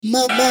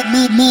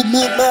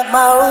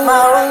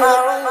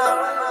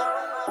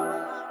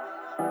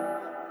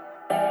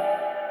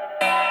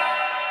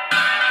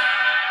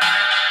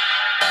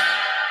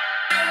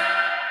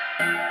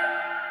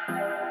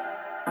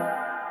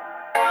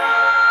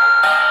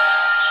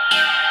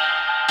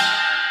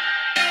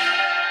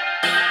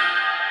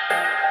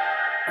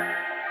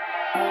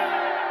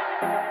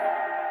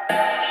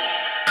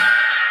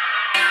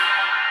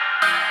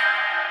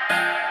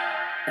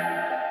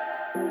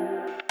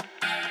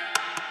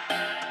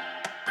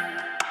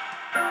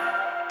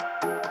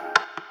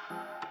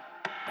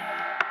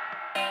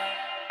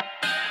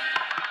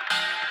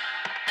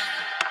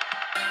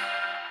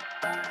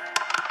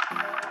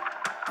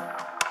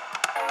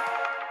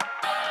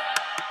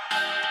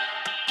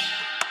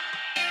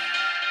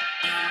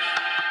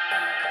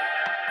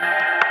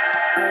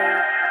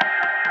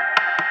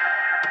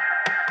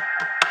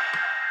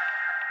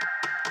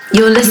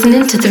You're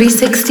listening to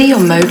 360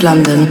 on Mode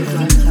London.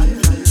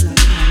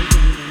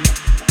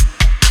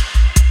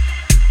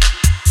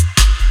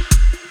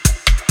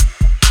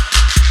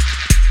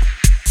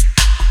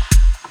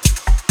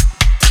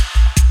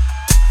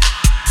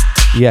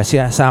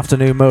 Yes,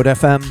 afternoon Mode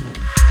FM.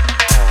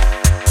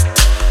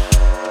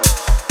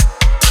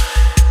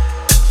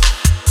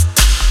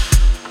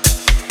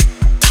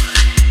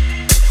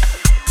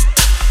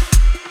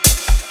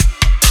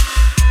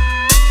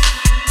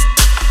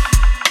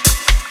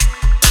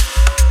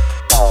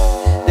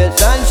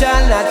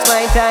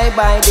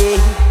 By day,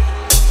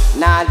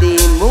 not the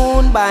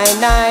moon by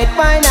night,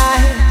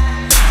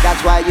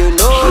 That's why you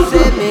know,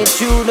 say me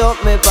tune up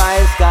me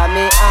vibes, got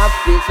me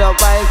happy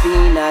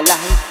surviving a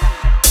life.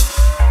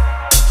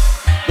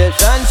 The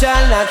sun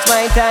shall not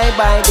smite I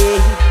by day,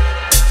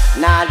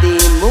 not the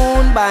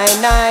moon by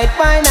night,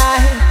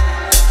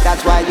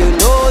 That's why you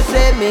know,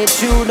 say me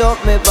tune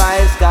up me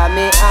vibes, got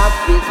me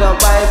happy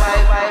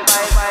surviving.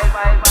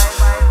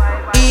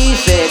 He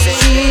said,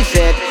 she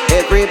said,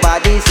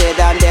 everybody said,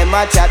 and them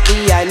a chat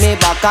behind me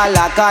back a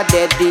like a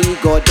dead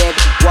ego dead.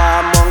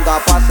 Warmonger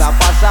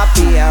passa,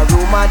 pay a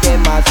rumor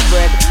them a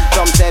spread.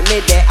 Some say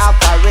me they a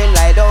foreign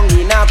lie down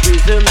in a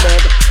prison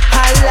bed.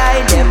 I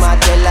lie them a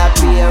tell a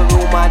pay a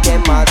rumor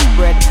them a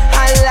spread.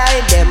 I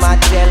lie them a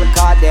tell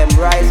cause them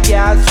rice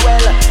can't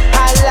swell.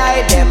 I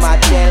lie them a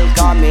tell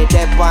cause me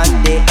dep on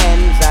the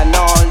ends and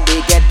all the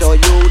ghetto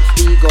youths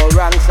the go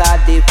ranks a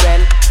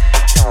defend.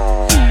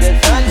 The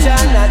sun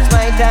shall not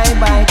smite I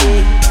by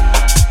day,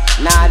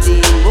 not the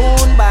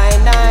moon by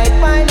night,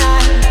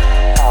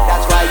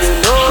 That's why you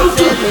know,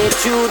 say me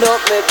tune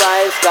up me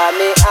vibes, got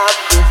me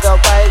happy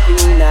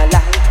surviving a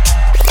life.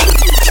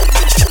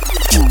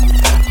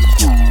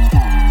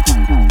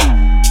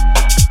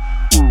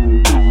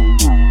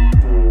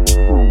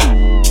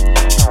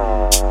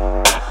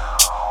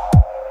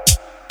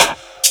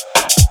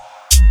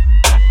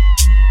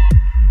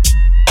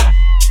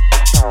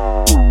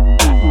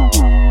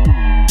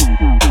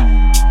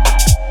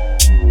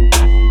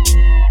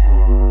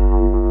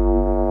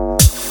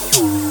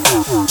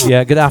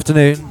 Yeah, good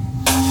afternoon.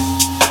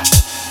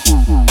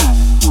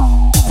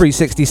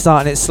 360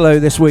 starting it slow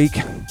this week.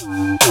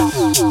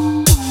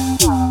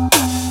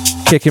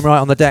 Kicking right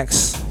on the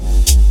decks.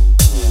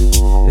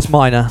 It's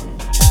Minor.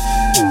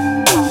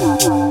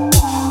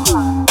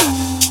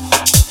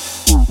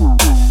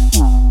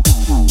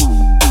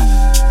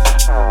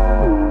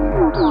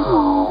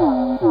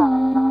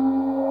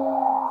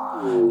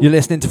 You're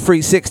listening to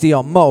 360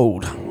 on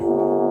Mold.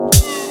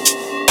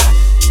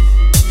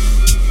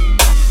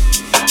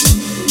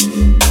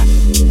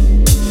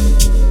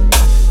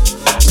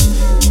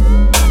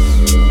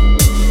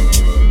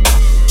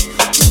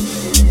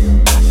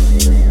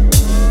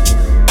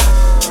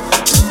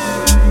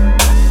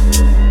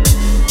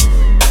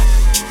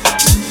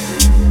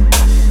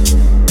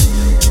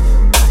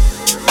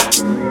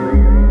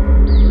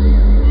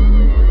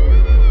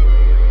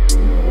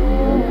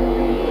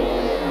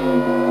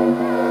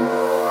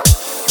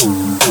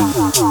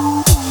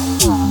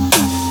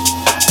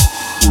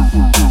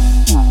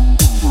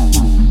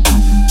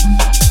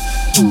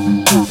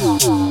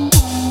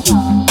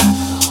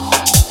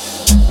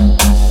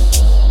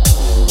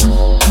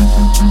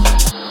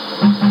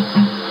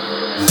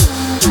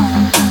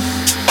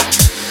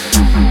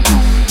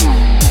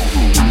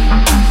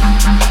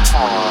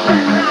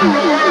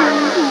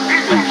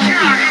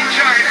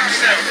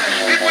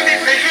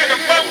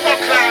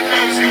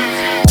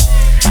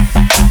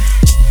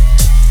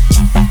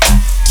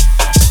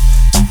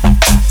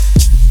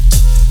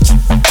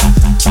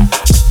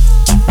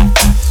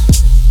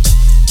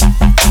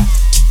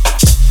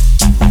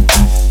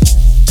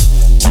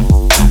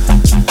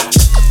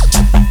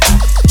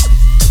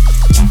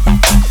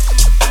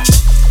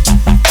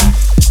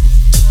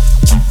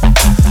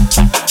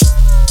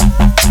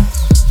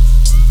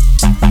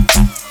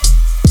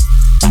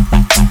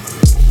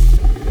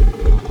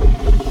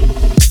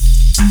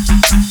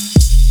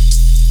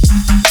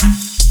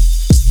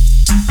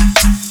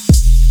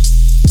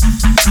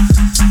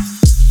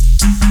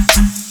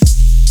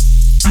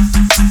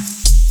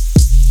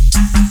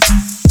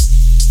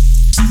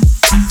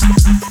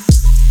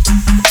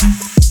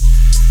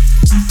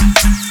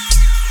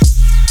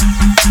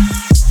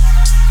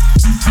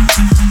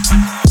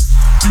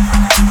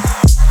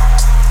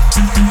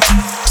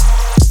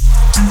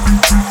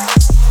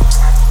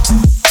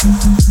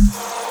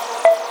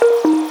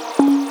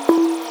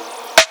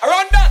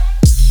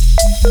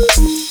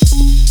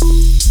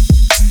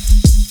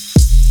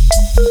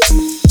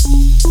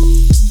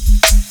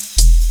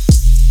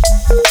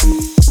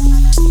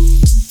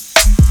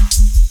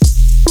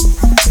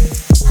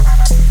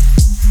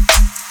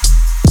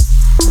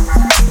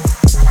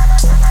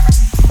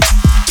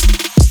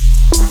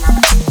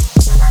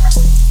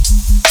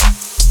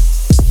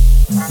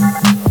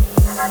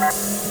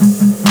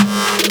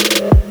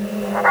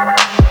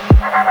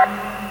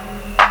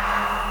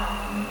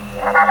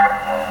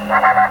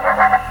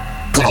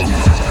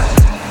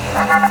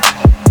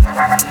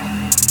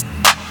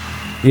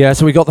 Yeah,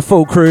 so we got the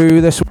full crew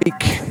this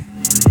week.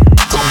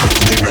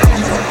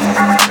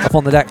 Up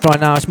on the deck right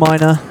now, it's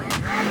Minor.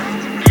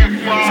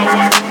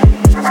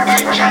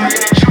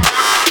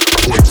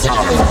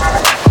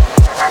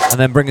 And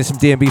then bringing some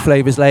D&B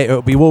flavours later,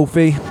 it'll be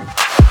Wolfie.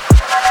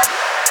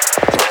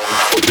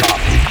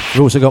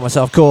 We've also got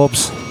myself,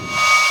 Corbs.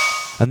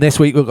 And this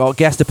week we've got a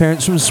guest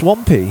appearance from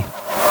Swampy.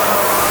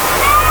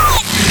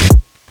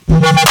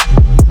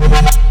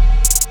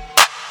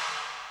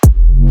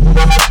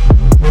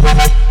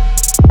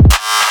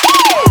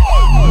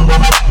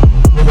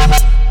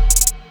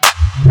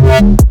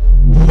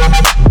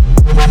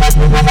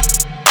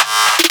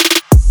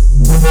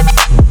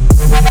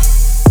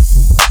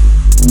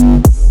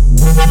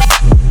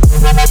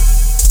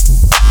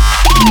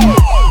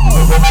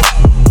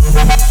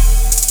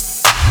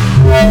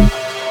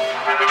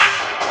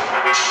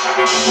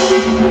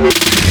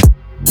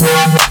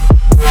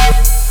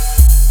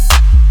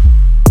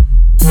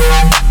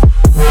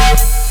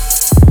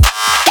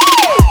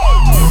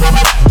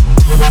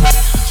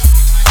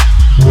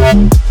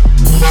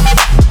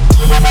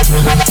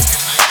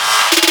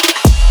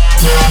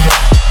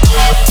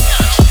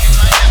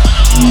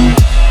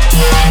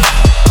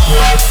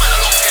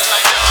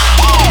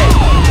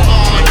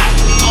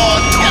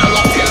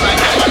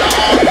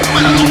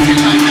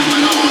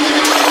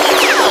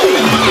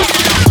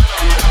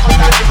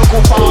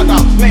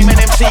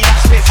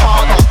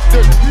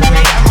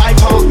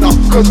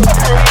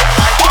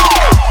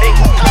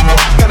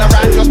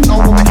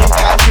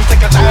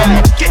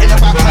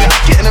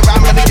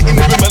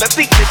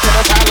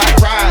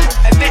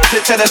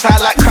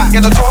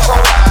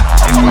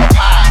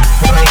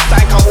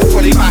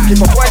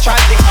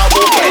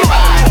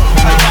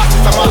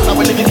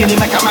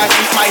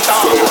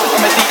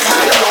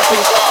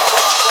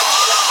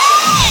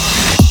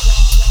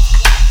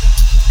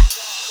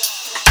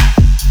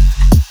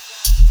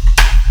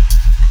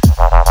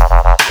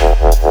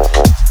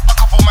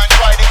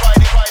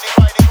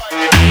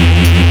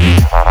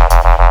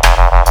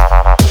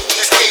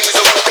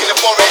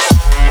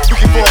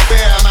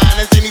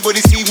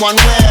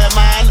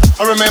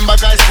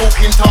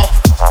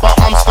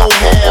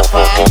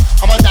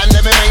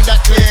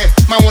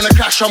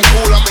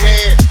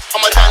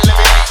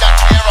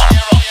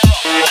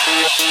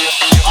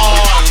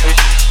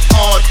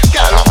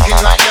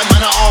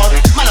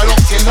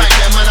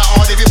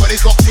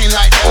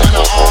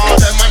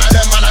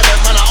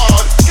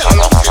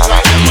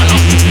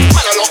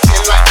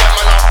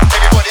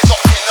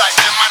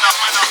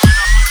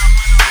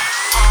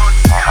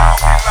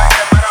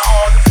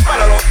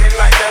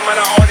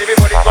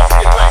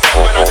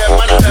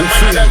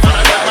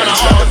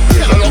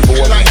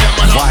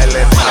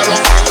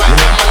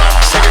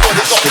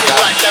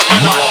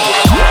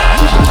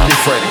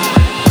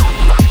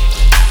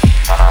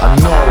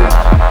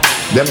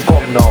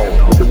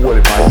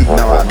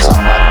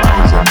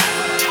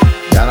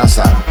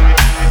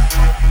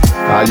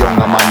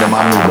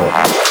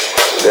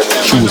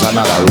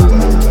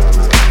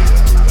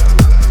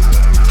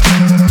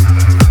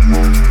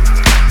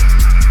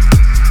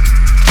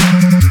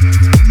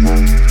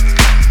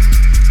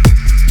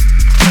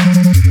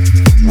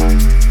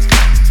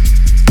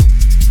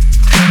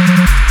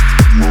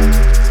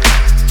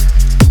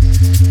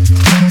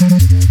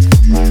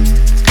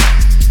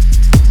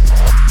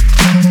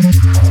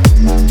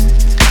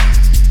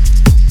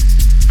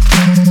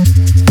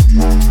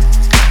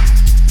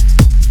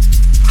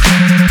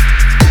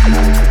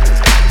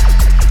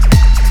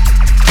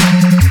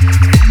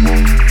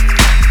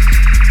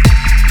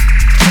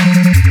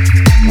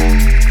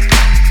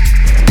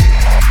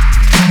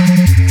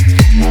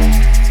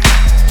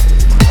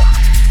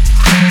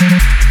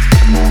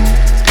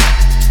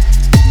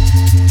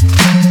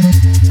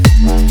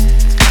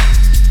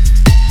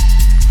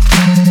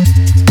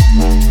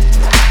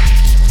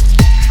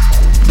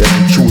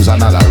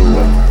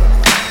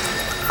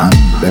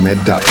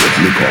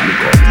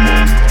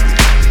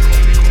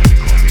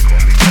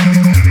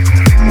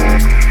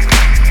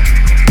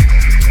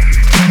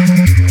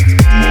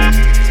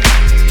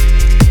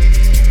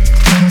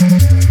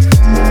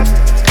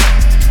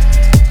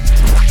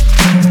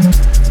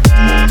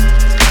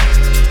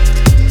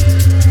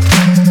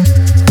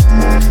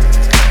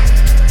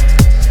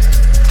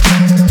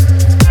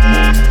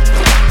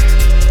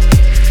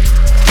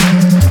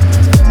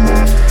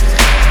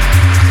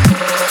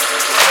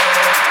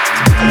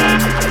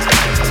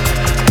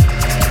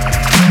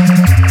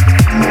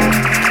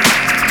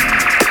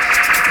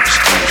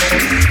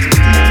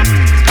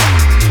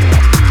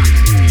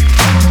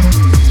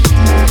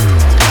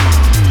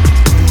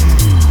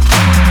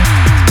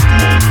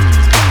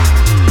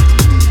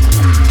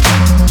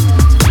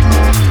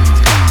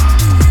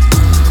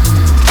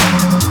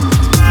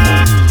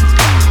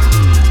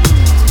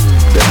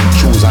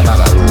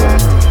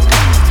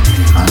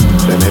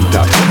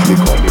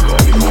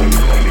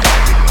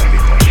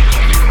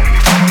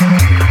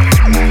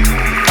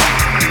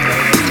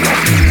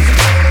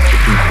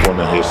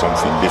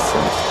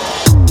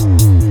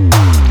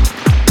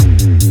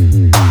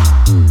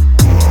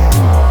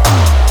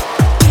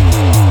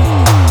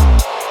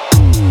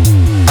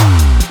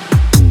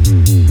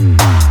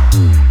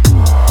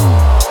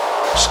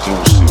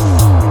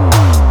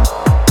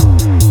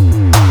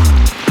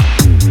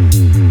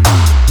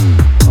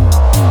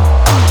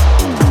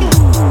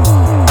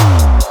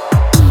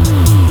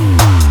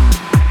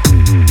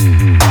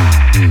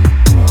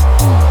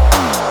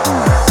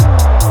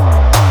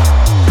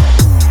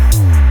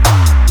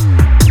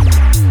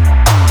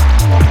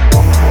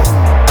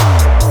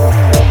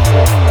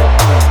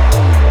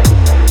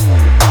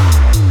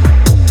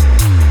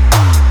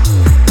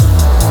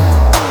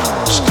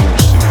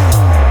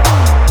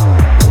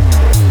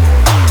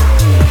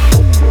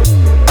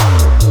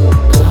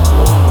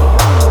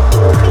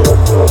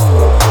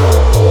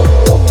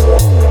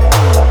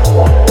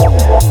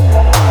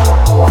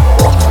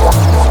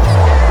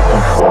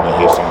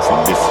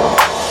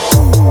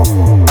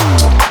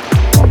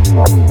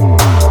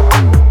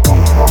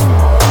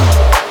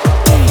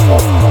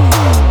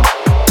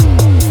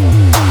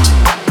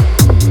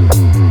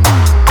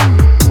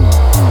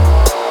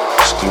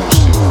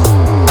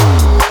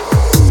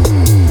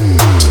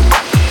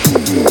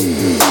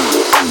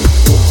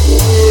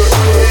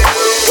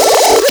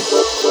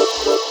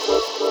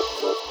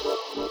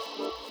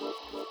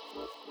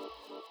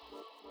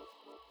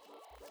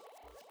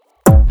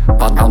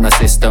 Run down the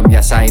system,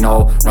 yes I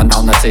know. Run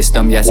down the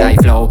system, yes I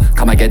flow.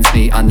 Come against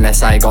me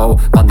unless I go.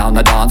 Run down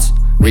the dance,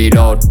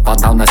 reload. Run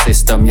down the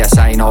system, yes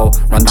I know.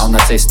 Run down the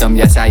system,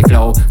 yes I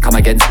flow. Come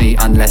against me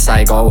unless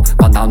I go.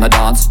 Run down the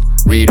dance,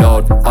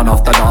 reload. Run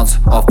off the dance,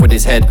 off with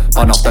his head.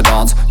 Run off the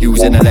dance,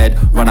 using the lead.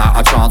 Run out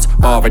of chance,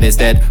 Marvin is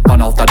dead.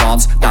 Run off the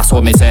dance, that's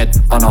what me said.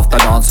 Run off the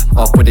dance,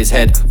 off with his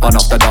head. Run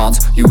off the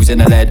dance, using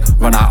the lead.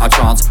 Run out of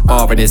chance,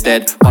 Marvin is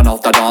dead. Run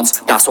off the dance,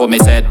 that's what me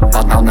said.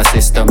 Run down the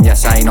system,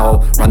 yes I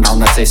know. Run down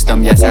the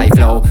system, yes I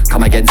flow.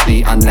 Come against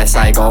me unless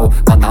I go.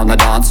 Run down the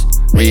dance,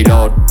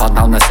 reload. Run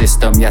down the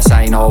system, yes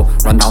I know.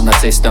 Run down the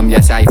system,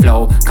 yes I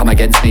flow. Come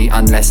against me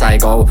unless I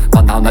go.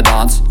 Run down the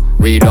dance,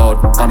 reload.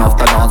 Run off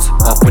the dance,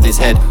 off with his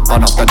head.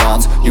 Run off the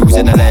dance,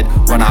 using the lead.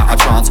 Run out of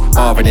chance,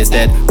 Marvin is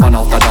dead. Run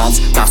off the dance,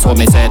 that's what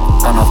me said.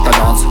 Run off the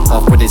dance,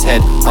 off with his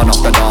head. Run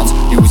off the dance,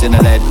 using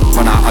the lead.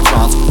 Run out of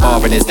chance,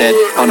 Marvin is dead.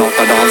 Run off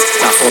the dance,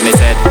 that's what me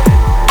said.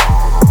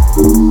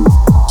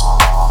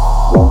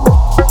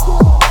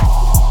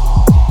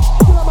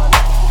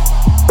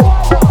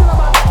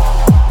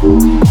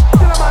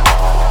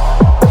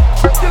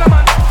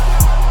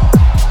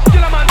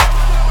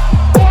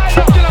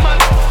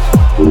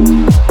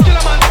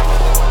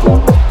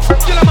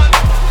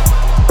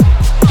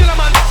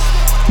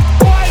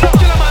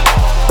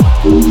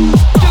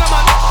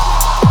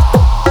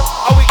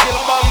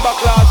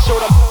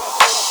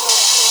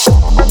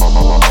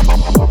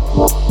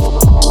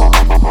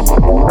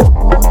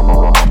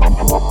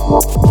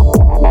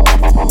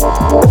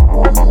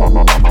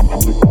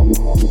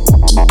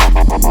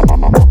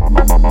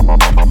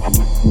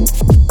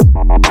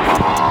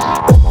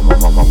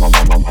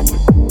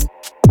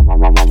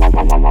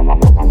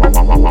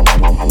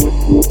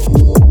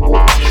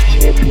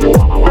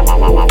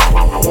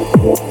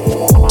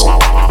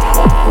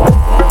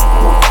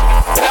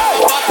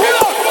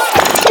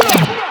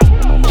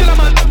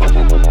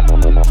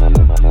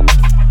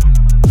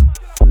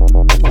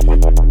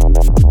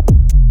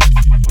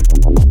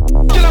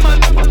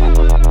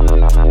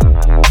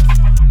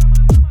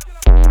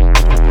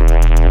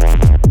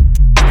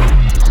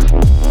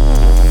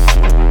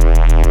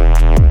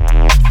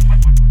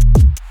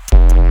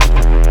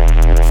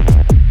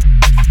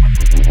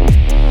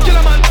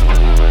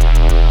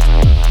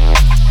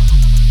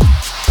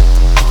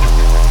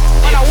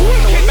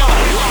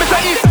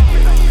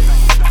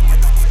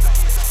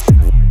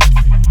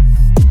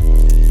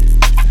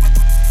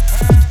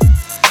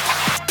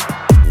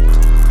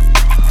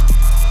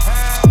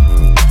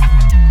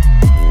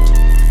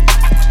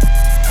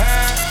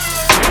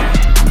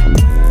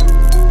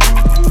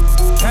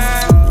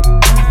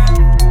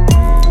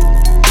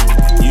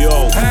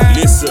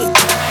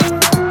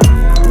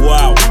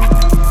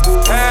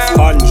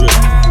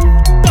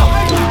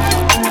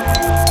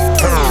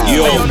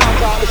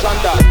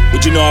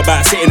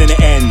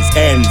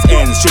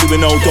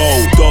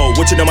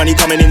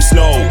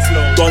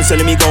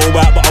 Selling me go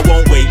back, but I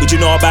won't wait. Would you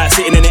know about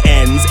sitting in the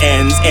ends?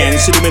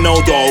 Should've been no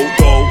dough.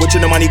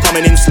 Watching the money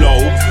coming in slow.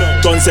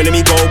 Done selling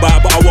me go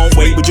back, but I won't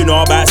wait. Would you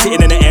know about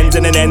sitting in the ends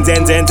and then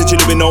ends? Till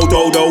you been no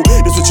dough.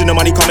 This watching the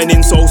money coming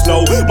in so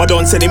slow. My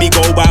done selling me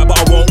go back, but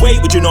I won't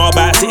wait. Would you know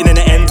about sitting in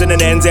the ends and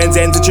then ends?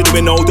 Till you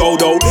been no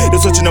dough.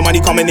 This watching the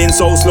money coming in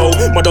so slow.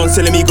 My done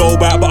selling me go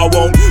back, but I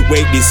won't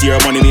wait. This year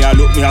money me I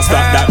look me I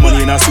stack that money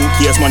in a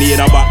suitcase, money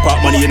in a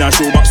backpack, money in a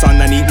shoebox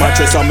underneath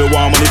mattress. And me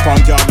want money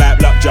punk yard like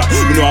blackjack.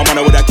 You know I'm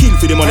on with a kill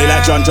for the money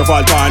like John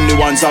Travolta and the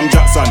one Sam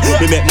Jackson.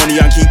 Me make money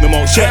and keep me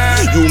mouth shut.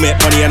 You make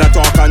money and I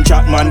talk and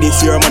chat, man. This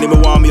year money me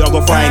want me I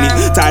go find it.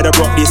 Tired of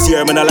broke this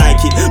year, man I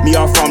like it. Me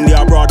are from the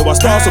abroad, was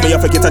star, so me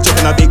have to get a check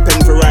and a big pen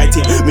for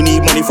writing. Me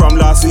need money from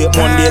last week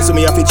Monday, so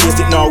me have to chase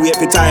it now, wait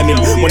for timing.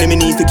 Money me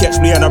need to catch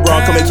me and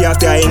abroad, come and can't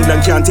stay in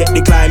England, can't take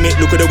the climate.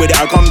 Look at the way that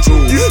I come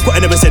through. But I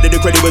never said that the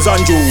credit was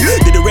undue.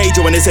 Did the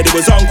radio when they said it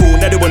was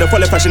uncool. Now they wanna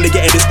follow fashion, they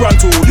getting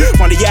disgruntled.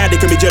 From the yard they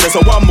can be jealous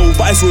of one move,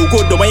 but it's all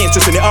good though, I ain't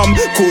stressing it, I'm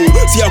cool.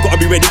 See I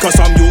gotta be ready cause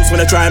I'm youths when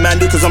I try man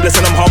do, cause I'm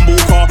blessed and I'm humble.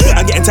 Car,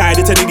 I'm getting tired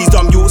of telling these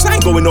dumb youths I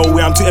ain't going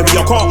nowhere, I'm too heavy,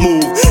 I can't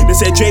move. They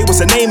said Jay,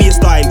 what's the name of your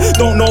style?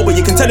 Don't know but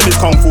you can tell him it's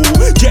kung fu.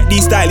 Jet D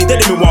style, he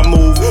did it in one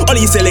move. All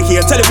he said like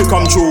here, tell if it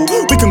come true.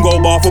 We can go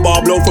bar for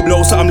bar, blow for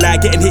blow, something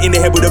like getting hit in the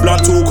head with a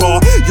blunt tool car.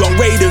 Young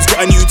Raiders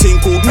got a new thing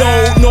called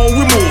no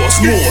remorse.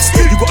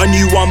 You got a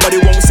new one but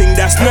it won't sing,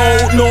 that's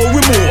no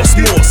remorse.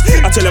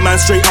 I tell a man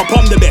straight up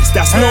I'm the best,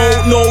 that's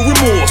no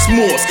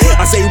remorse.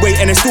 I say wait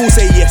and they still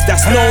say yes,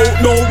 that's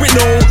no.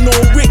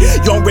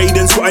 Young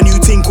Raiders got a new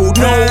thing called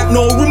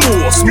no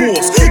remorse.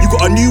 You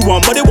got a new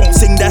one but it won't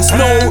sing, that's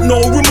no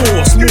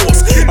remorse.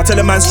 I tell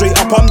a man straight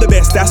up I'm the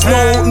best, that's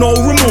no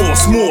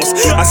remorse.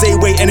 I say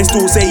wait and they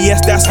still say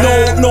yes, that's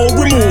no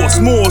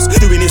remorse.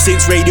 Doing it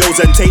since radios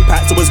and tape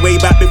packs, it was way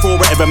back before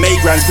I ever made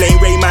grands. Playing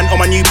Rayman on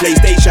my new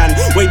PlayStation,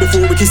 way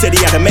before Ricky said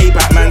he had a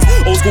Maybach, man.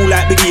 Old school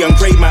like Biggie and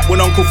Craig Mack,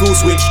 when Uncle Phil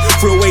switched,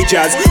 threw away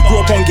jazz. Grew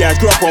up on gas,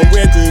 grew up on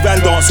rare groove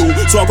and dancehall,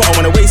 so I got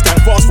on a waist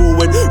and fast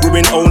forward.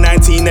 We're in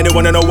 019 and they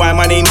wanna know why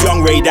my name's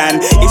Young Ray Dan.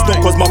 It's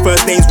not cause my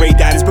first name's Ray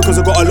Dan, it's because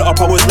I got a lot of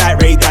powers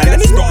like Ray Dan.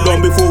 And it's not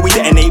long before we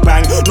detonate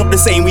bang. Not the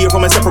same, we are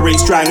from a separate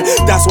strand.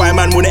 That's why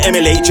man wanna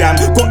emulate jam.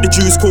 Got the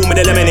juice, call me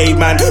the lemonade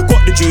man.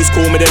 Got the juice,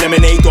 call me the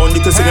lemonade on. You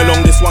can sing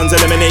along, this one's a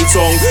lemonade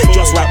song.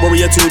 Just rap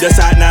warrior to the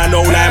side now,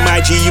 no lie my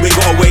G. You ain't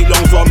gotta wait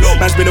long from.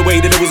 Man's been away,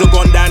 the levels have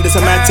gone down. This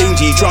a mad thing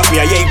G, trust me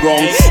I ain't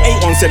wrong.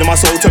 Ain't on set of my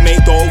soul to make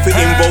dough. If it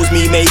involves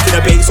me making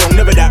a bait song,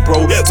 never that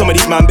bro. Some of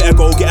these man better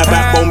go get a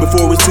backbone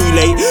before it's too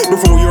late.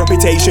 Before your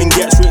reputation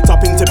gets ripped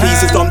up into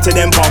pieces, dumped to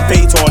them pump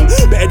fate on.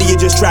 Better do you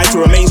just try to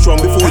remain strong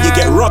before you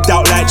get rubbed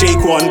out like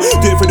J-Quan.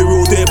 Do it for the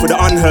real, do it for the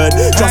unheard.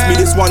 Trust me,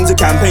 this one's a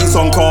campaign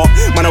song car.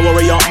 Man a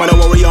warrior,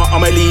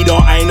 I'm a leader.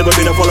 I ain't never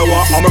been a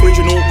follower. I'm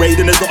original,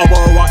 Raiden is not a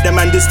borrower. Them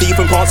man this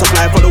Stephen can't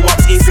supply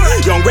follow-ups. It's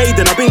young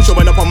Raiden, I've been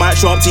showing up on my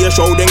shop to your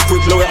show, then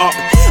quick blow it up.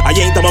 I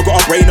ain't dumb, I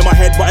got a brain in my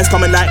head, but it's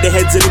coming like the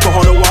heads in the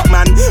hollow up,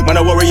 man. Man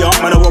a warrior,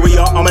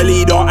 I'm a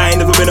leader. I ain't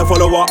never been a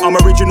follower. I'm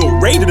original,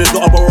 Raiden is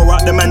not a borrower.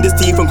 The man this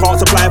Stephen can't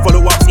supply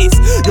follow-ups. It's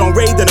young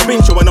Raiden, I've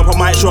been showing up on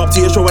my shop to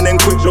your show, and then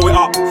quick blow it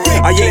up.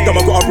 I ain't dumb,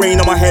 I got a brain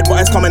in my head,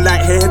 but it's coming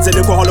like heads in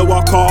the hollow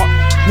up car.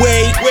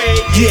 Wait,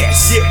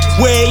 yes,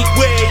 wait,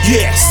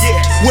 yes,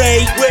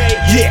 wait,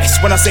 yes.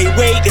 When I say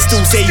wait, they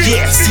still say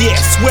yes,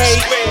 wait,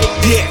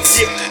 yes,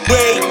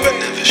 wait,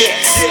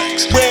 yes,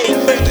 wait,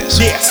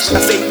 yes. I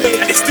say wait,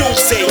 and they still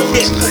say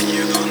yes. Like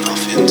you got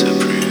nothing to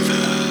prove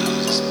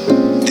us.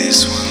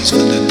 This one's for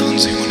the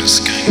dons who wanna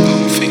skank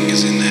both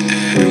fingers in the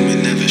air and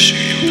we're never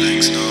shooting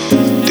blanks, no.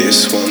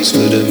 This one's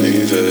for the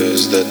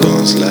movers that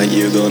dance like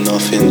you got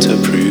nothing to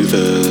prove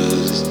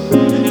us.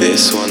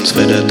 This one's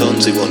for the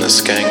dons who wanna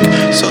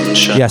skank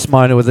sunshine. Yes,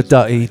 Minor with the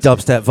dirty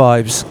dubstep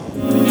vibes.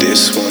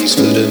 This one's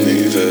for the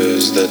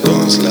movers that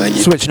dance like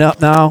you switching up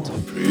now.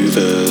 Prove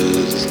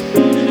us.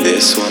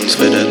 This one's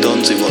for the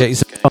dons who wanna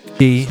skank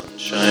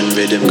sunshine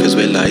rhythm cause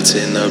we're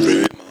lighting the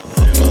room.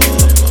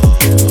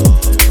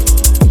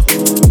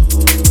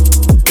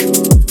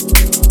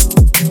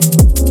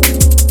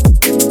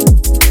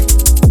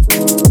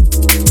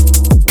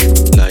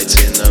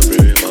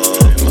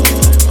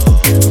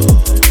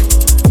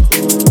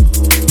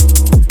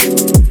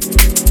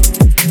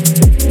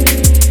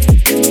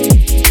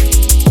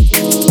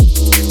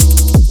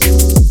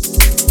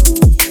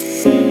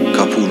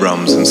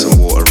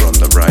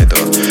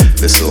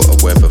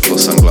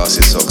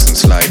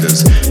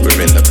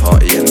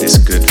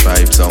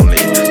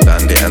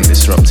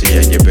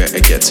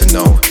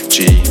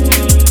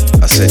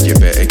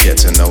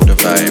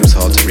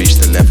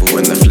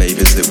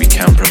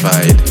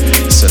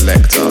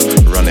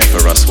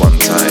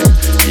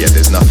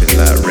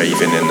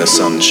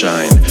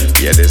 Sunshine.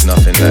 Yeah, there's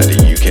nothing like the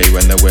UK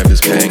when the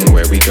weather's paying.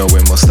 Where we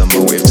going? What's the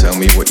motive? Tell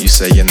me what you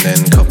say and then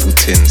couple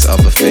tins,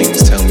 other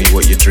things. Tell me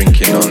what you're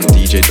drinking on.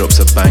 DJ drops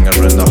a banger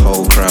and the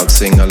whole crowd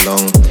sing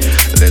along.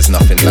 There's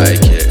nothing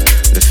like it.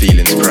 The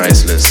feeling's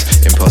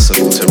priceless.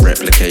 Impossible to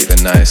replicate the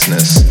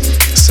niceness.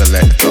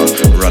 Selector,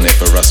 run it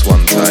for us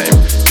one time.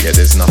 Yeah,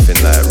 there's nothing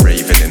like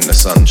raving in the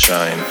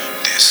sunshine.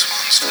 This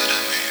one's for the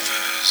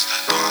movers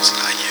that dance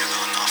like you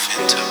got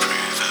nothing to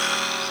prove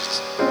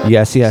us.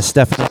 Yes,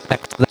 definitely.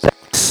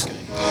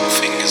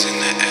 Fingers in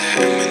the air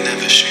and we're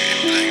never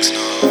shooting blanks, no.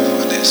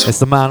 It's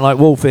the man like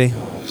Wolfie.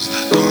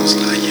 That dance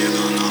like you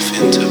got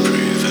nothing to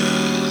prove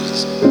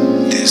us.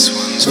 This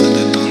one's for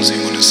the dons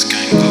who wanna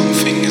skank on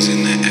fingers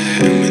in the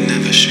air and we're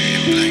never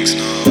shooting blanks,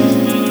 no.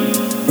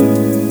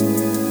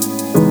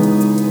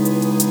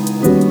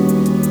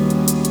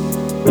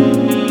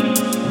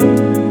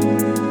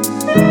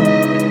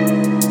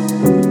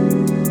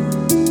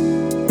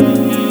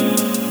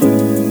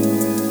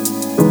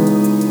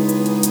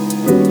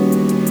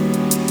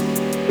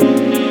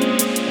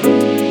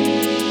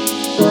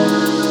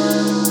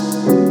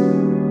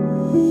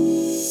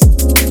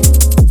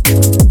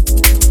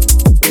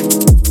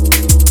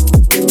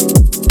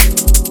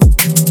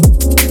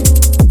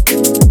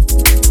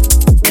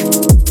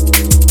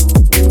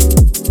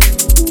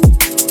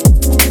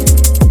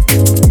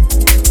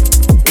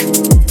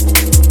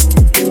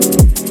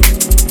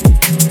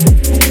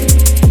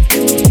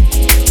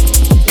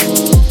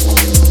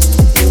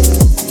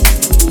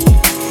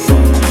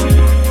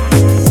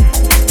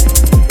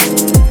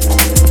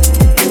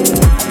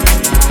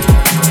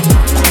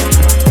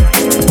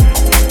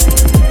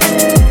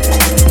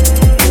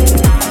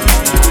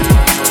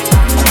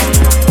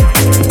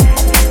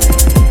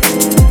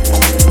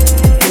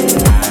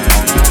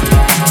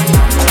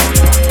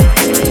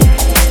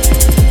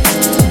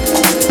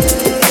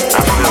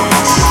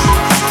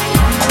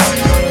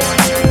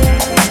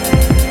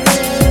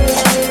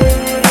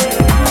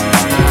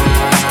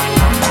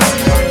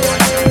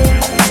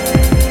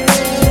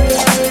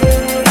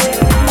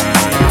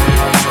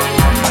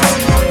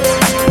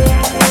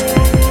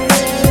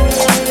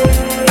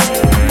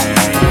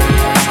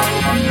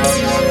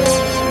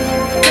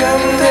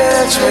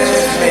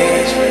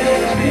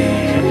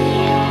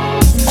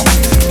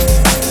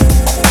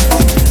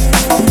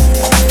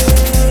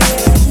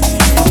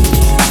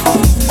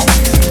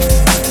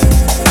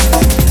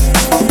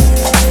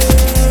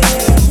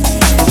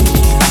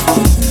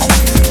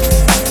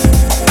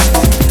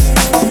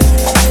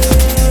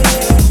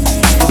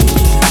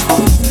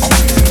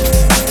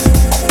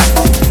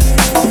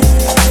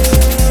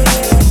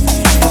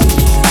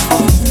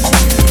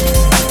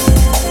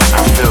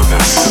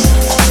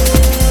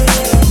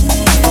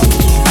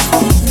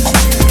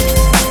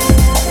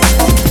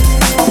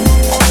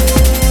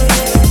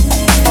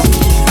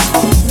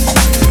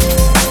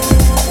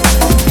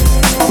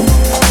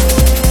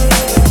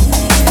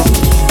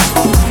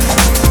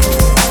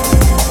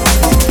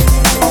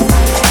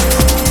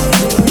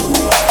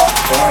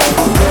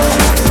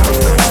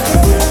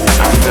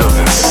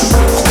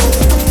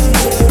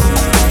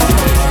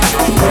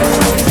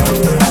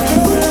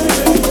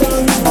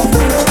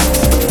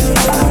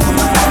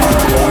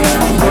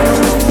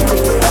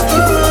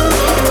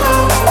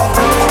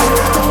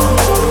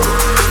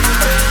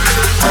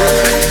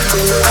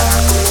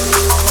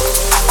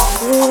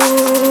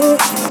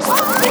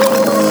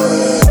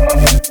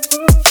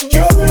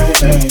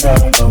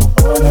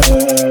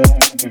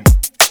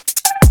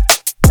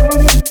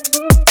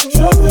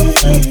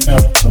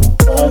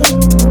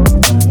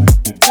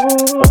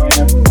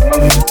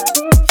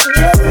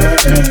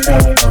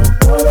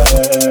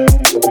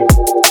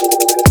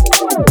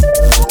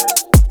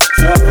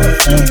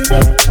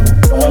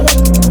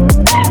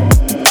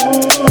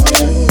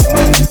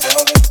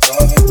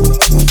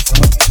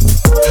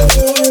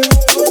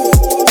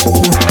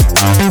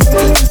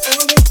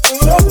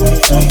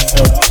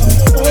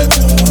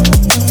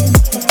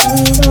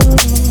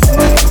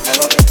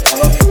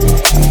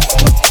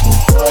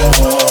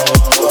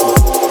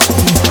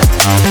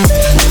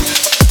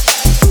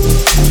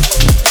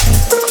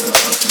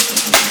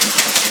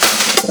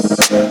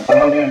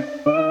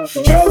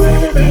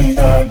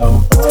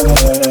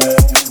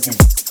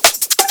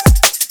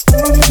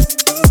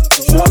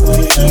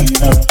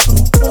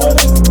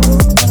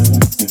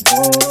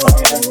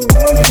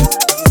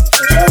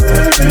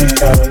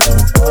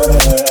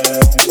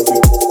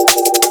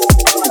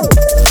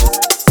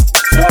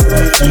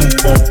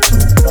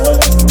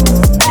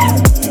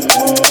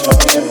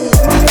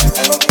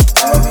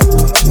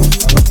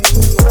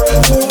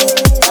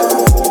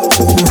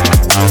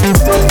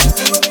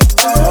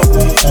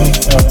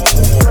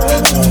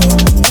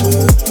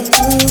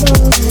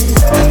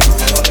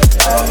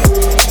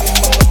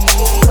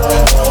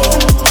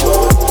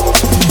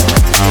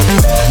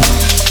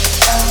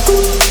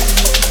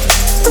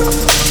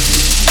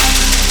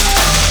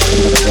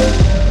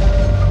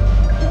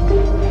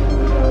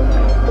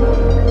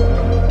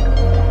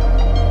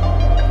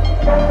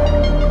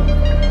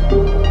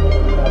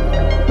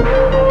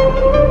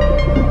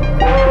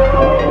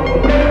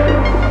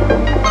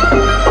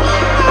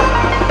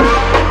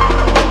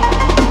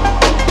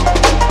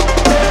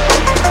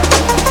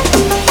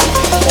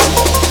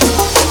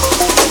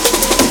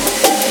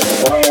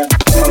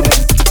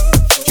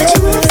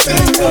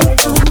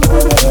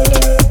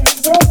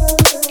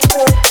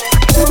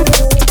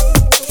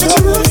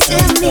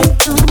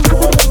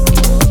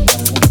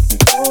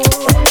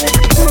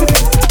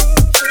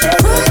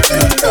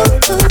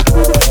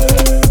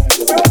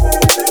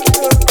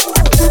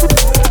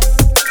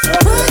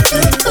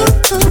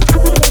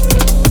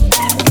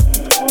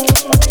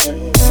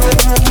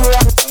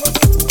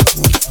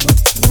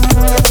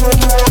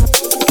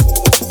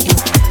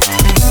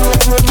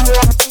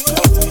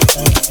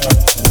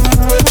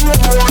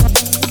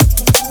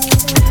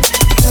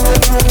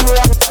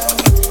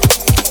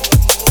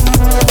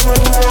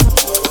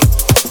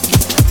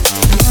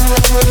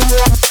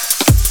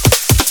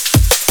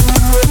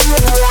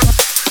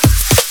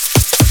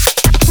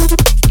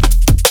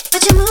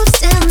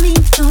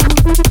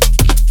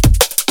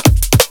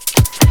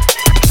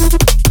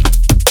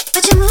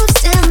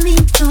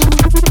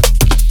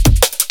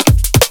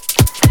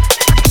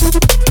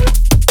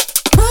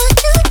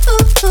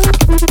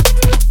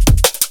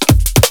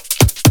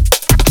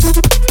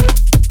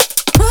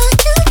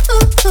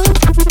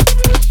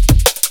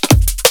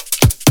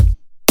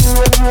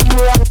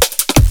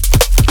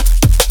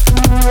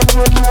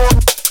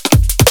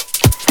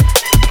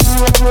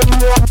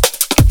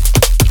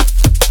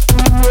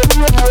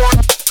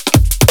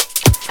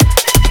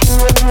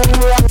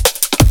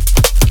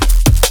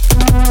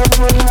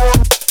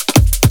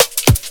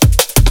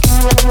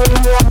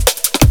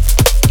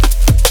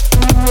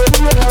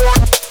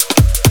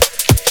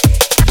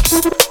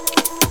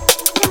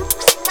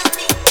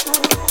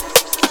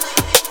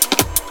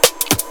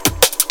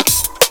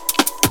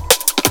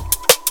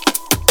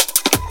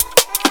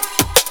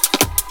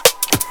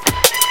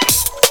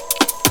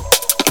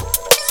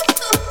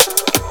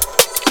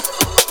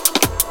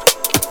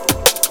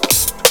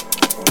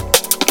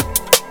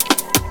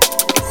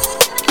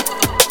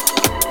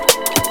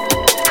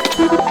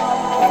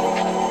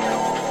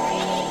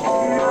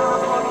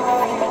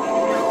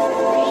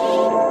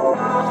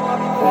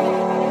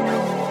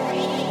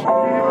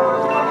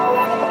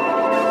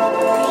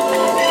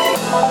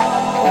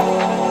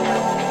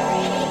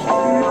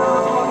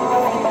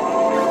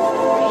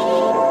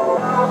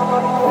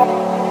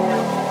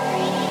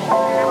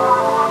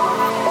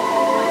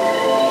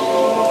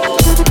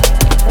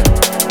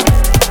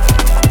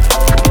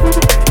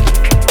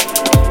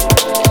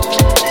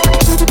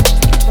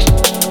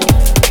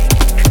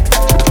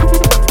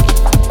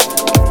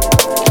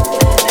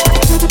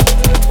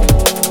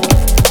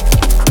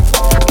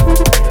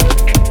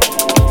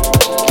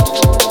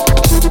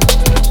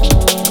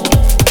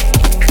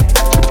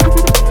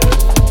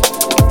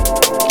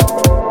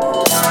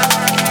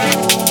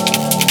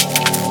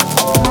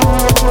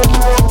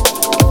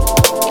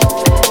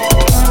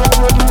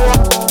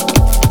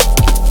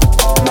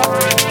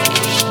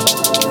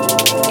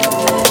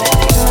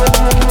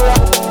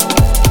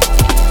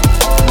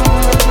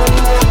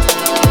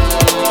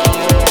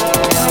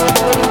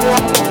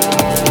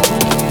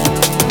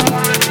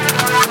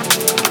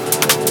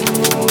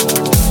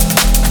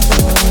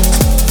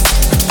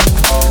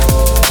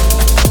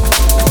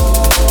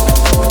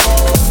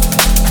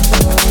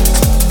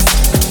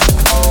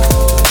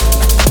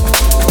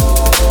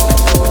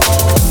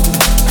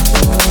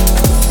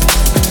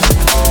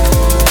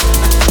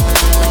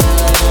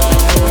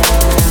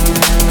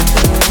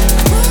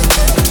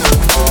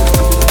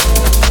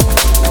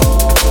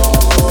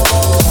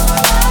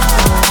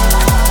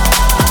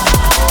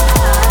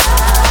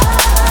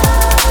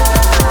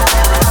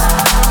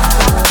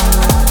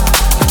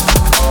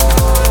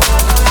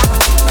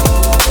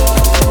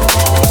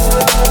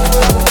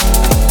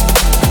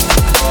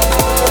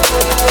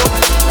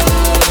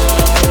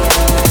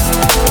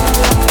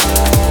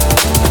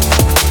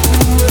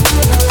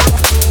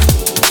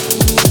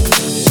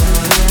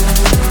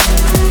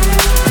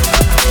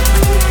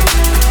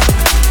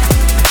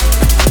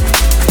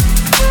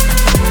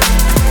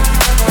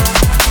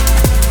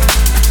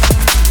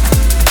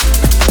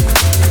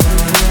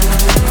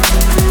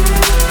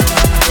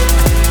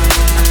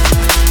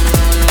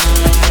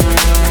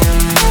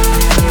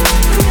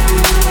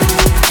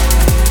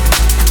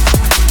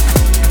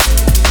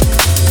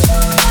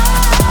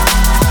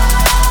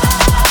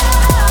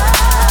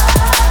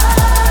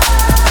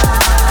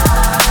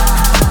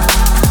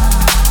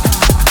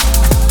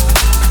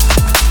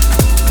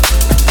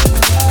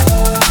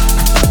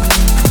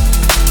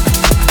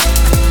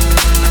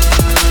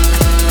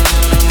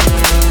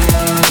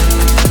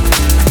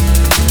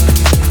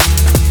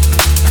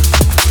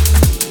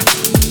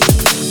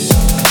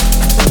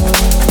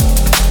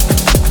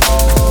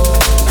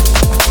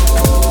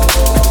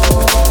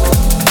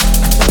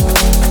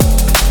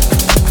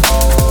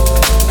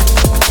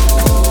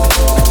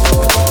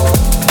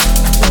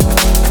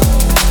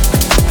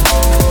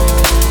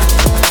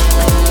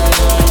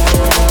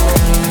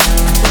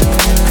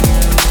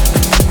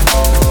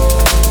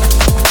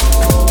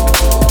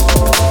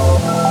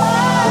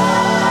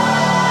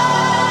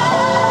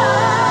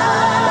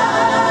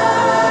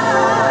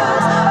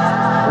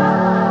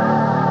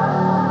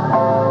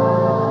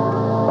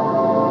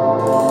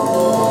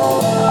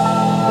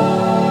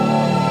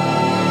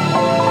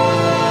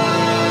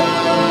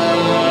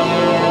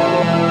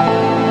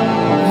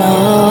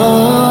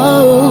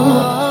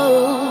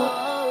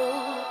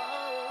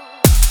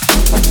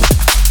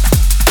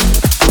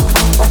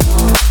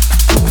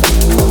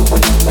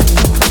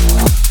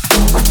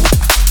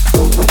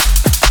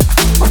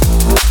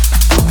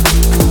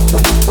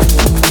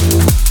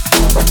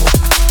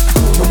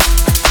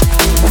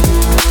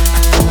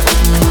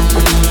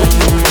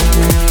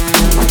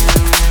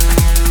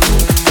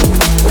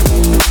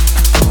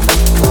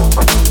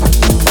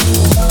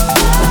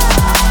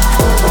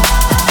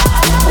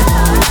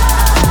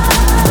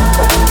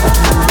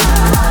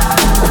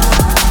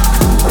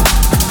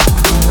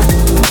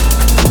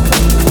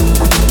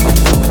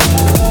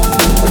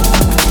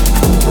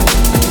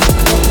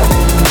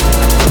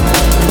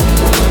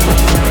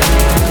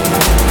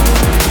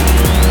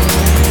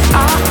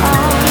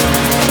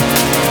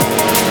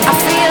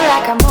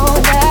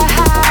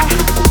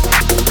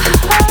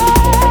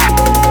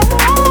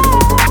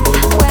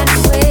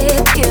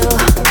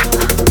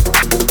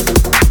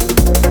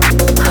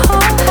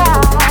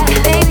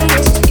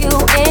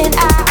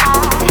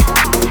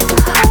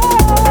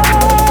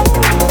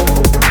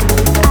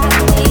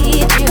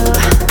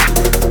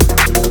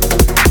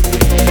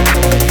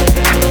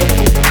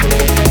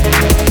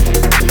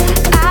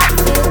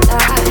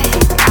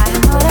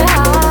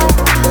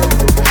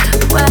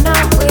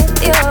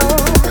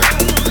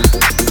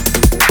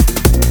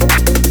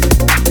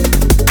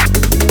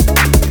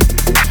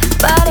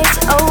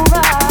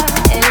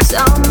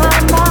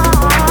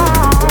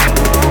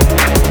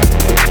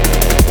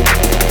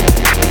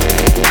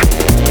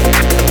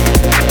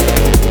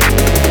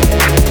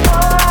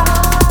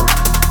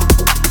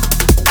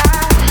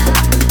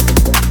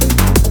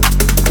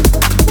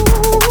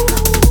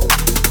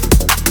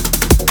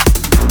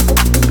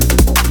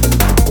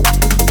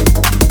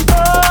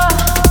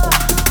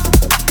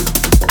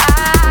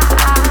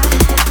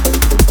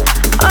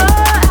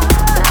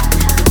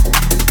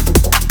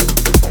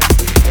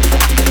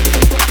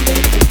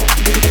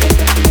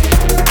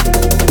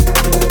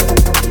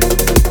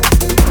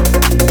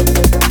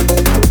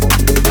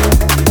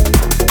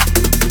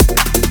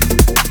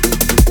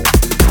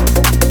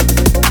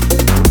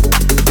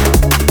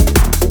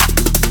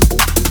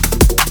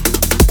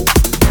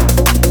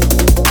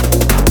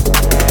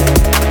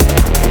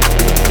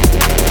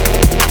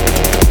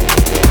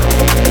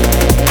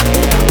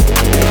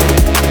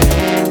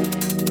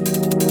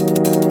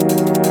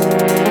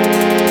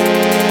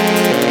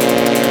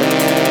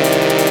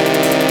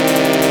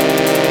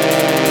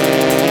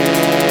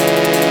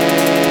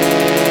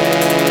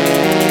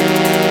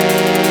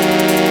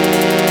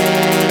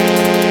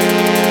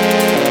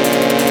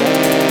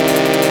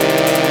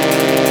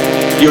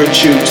 You're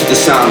tuned to the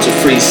sounds of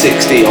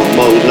 360 on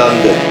Mode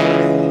London.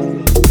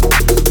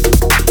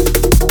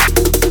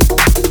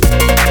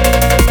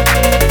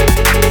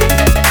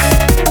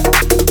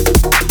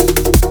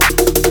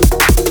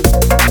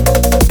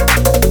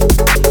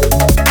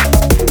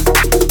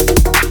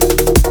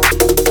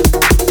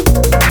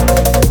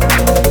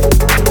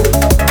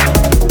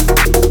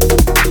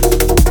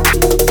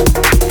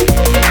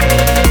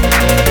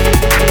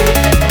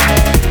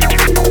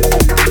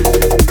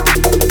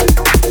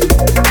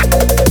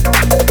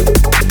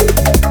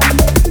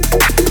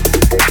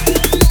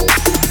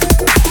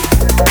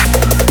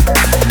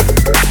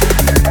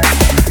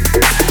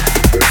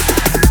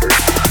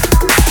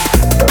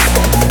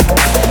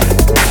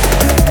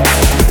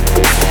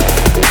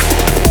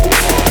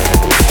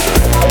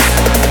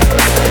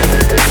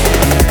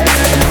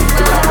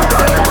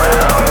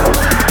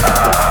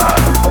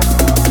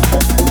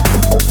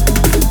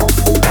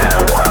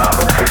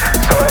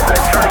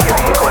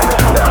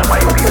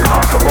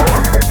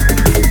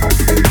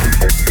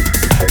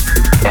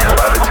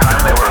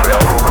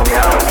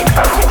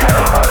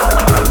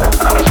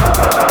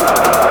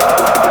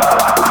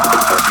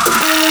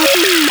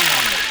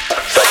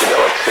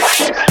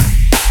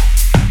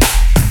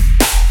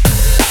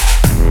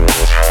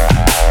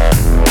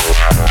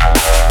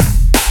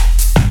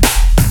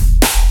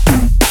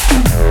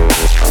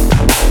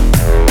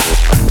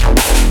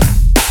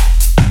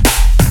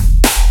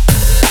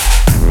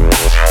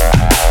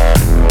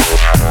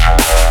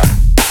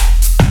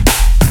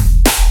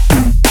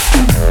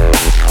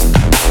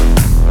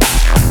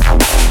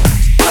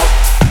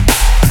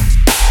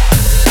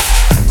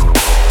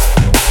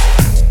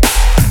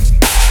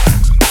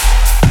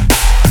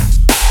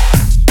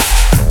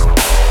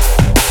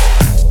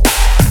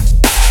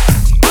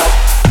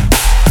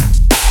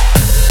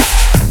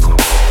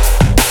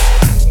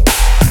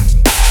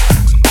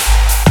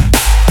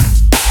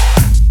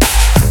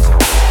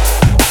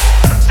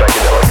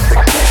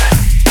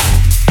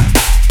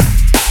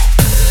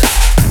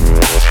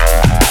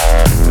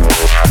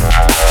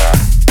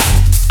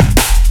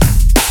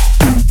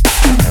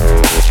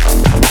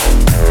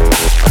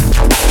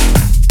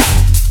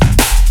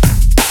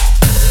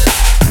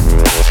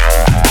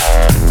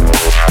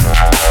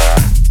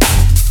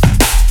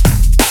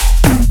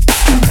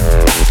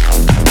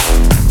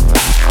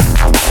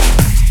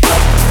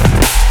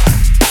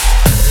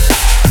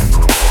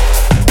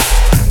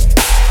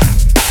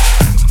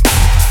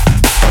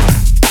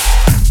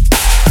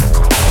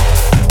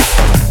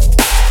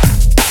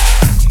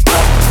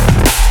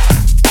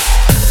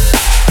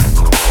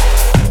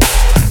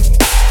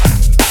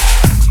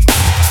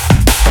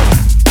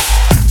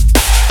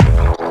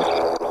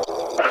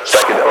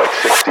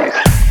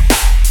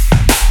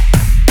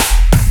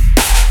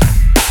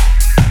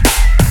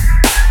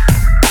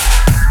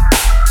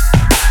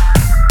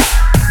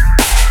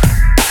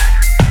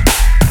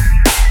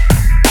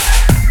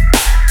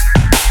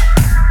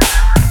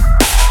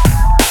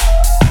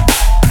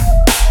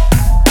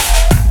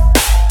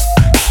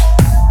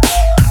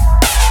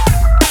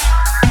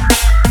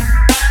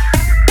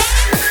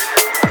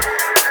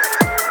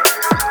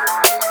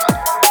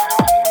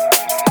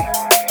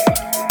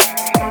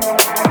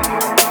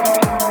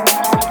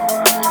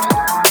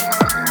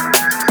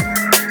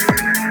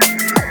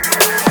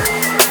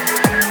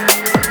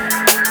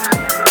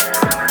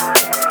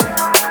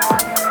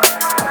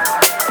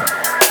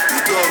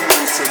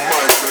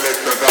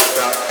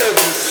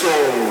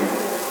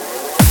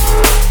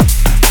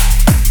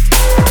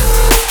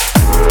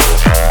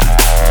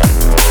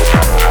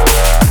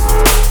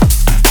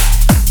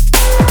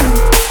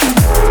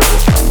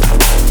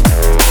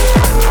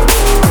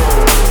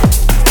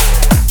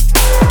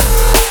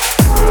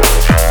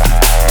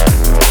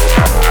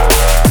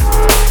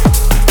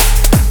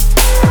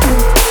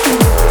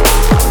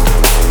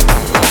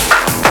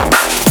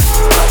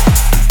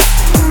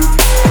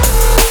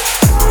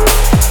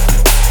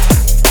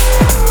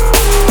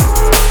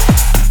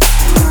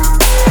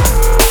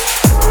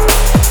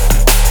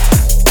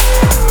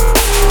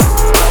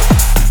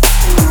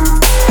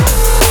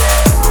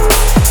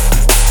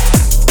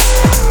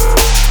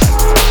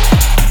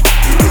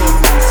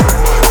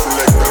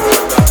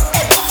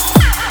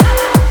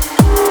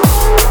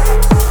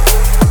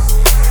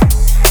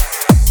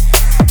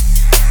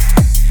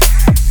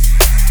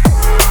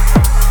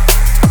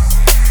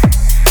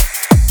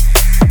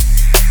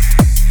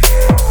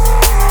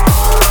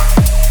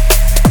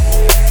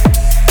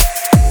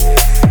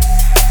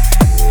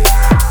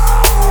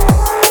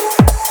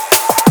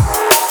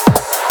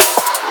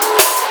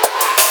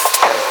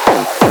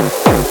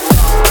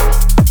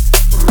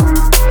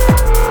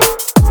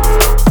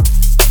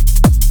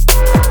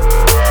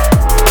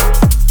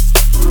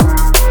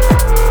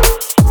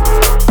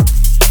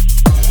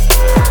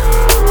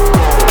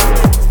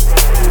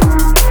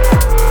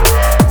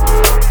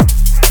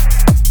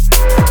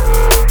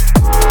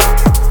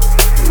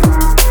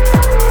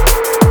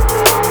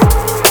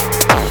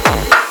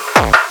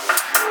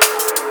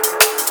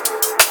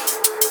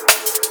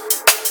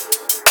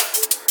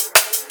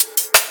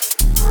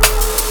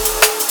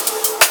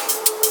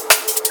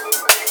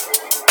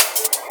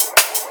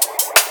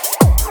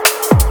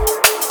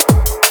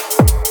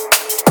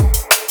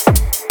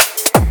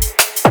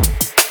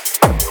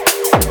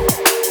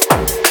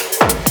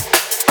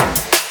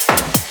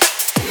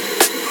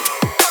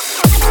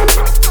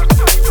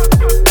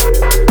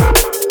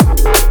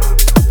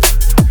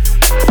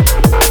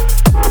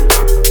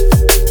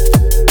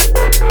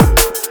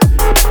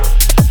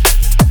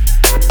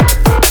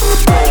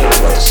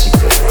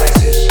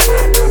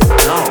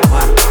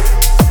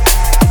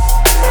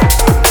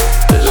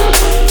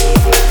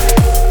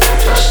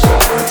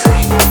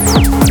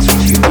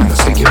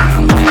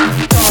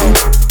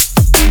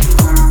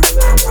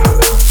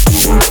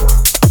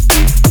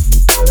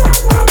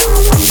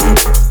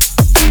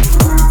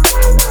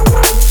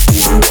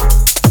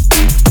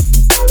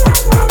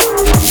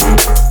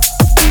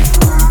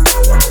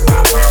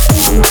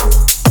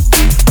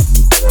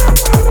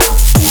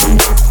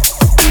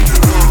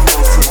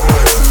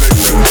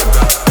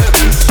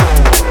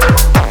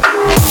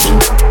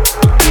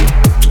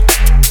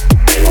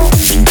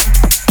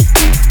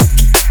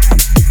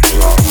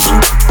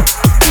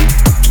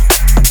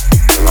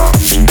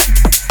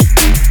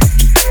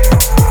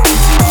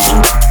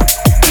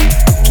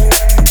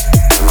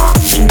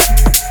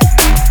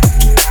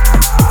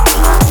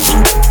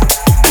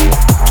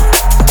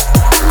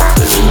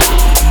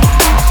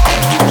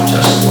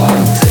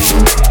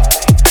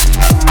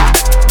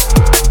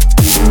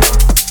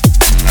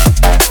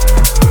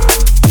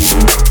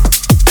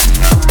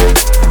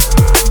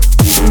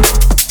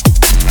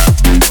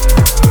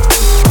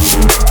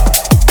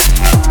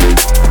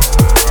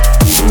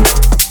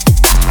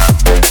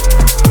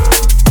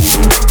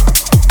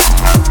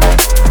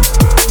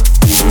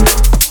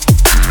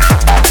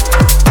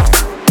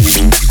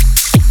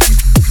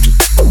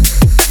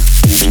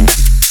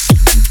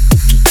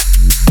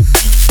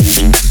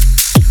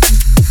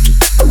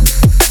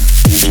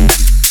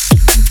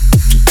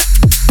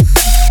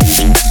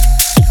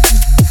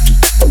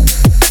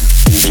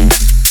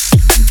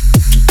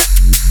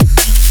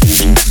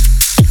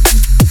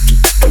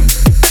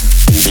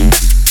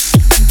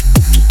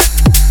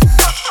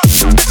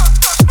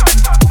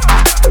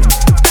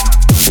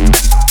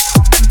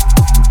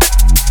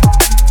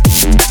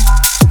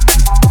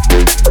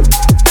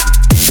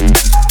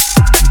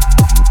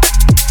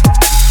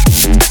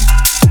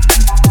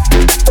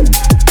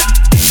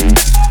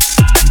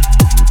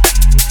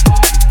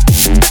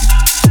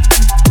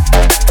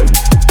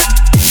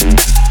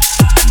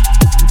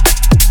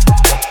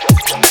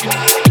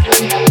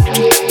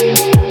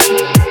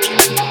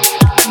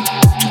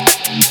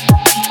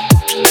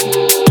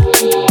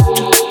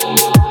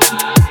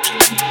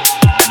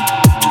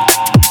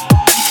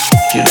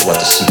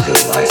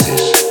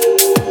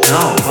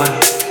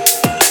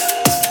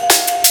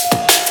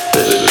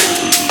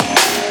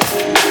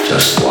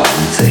 just one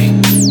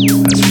thing.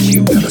 That's what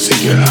you gotta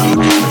figure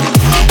out.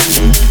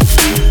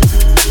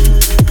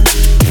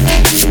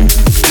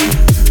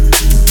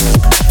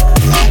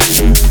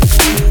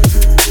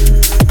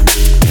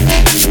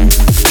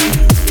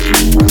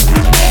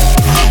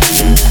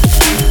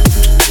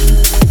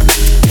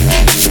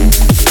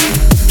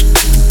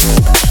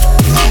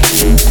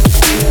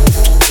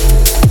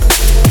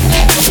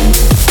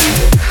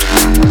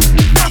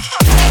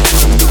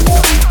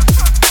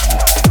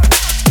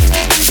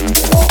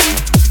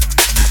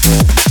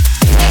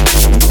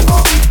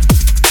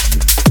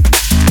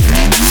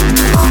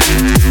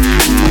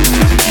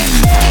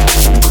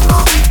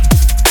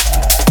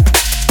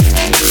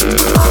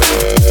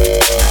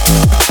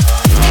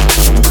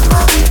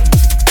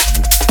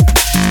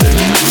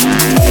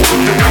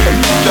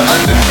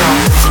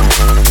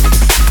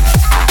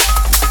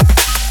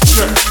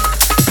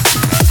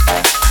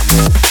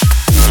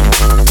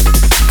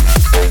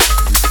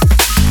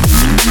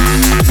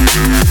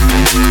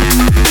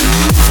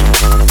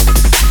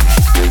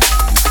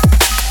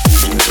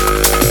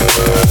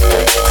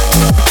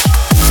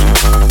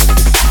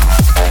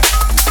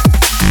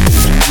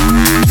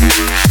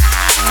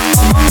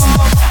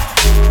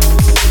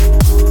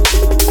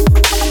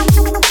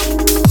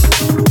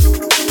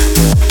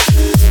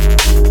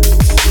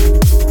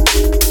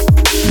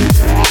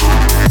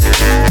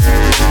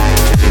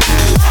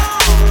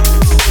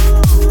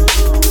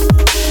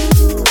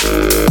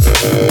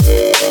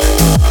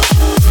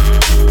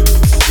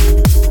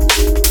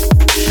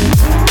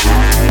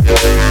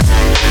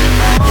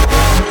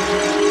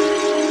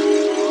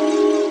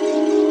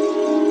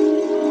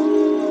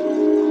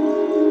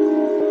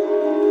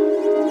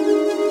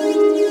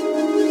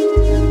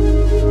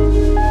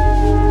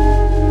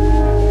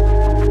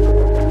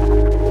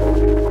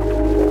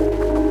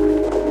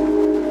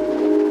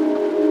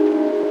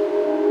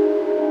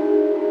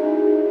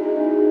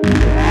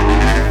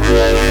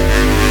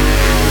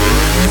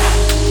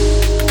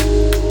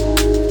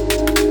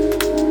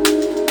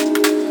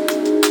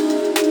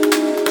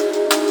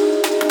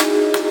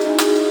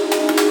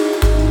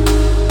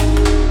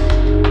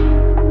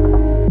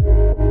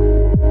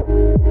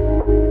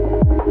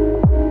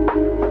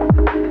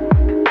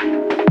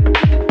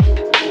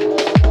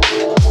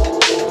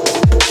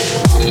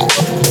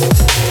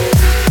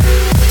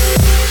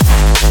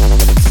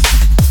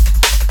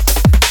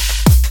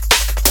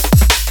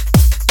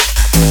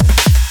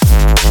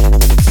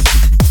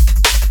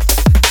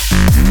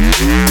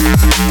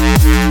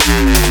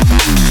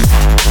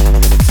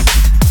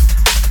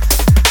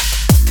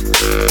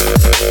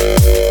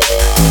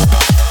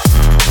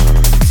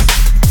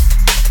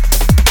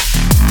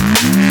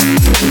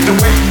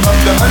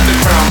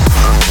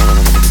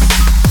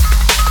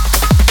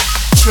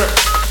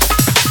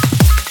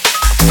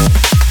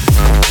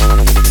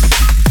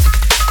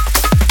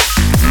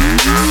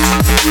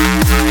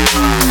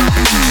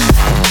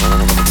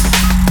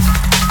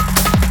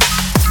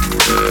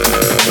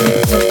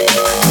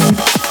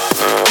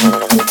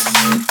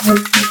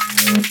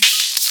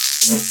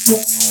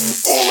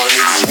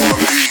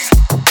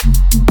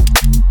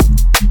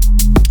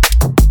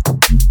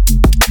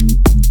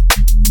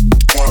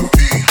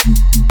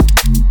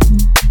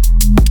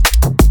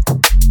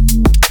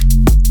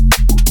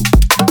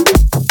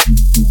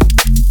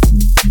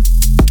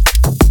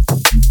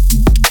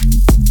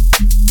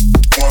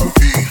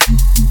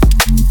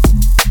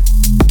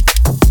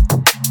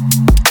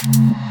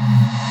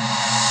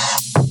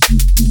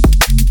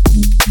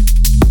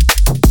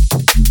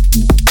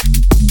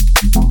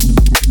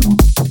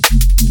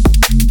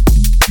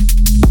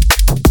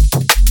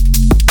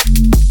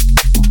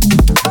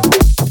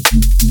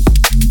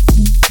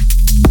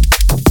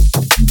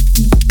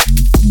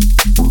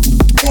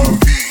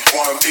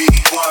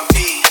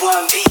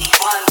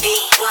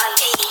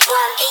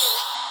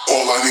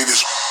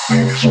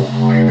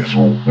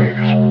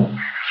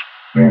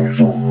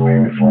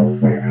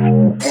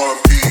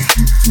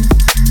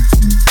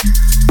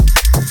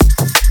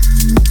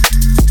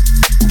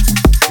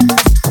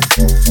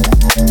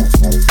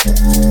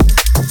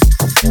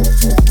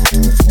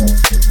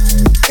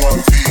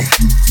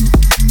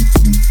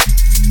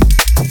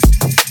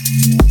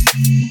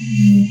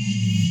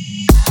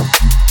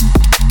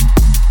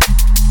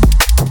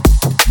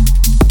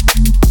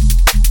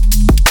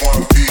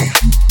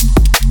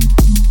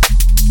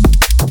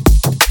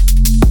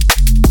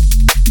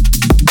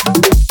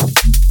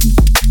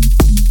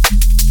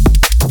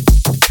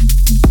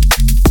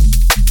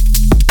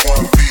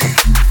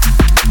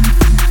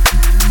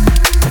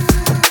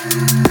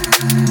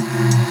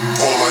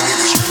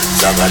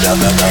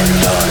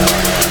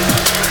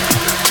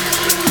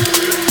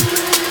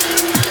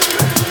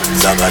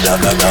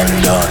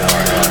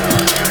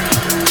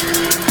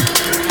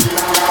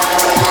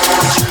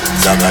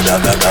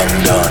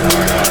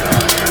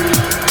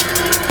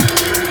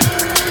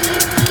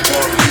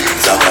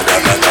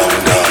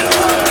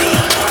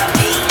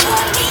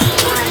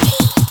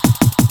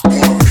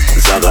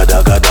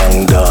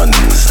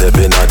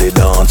 Stepping at the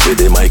dance with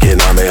the mic in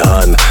my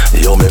hand.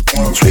 Yo, me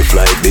swift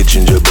like the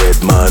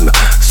gingerbread man.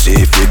 See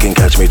if you can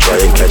catch me, try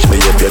and catch me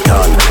if you can.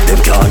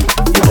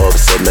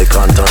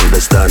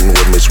 and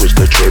when me switch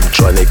the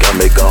Triptronic and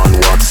me gone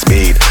walk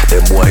speed.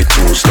 Them boy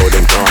too slow,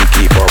 them can't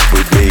keep up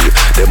with me.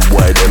 Them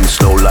boy them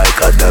slow like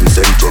a damn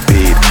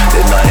centipede.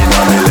 They nine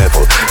on me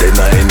level, they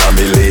nine on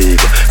me league.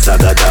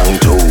 Saga down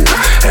too,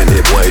 and the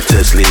boy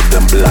just leave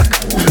them black,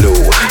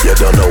 blue. You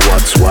don't know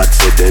what's what,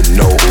 so they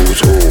know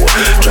who's who.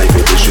 Try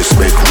to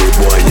disrespect rude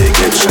boy, you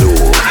get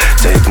slew.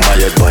 Take my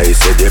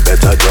advice, say they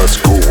better just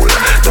cool.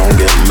 Don't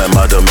get me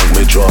mad, make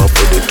me drop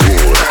with the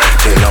tool.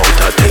 10 out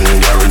of 10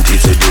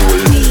 guarantees that you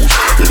will lose.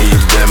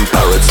 Leave them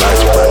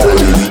parasites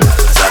finally.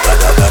 Zaga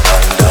daga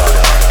dang da.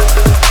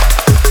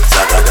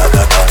 Zaga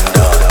daga dang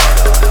da.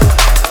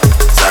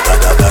 Zaga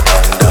daga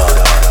dang da.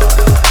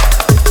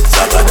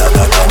 Zaga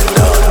daga dang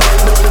da.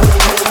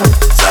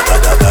 Zaga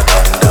daga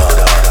dang da.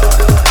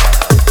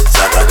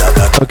 Zaga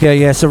daga. Okay,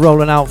 yeah, so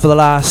rolling out for the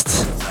last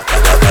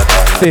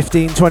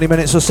 15-20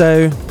 minutes or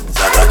so.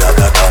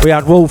 We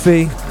had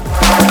Wolfie.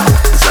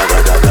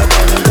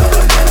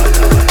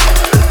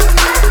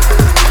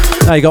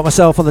 Now you got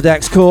myself on the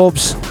decks,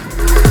 Corbs.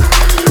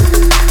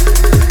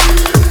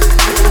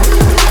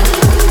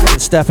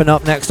 And stepping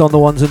up next on the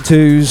ones and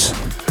twos.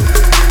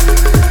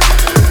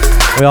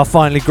 We are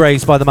finally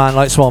graced by the man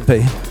like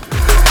Swampy.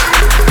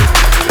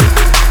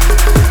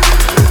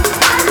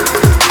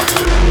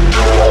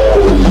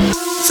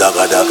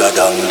 Zaga daga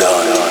dang da.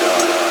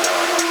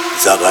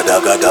 Zaga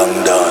daga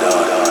dang da.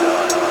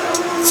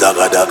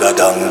 Zaga daga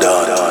dang da.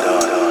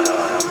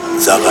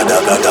 Zaga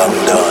daga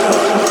dang da.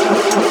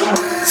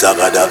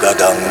 Zaga daga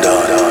dang da.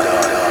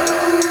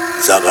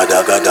 Zaga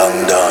daga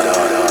dang da.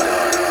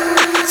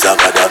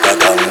 Zaga daga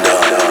dang da.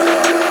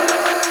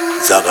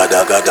 Zaga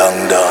daga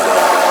dang da.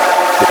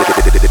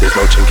 There's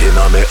no chink in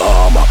on me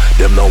armor.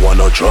 Them no want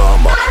no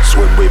drama.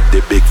 Swim with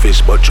the big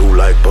fish but true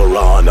like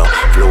piranha.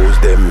 Flows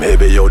them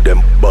heavy, yo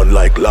them burn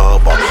like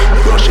lava.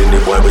 Brushing the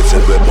boy, we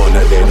said we born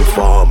and then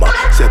farmer.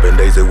 7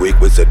 days a week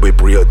we said we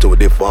pray to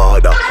the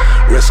Father.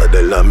 Rest of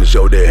the lambs,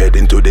 yo they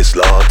heading to the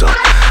slaughter.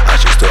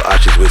 Ashes to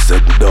ashes, we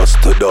said dust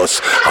to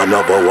dust.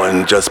 Another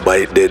one just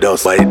bite the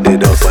dust. Bite the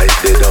dust, bite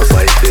the dust,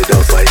 bite the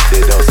dust, bite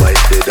the dust,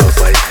 bite the dust,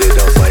 bite the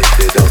dust, bite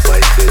the dust,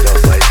 bite the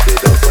dust, bite the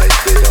dust, bite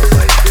the dust,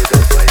 bite the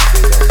dust, bite the dust, bite the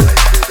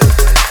dust,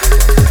 bite the dust.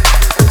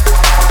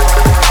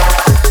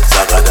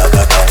 Zaga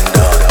daga dang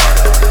da.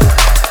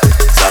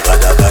 Zaga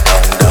daga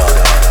dang da.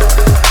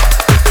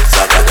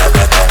 Zaga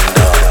daga dang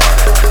da.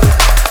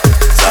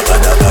 Zaga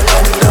daga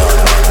dang da.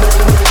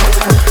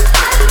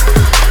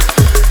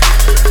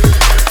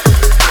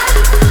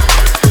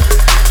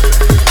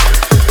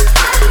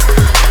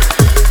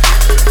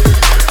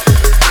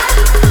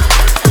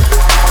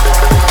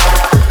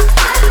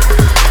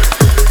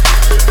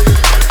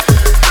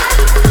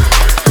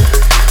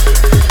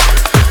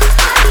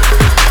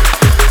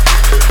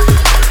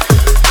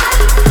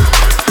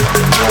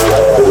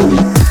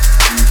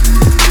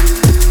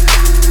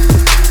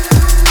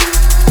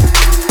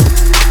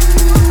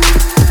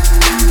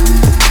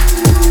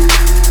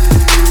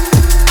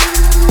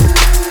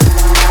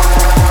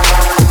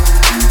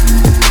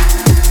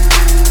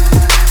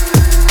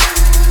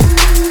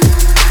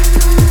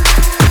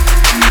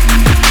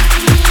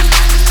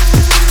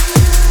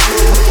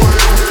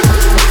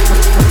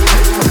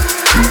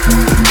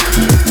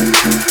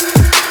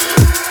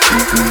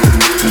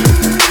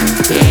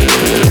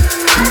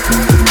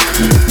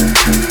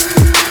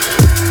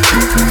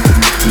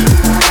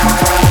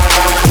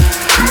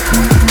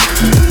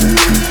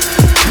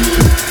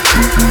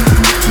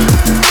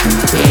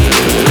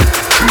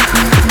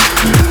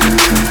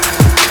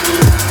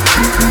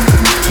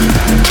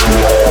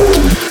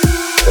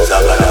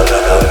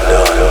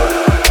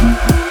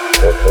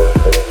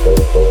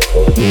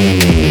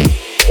 Thank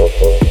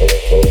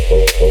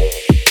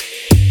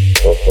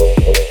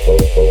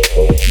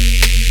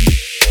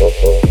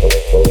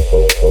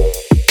you.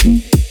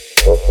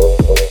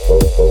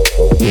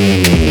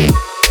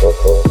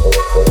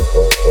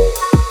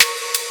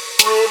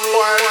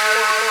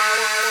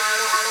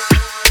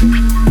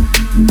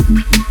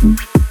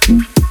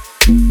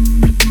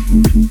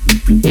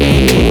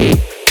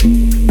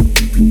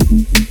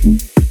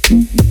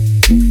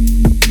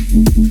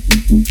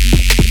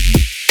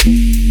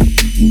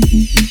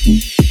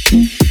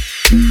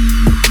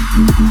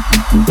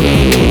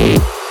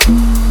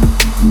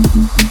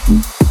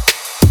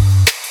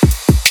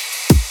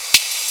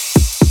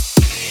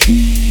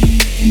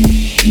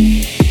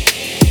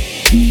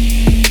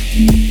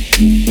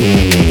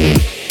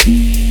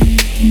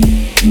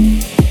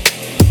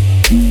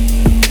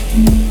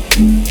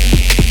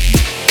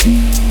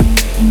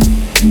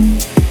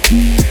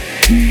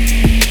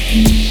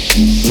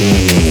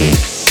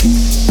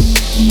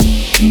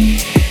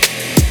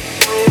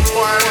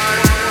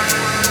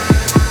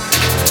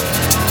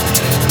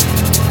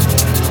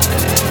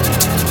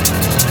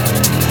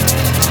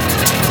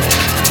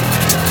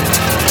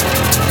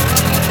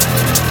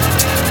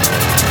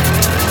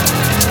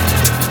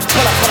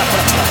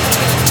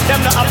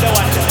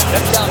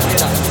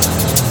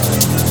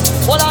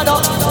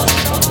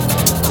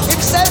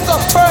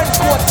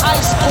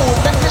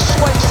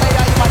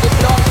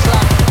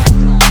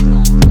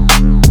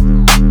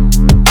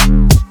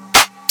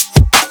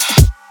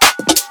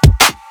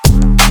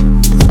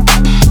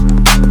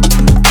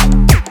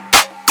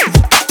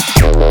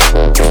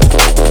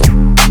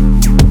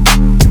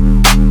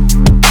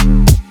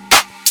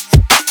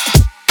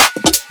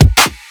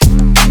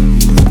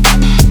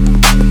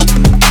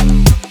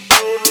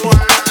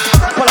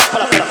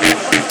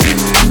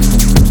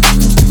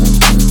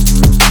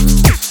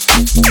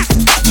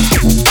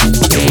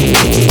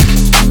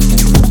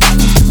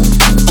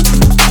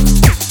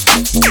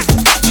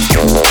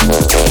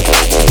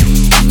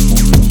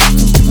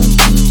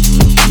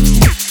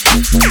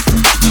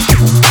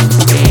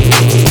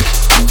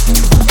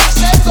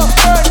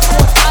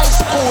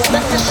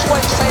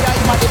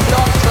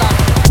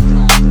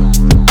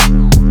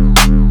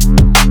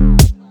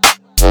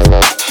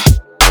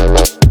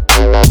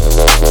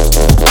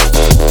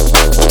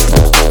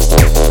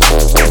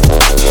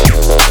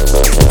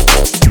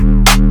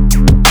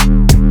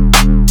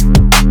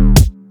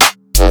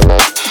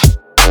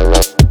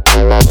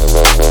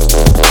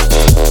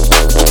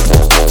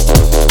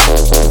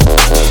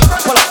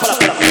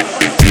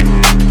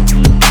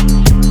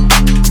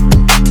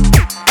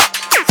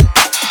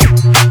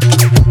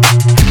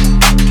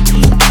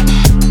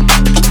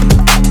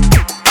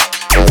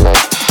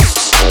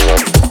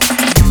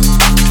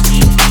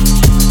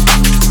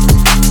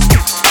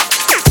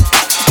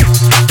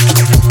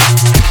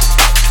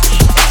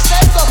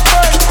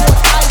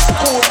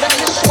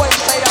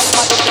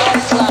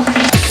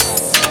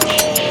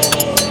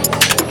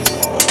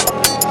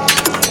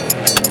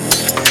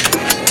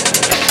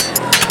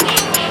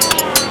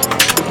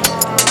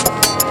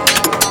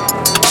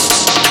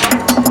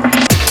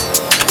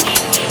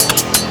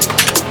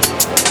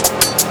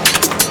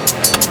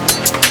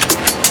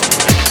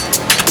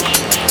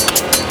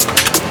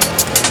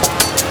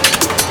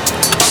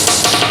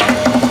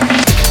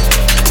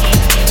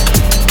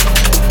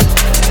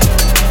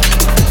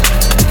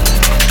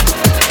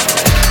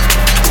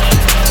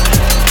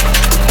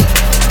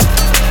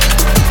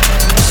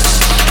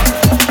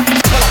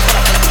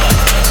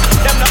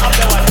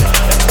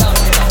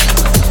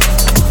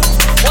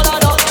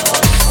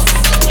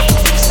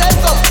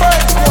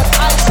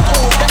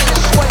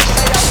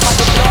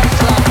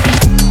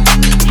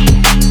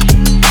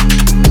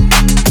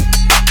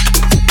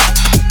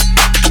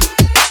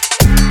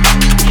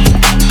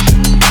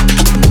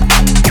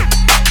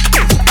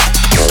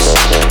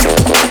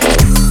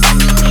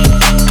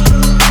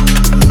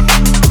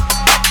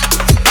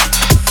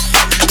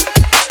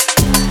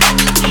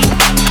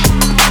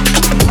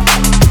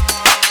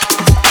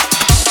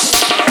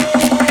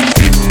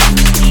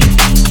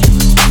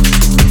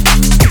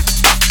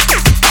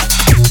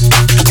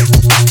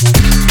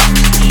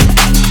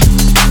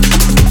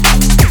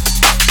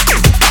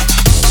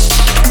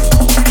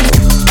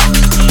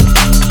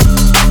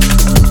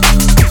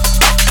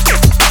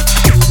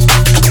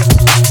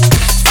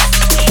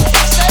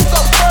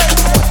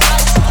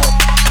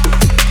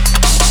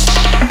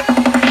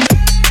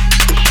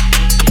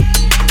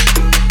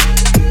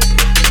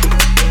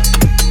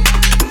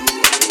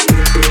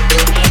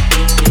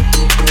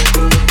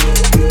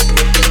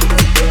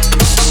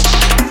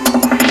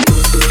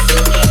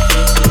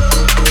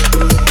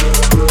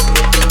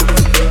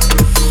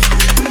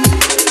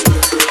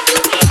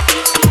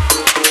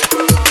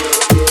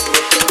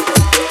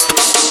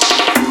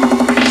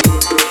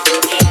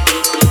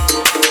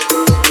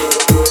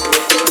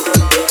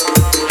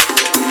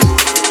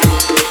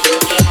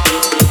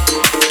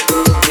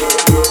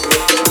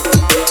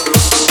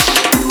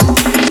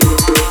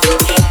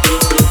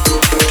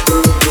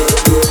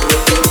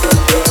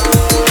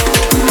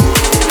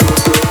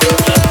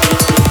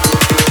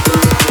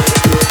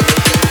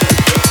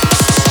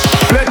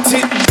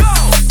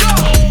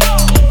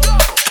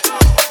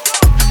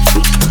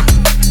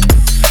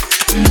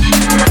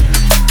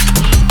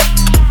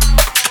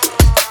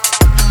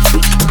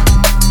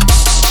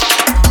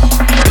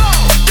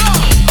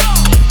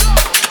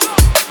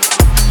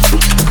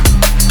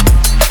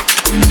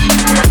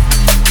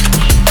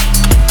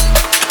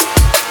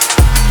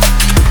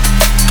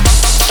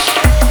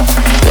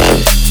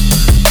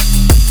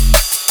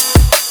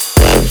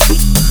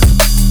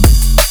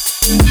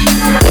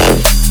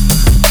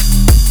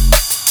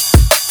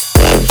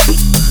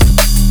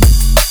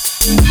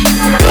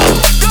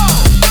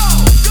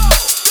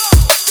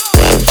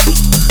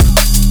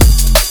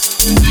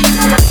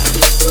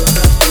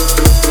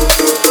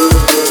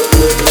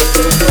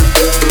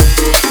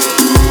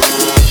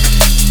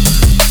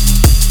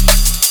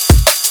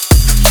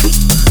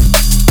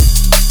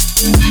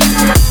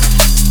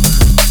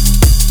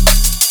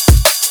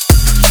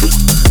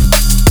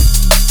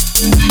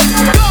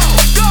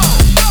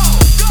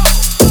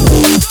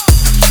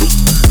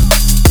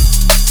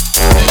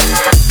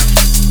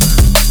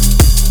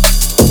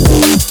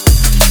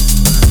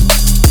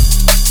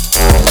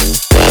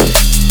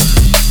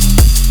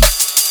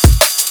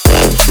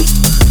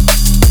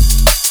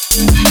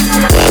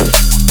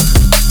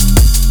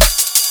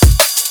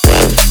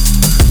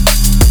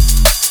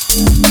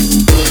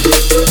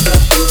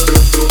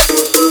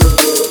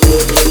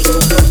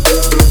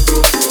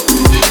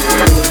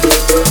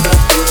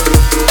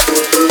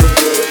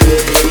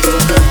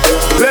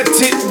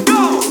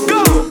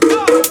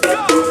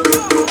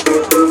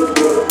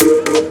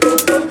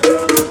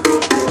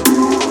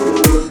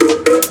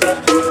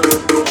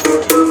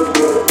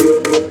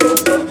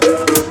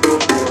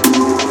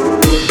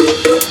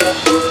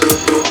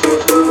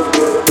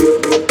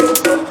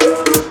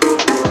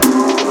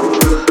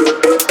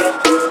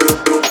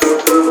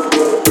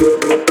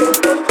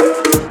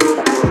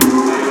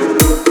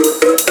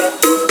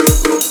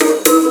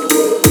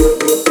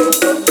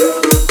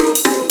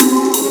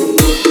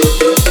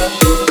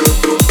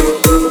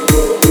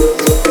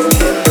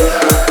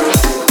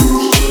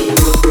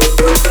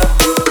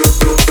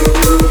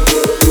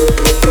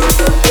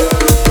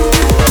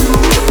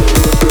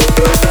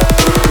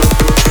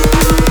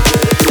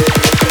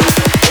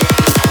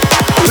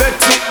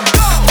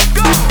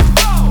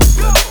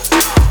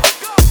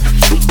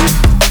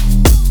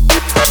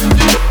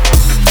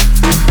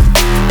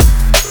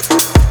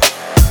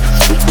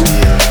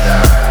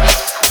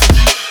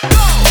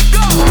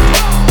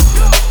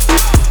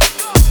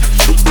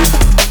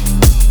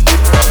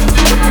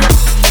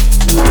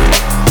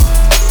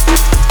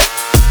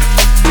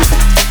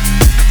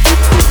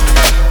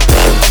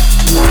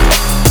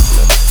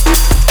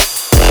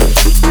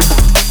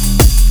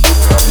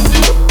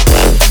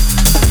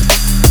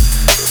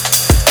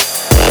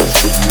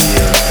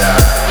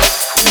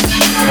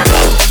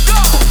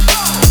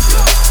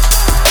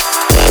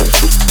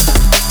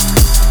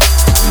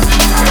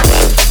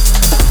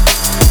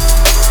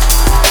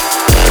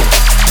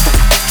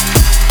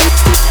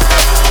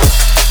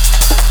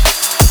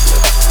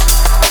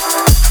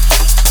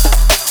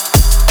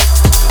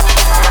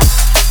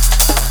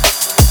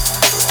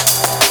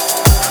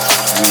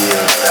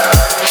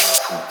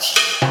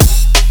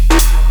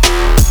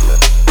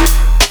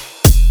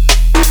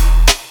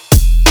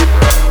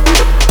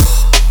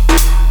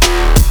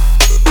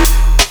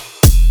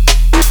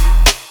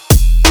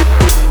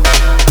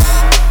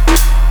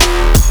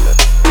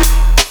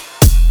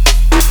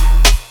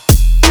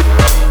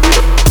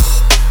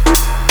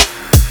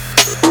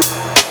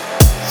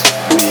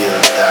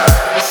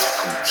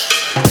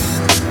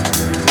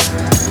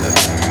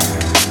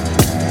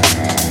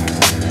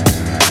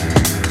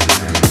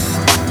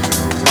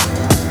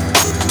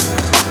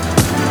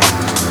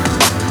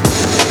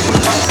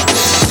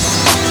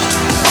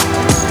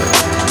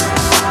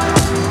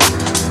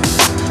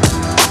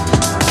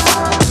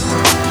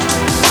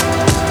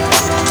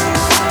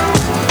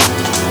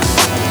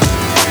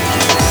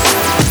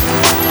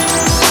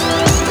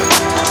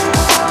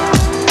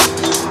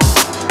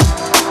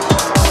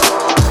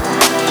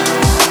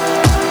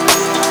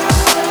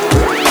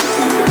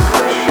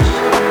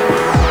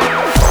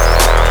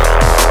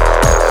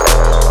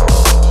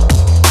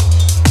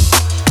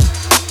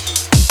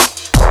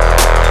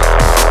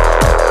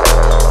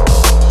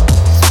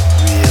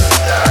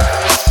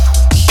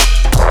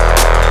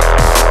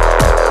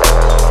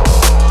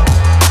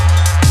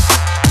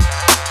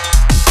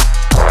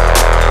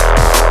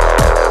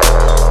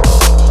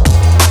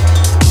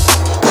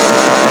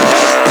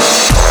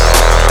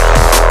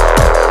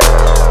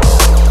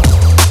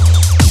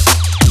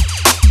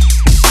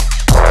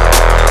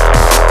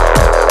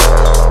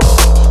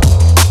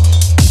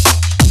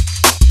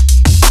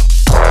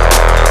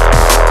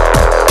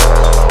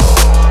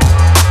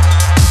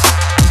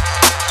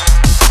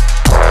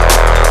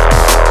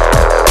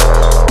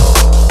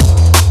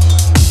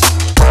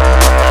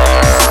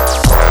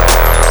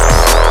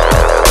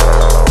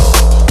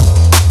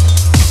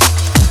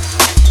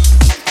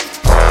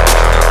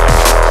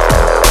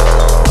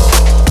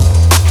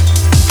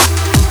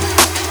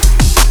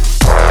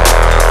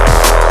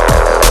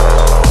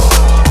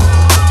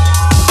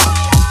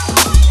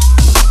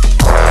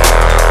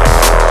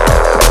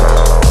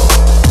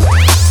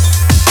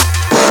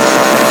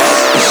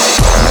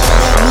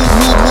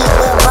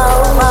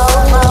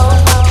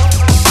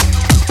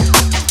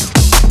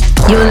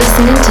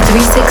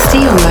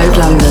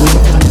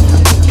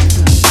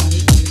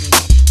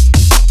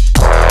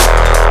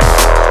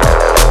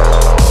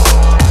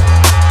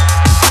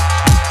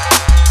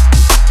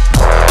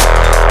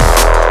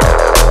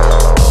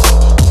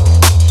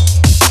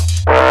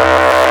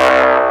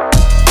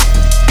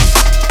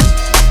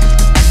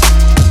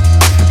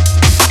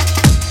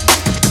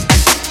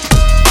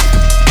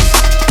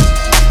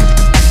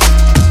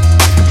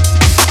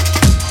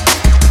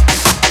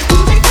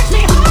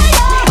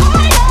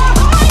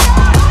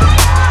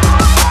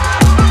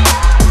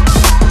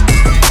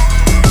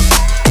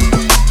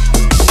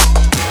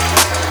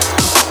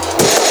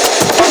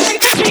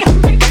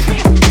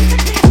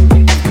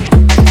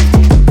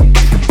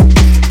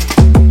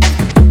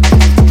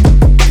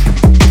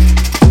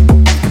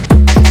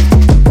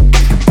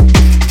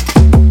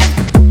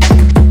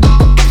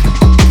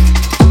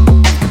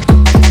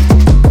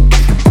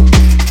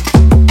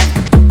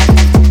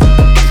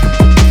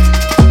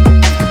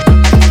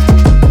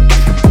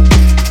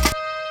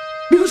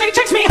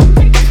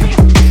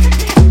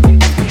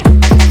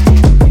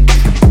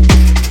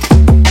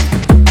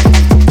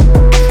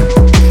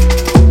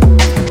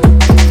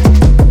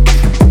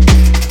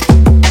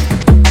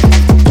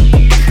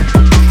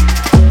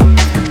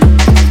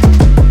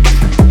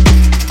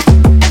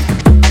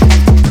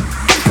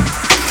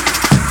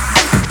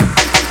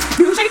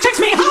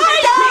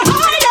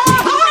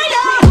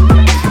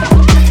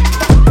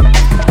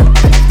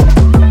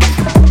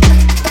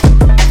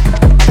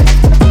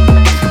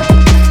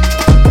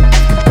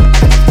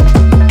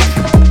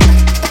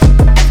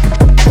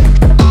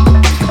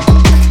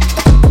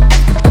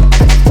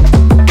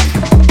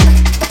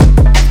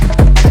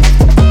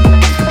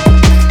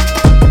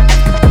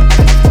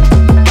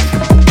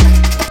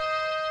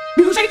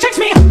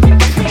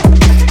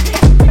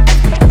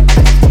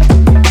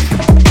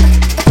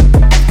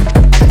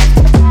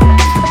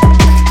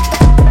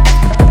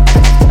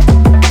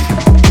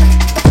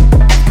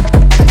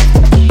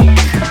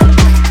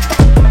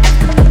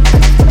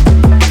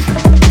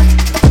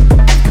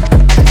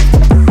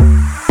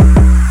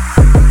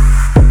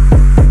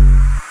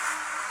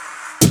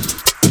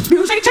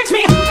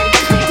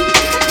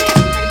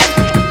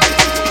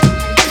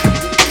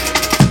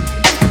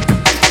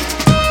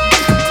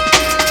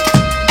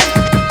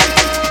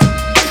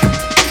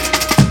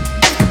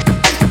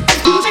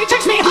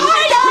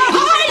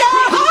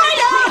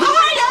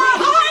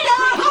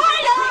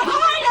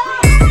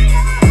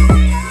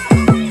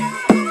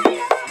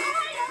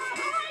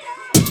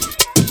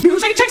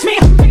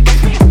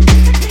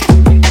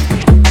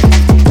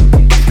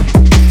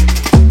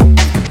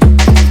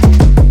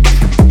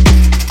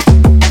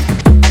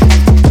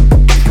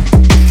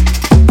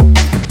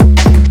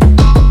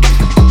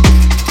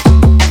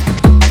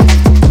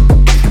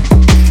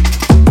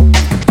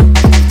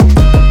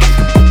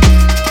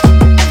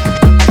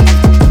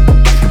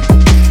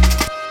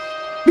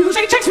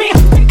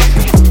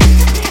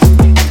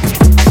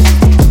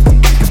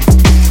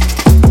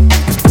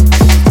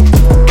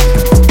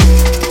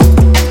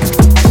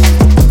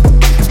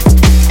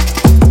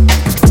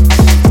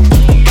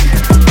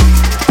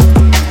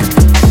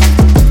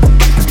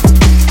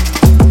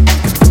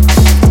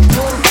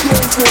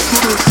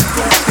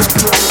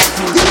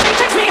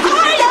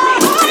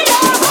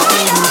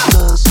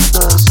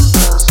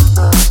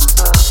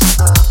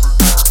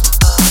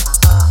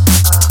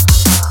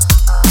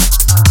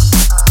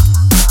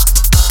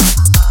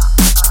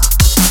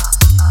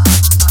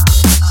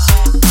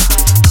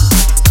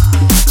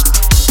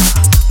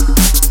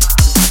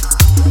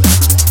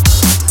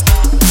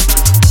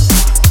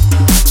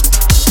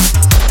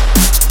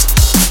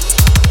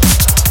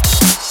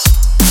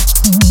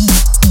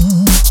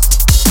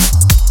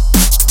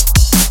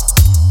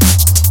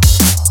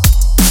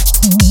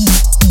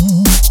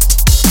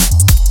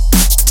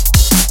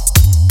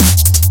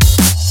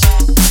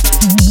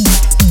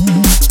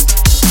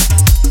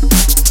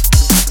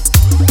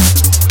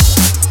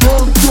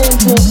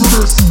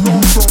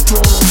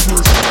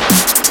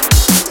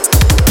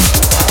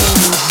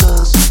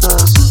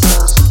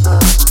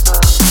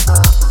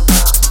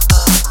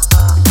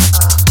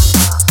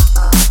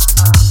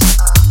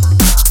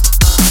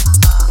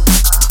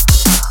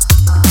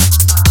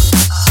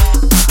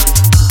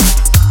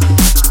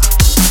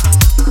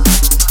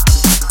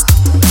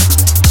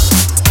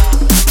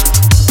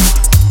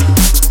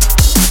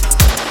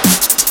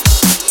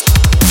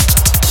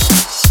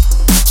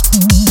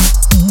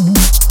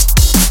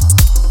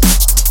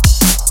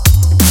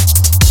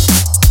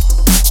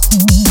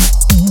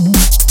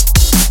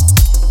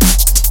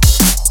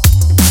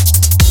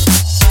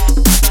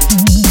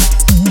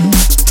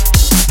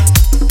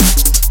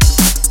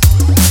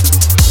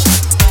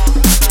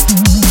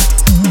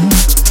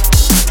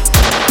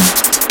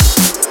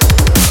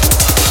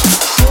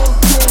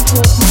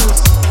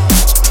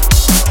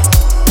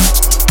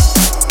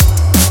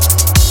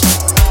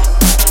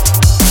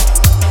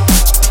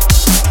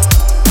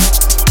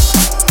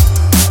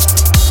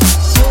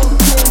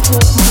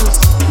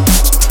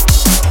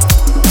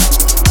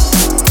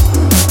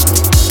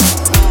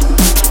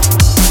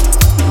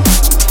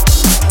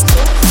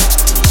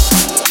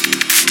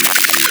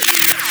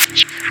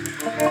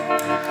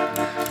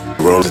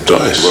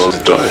 dice, roll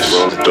the dice,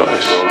 roll the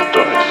dice, roll the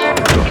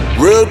dice.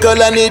 Real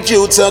girl, I need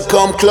you to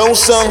come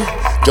closer.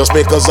 Just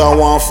because I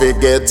want to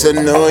get to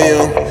know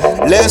you.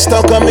 Let's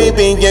talk and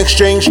maybe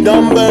exchange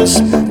numbers.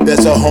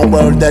 There's a whole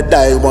world that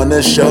I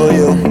wanna show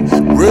you.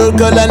 Real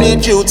girl, I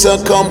need you to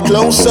come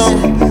closer.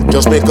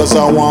 Just because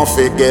I want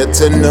to get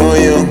to know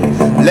you.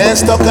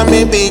 Let's talk and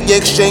maybe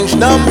exchange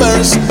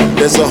numbers.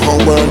 There's a whole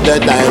world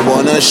that I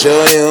wanna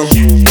show you.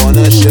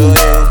 Wanna show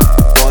you,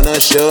 wanna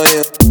show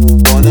you,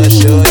 wanna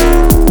show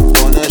you,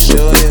 wanna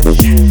show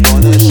you,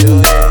 wanna show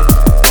you,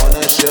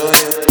 wanna show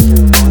you,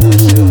 wanna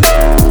show you.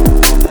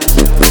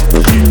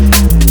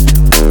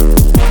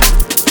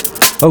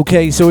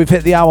 Okay, so we've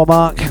hit the hour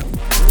mark.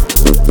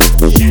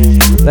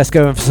 Let's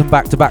go in for some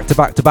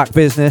back-to-back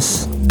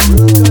business.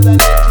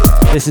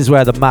 This is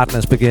where the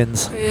madness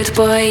begins. Rude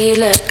boy, you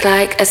look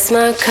like a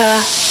smoker.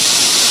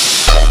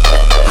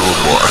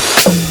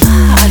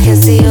 I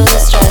can see all the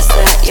stress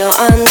that you're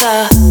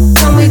under.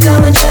 Can we go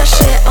and chat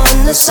shit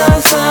on the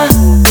sofa?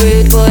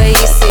 Rude boy,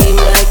 you seem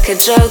like a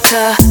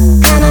joker.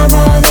 Can I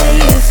bother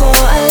you for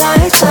a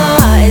lighter?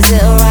 Is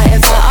it alright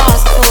if I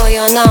ask for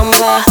your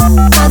number?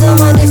 I don't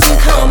mind if you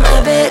come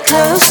a bit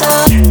closer.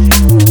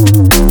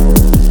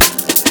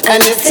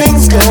 And if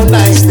things go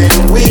nice,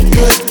 then we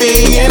could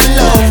be in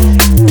love.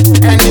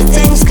 And if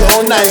things go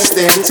nice,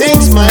 then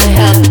things might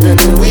happen.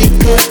 We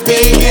could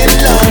be in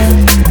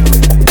love.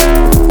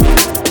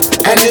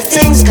 And if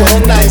things go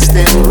nice,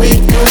 then we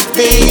could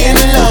be in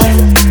love.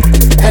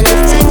 And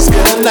if things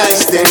go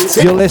nice,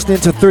 then You're listening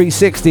to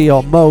 360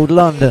 on Mode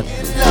London.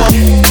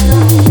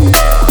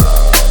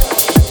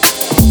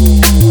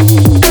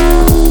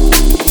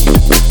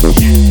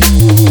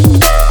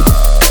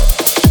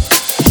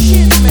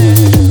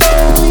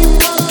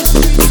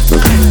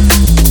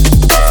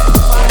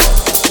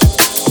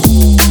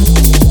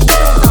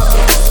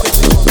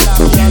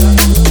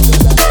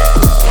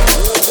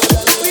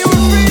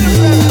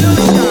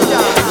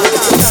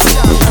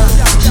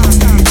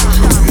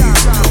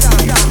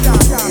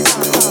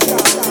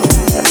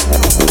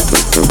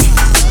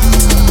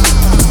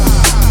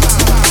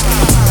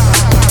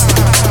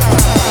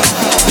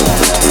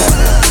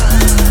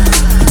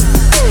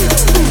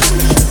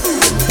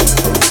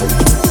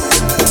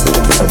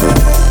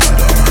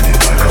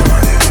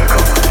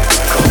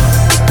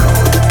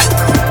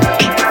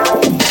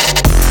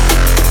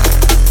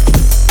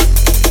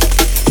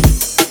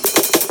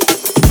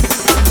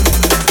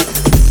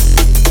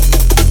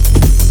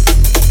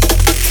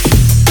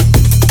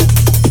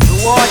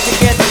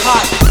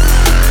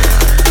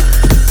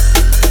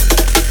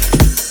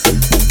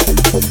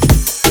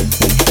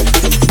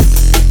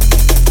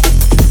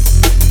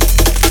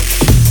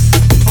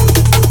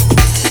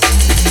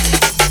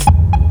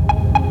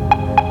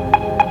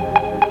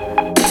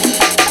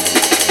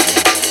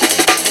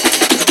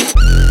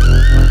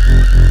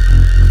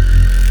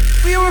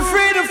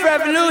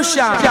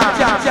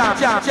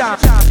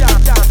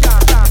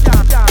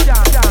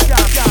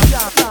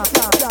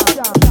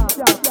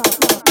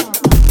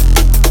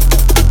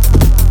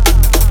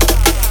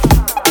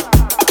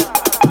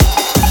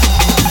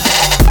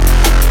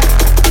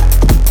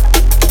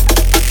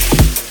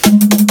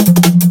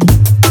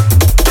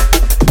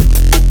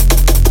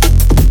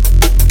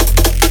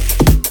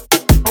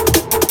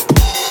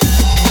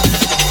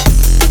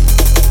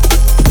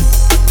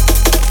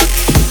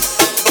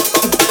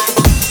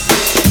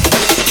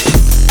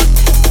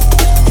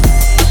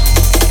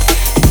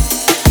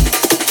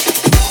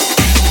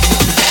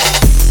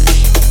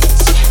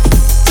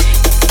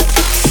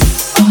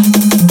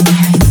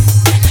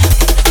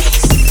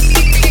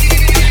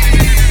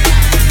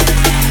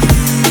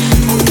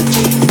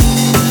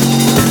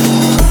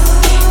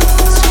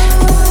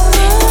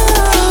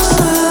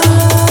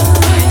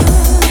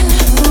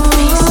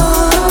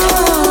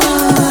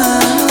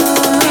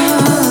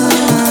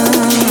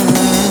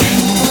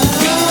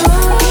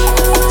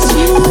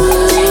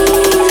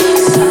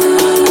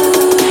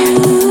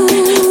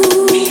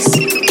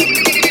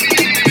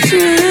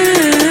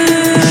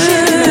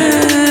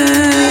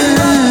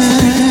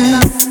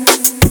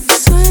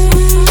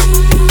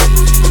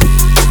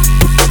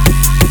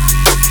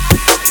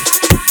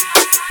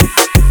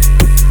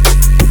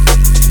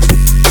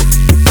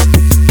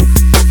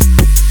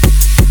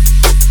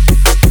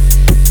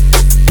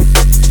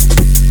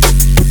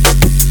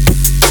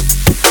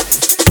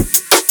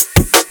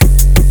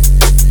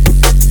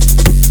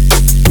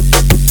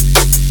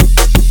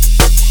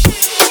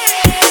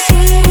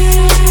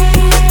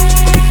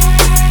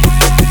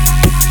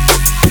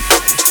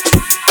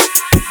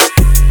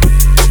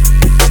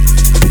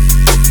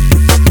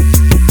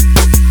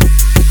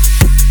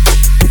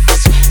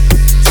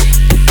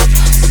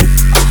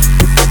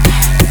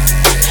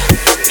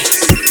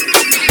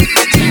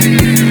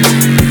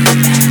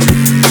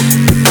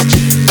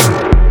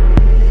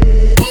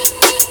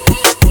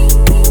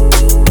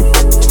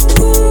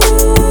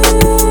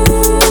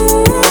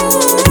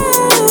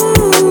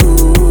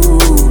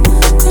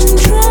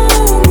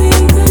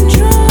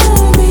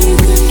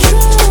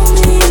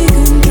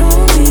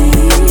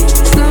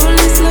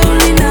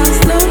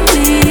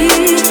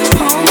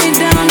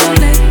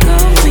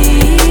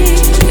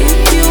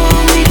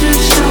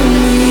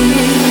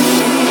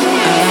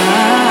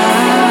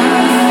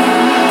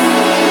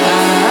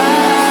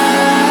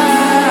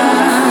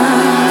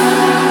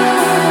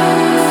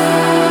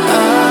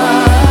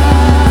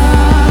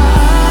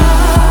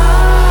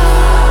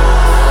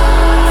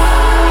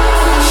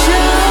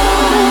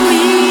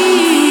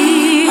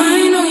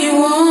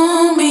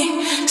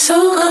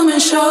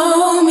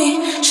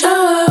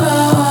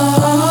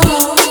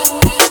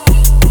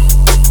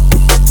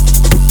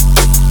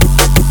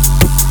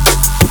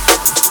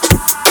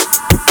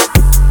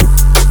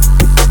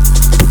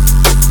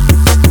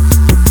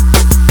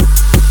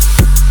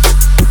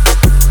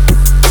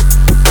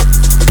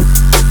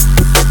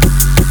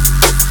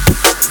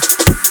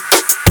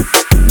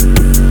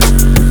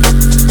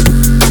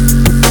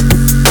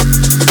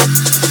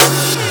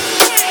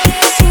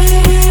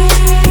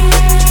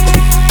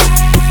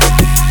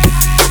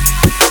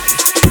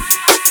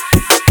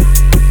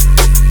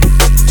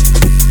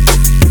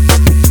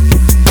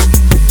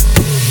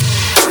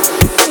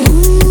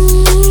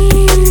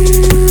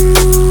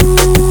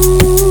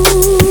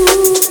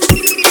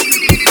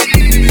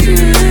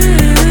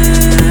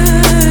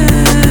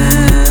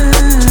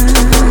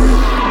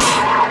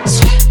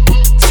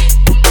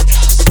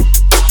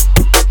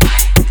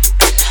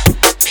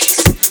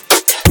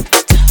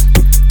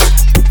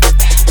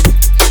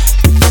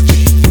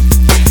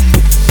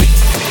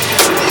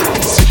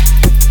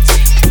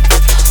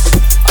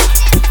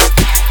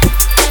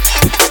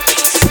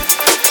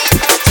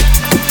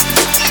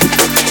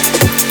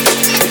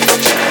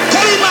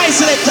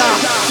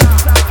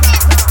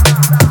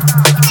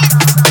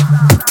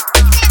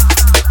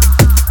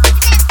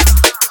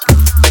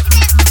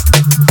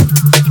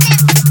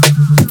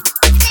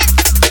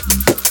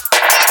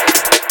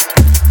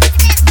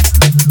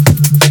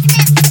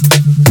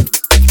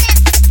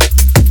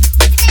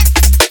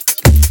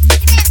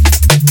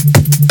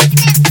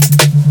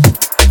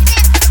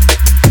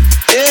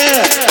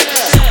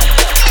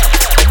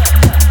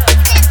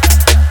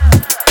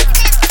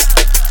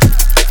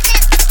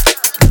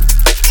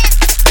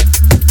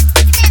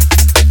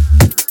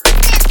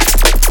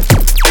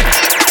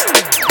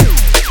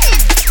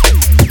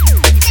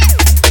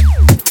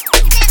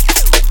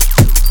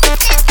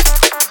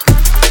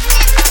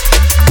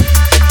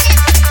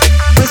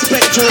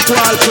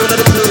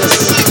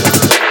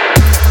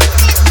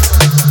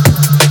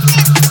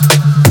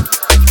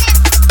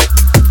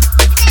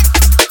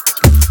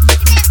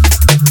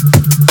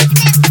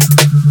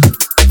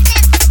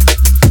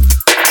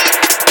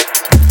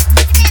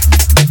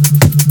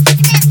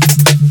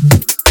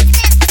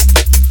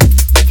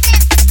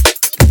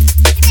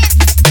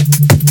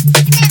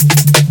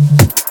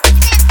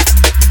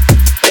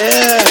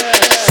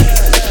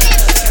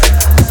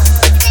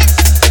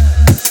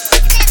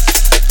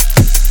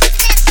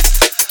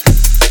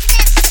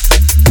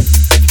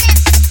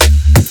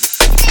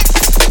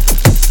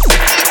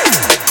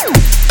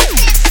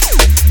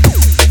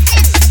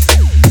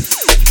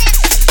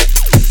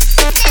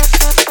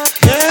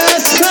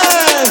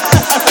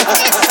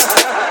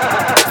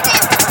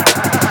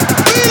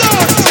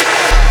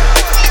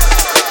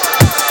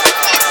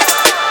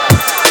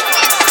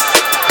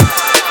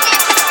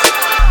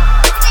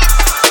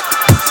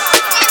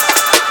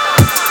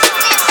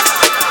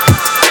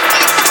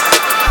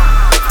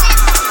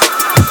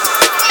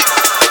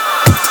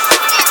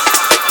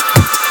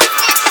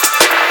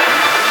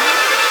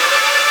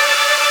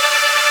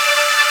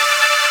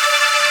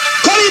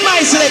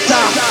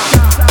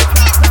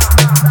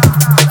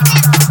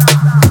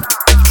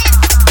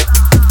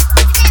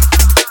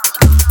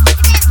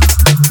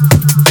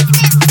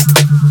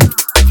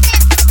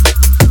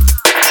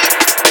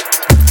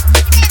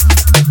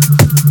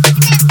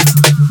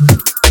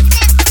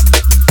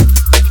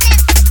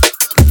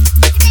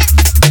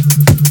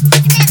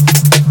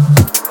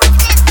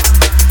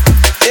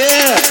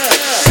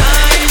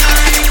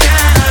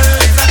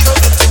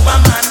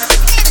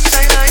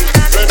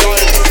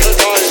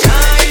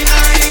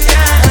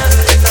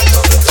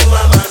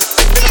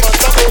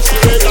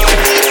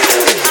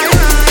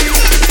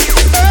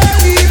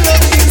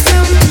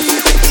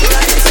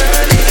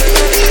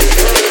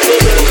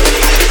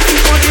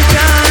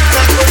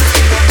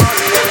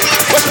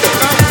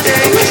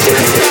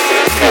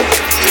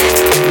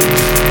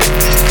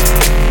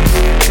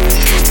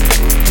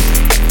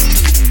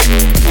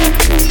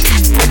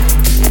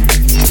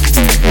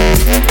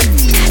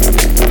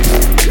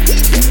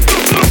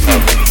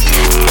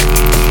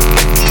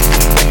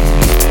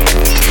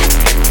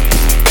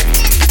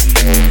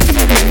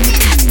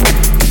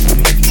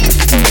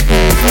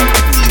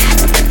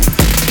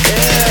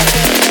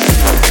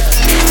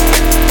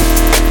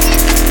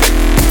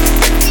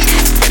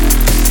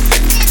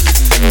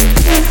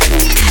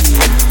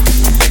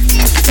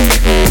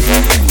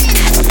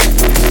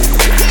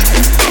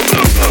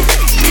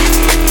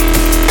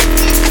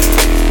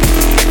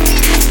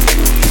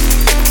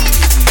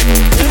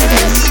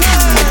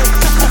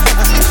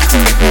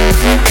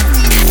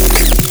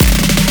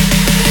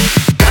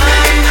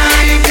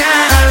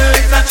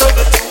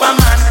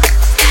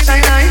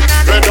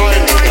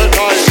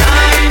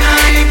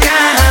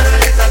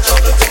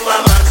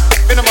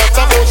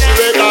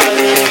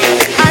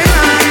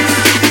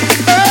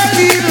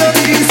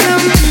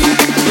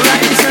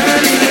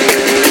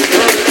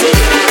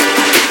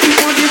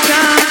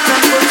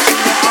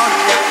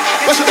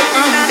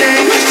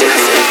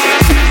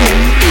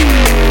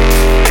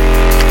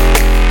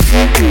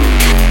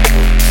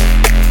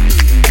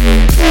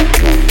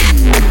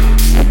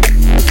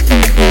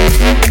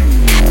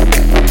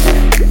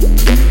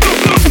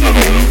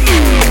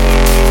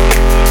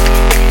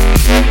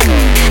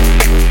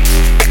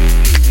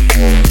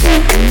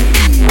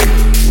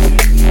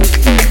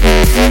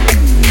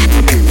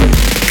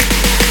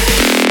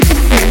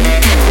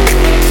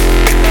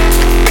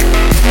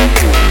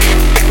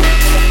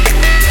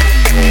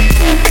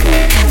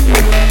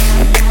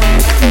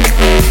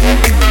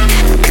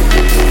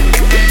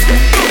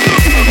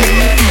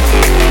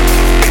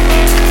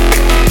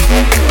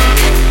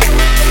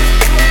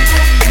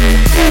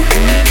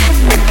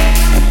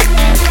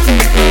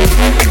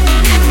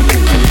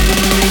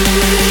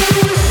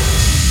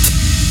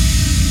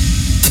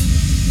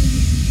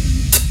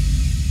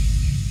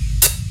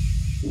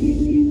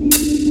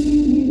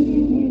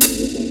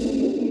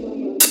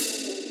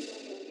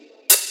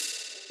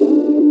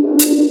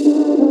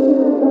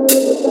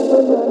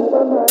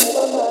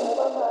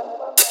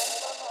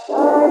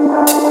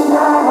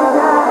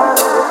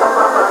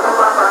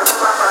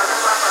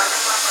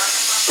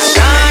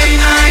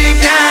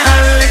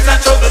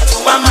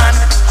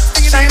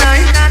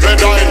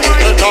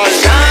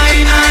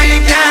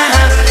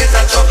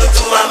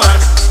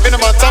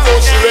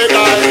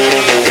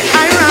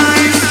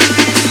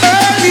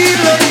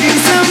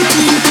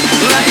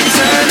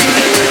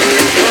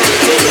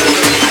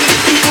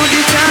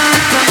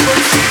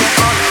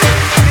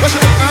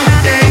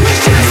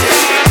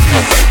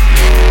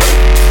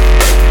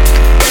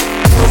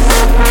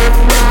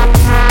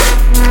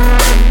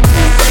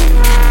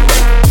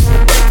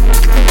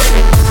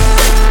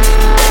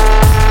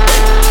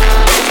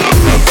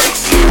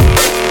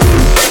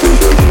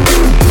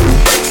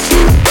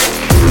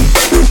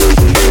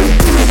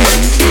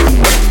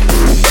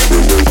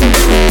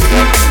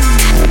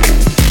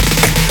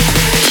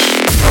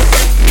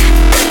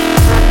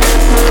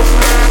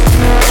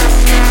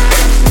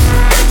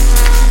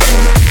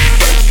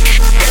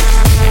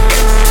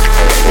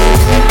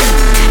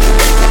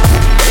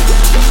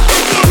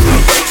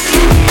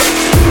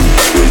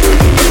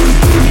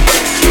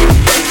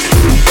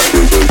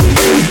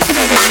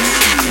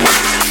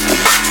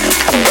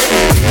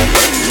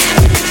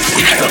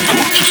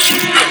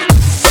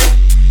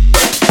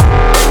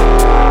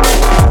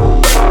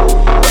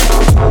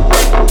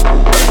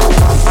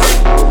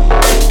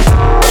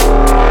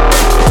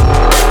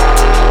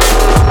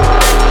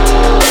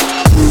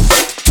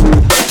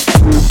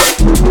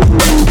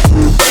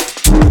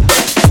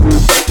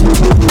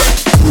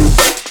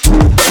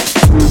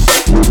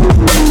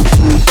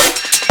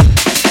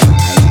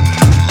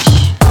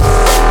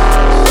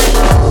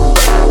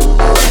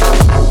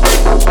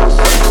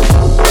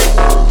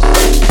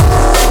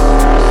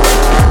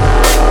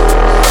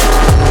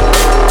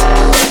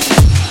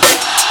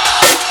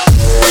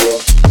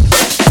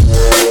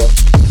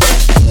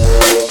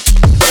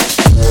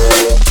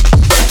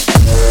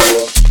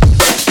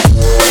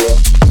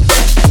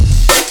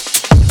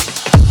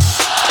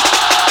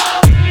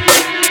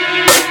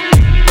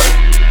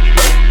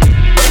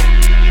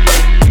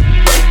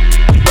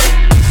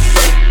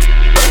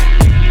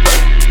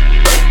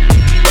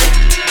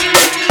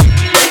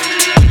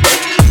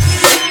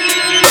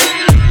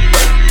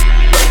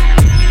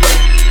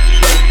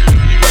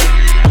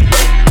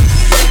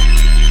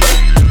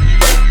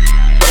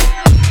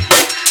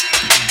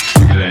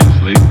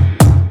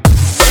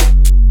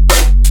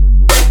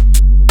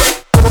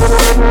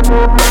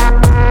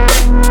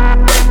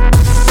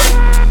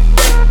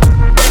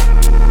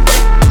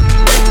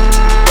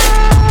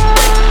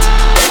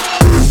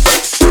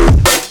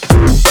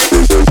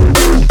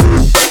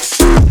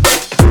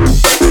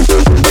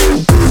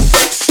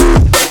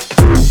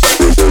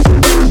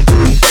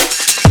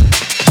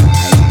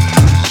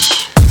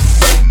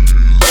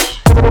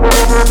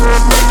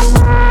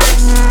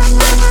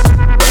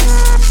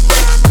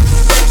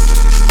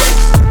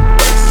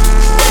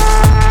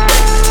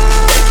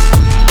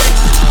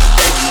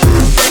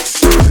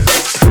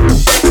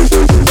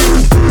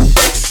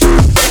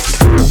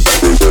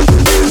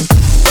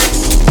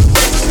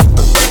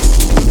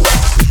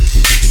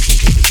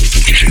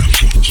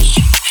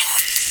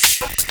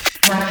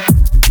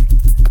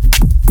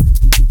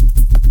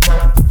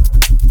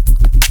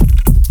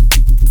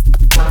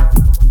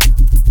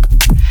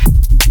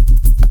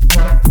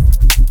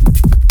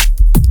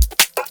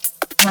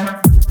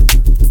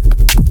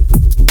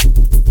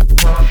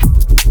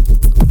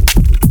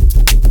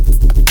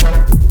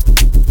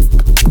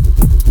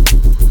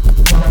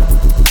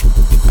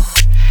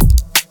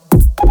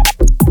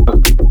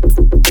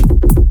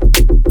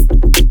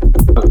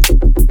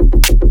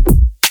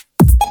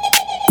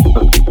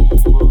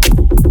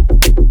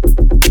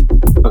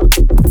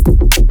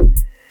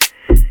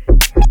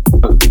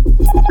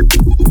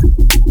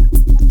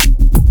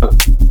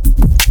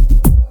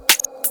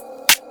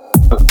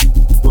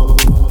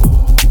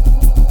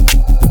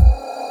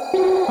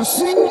 You're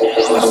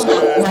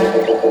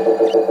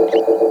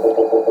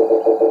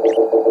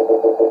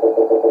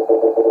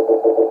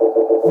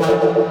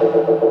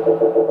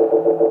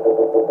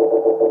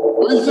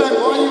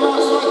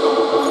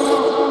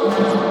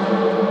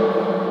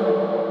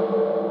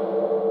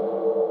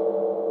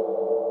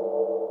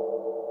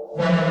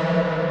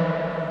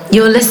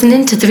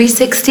listening to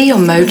 360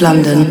 on Mode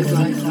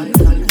London.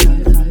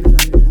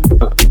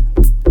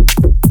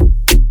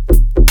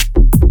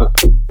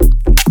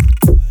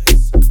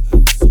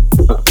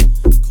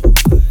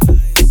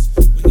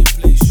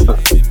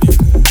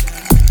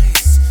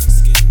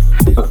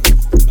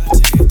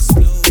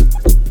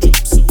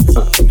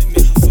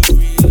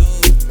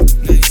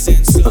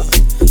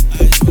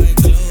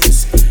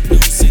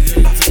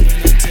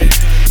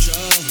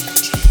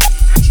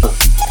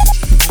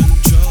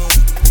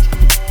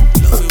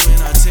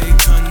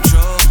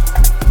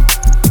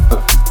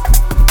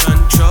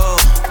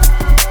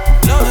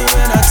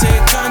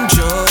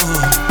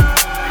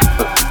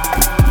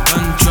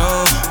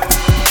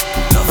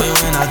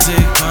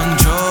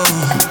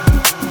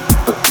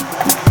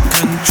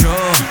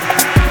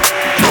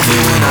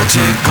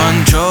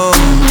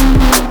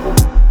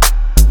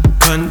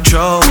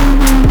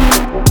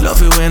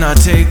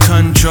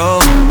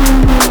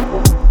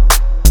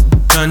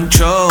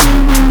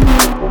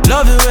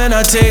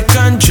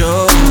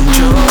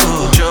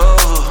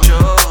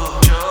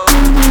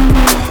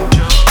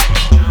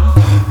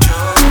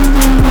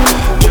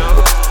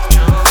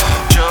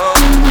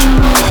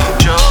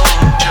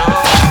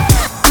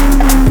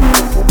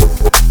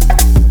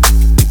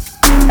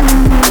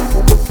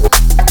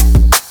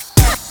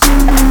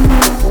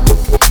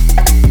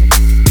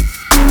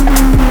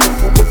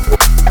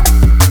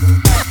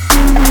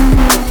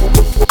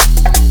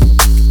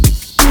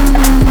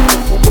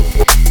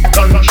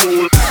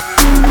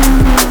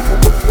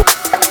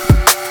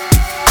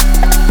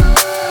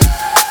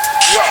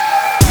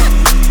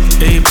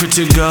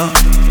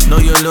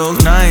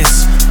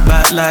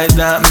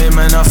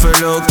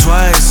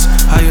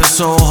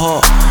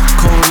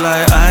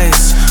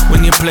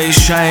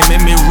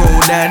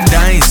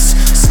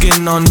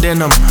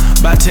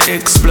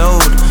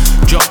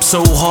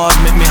 So hard,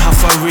 make me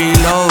have to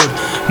reload.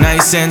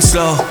 Nice and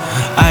slow,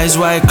 eyes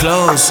wide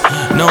closed.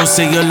 No,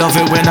 say you love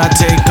it when I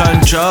take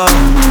control.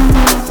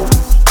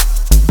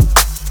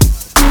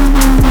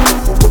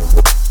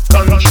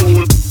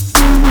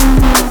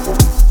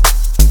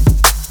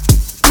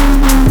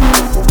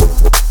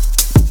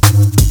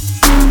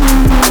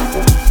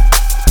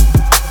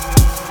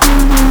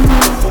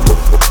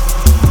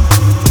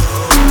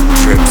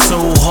 Trip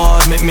so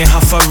hard, make me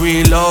have to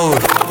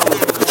reload.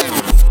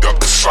 Got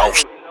the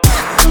sauce.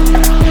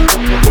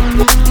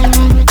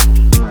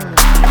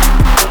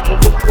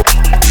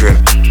 Drip.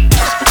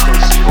 Just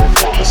because you're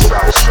from the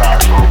south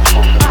side, I'm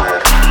from the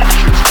north.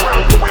 Kids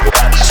around the way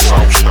act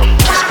soft stuff.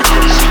 Just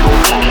because you're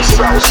from the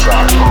south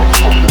side, I'm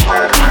from the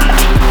north.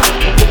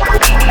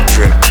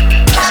 Drip.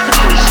 Just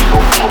because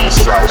you're from the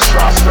south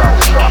side,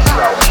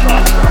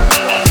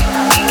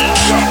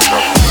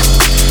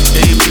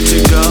 Hey,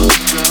 pretty girl.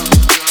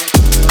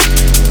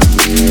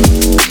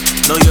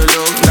 Know you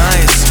look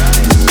nice.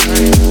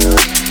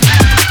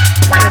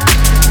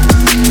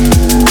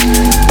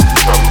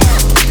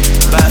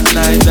 Back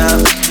like that.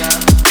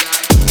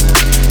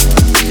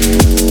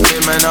 Hey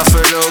man, I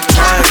feel look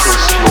nice.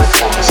 because you're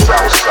from the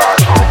south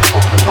side, I'm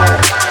from the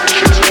north.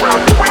 Kids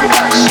around the way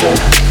act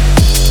soft.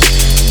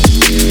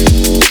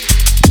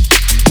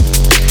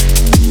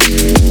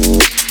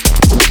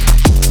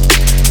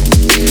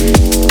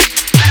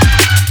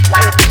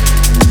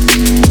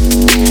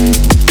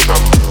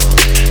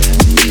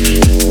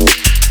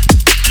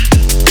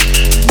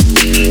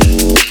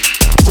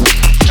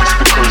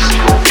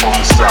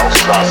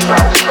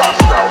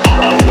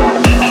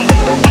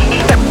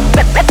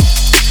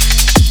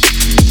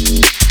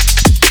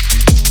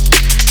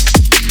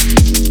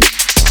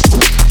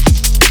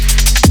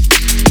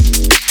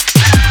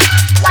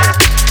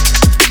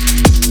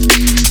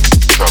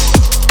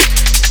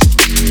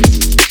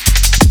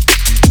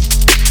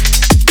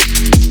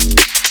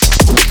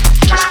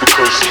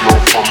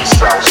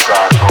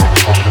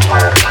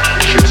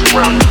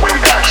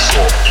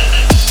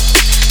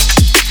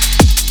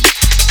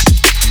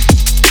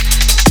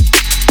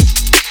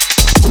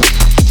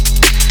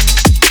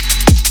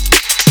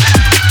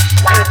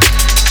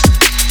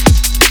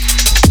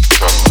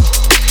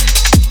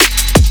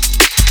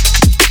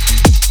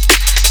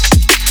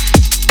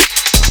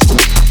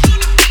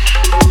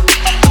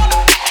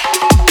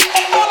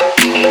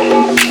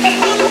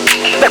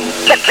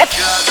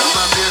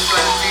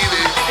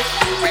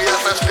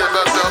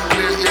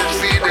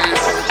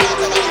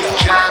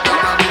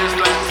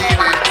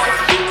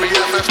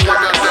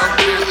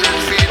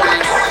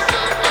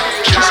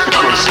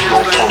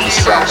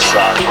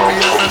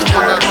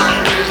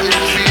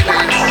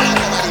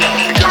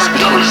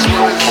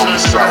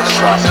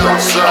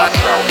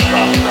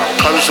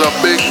 Cause a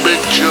big, big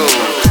Jew.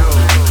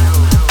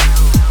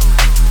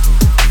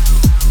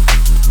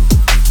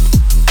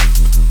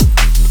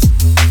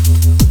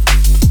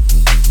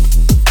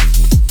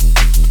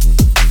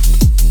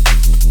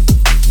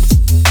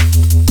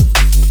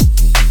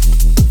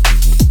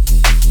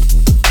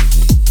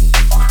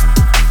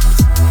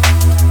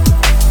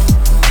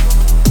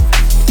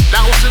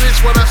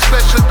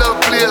 special dub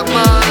plate,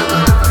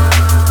 man.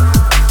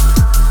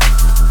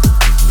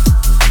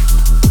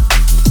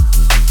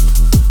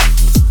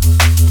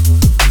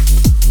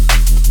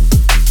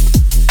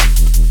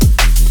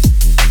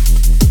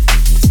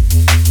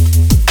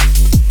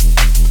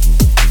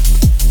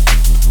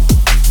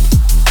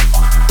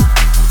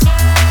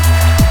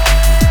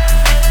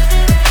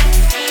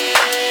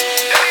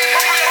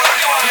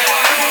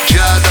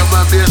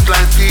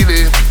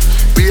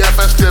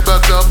 Step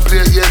back up,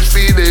 play, yes,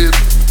 feeling.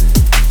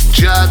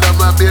 Jad on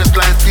my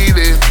baseline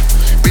feeling.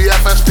 Be a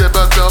fast step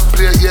back up,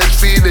 play, yes,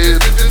 feeling.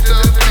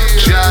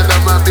 Jad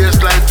on my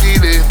baseline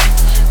feeling.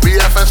 Be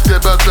a fast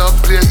step back up,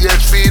 play,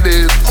 yes,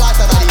 feeling.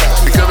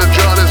 We gonna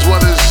draw this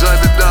one inside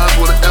the dance,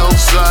 one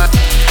outside.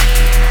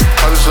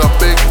 Oh, this is a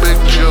big, big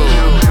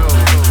joke.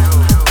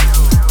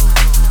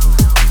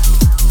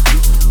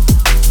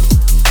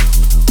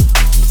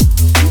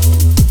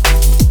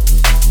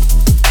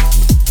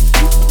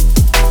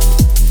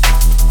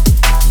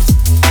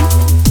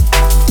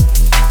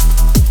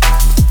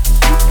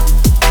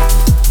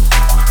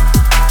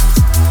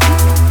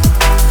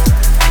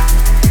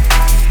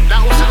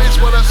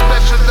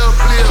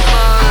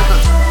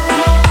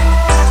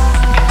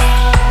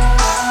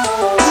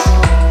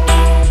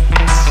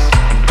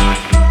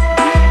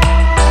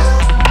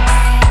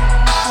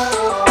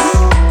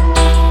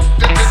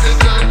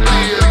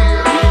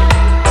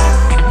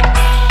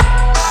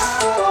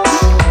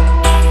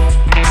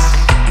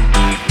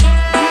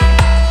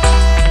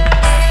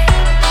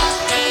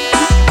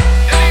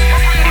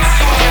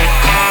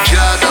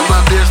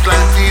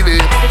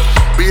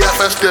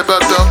 Step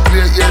back up,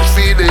 play, yes,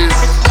 feeling.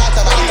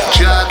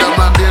 Jad on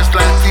my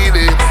baseline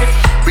feeling.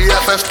 Be a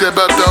fast step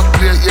back up,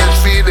 play,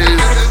 yes, feeling.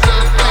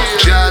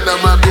 Jad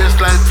on my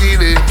baseline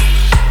feeling.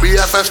 Be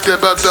a fast step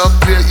back up,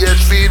 play,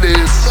 yes,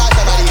 feeling.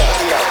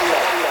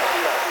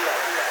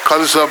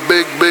 Cause it's a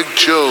big, big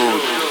tune.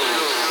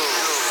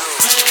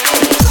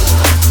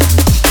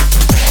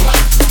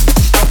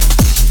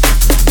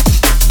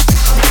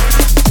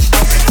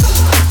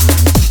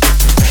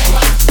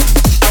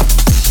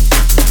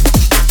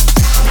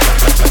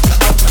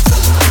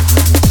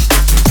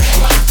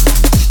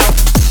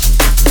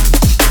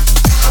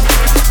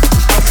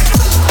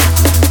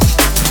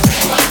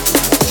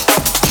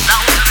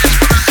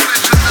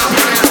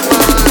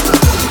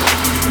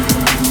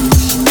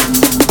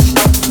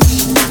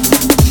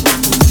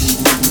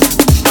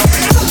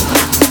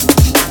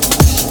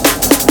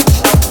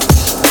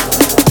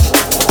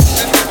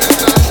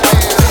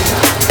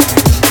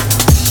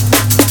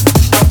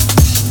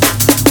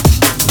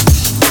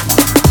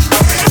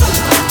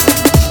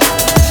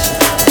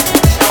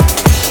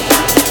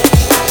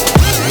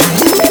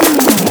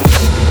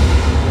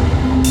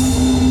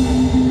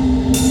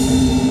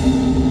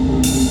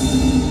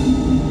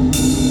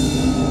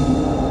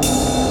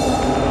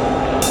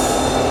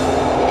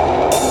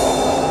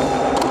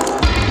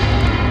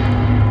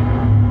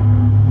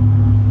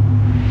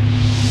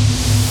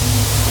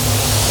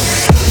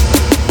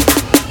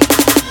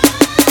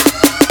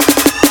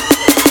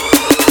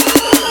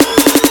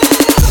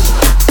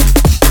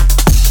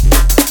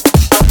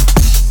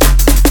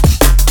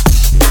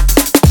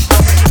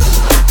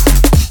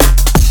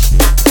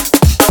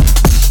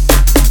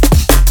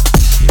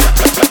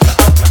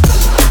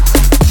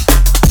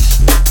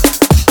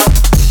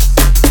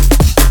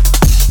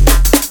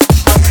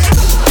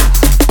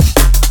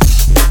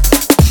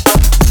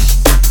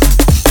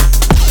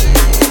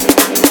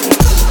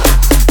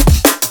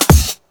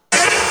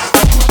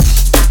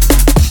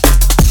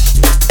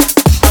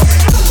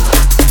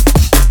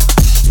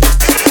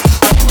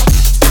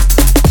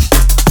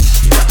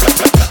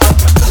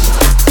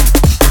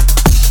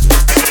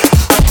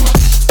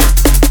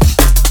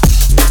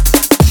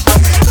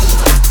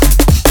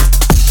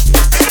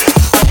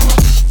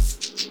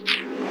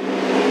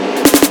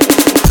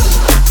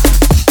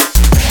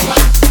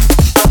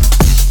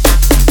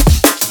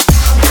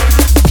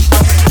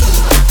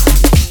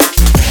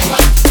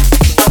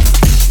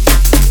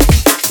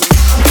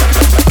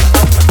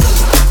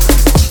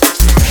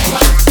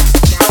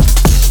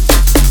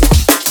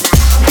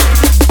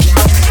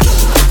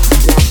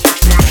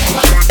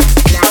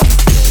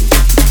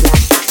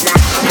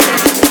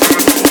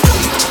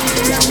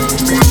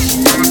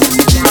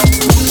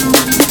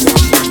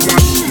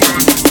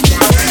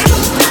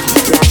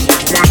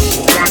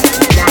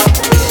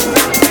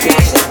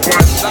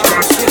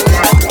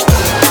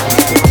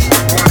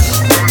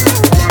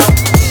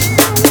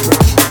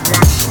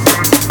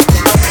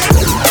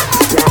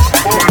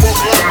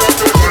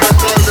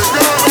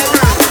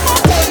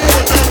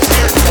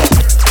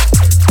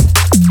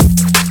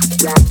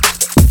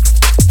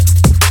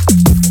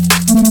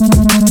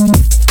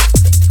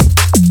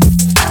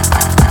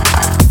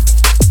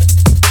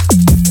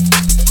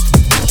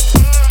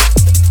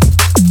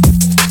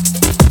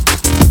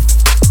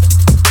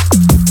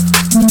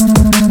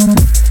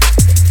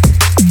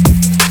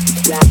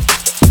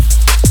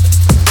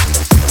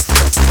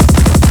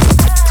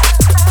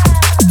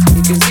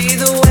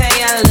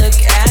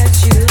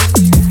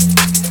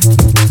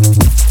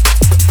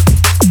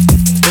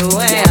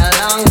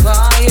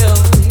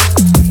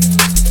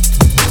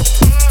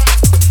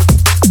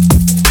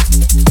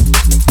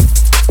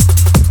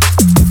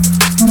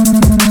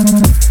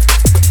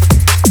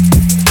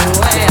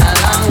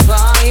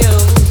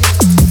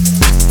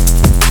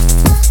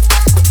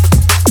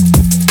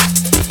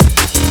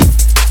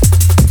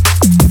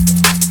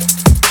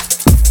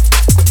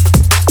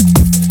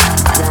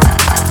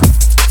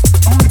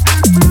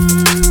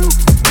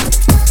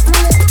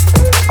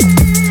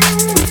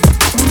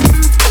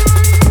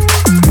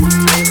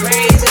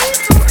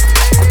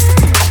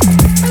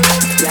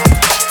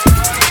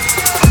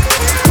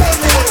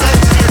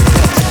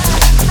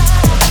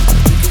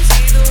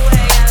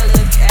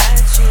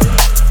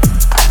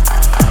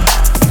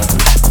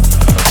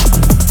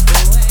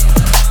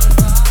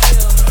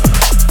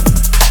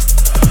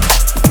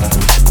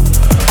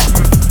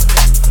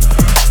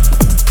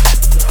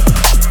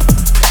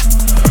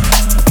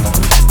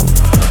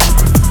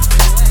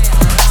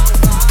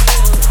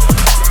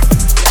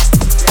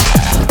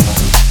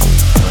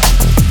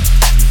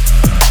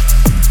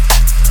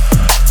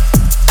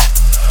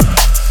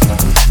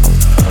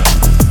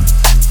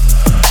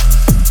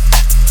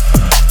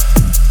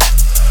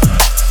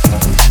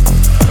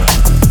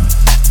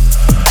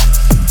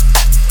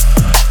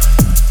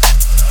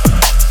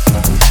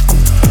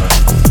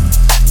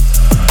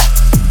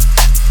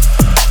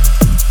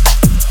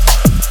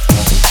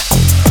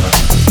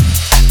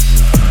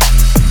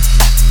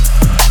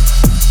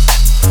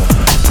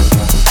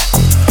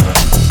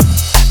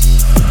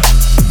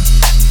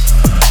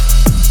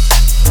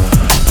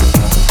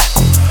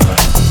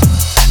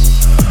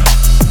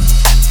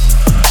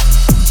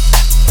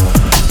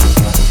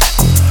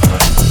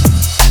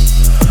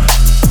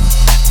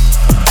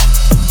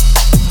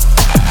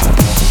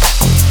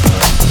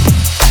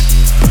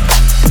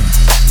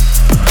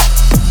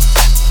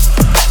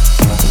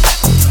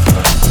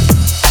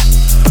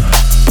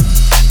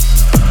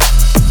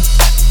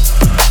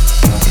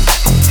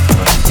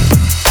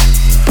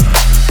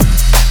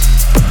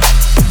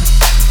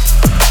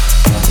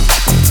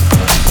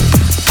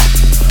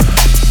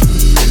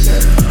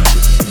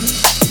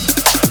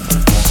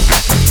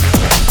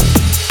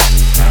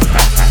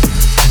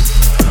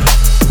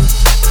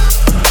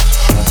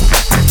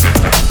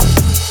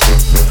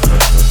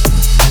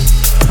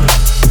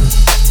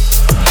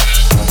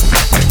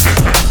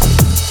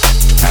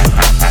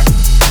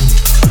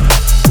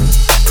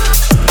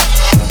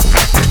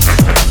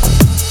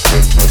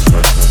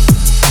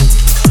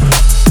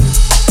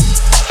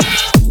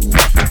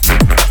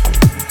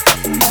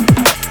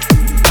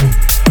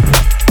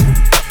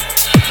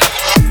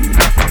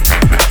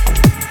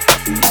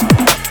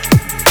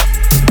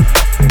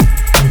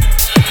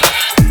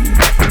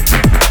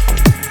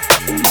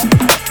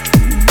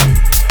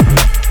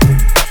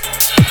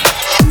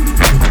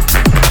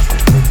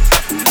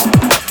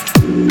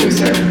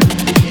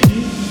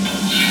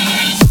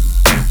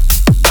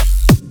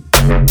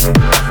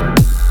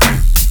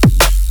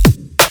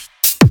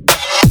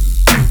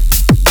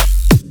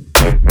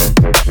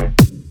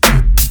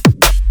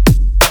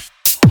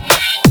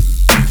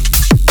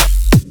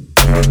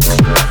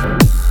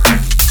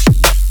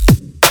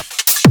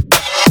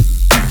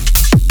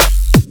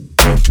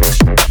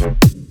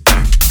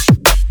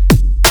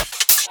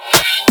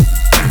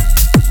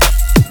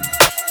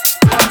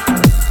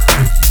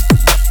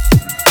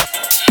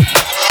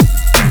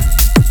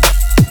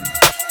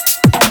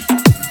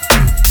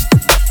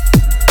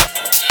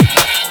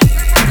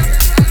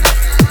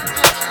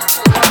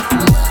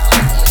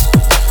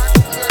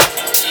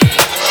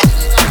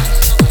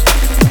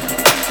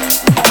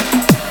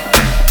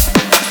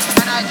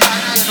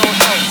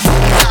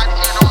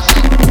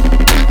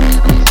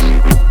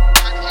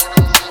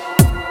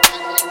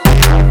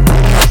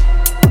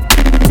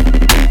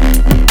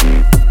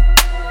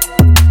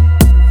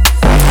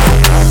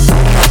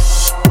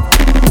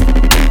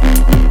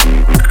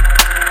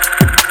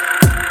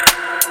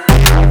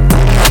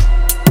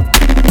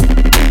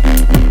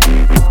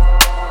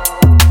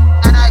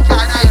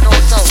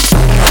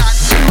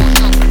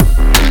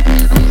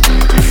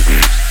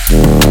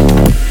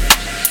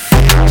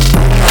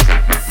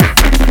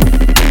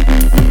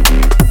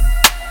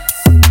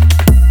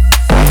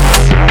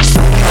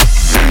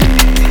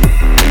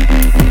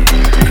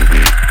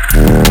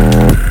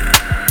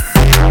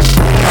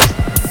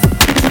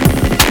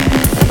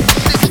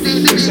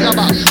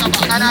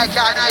 I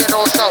can't hear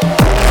no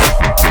sound.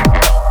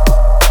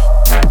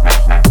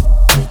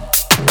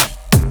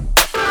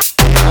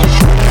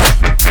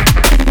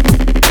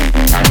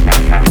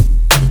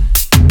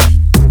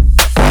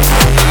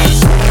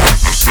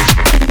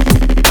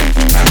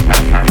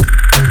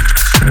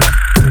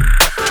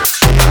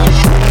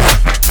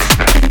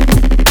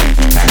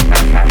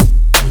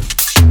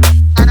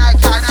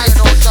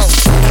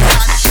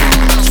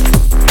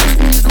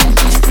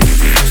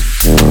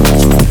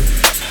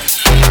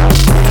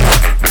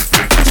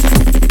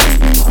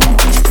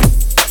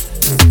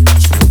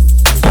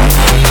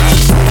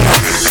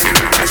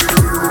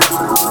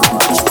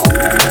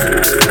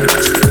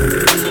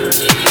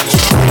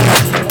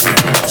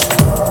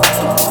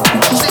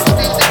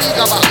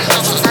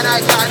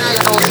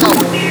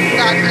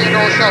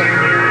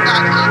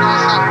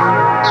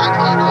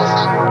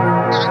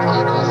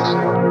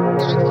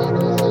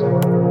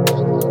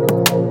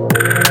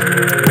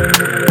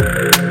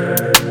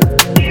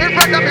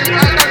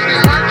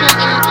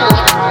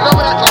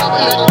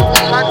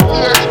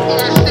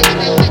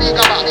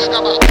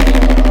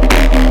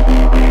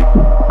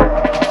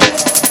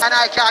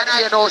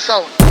 No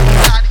sound.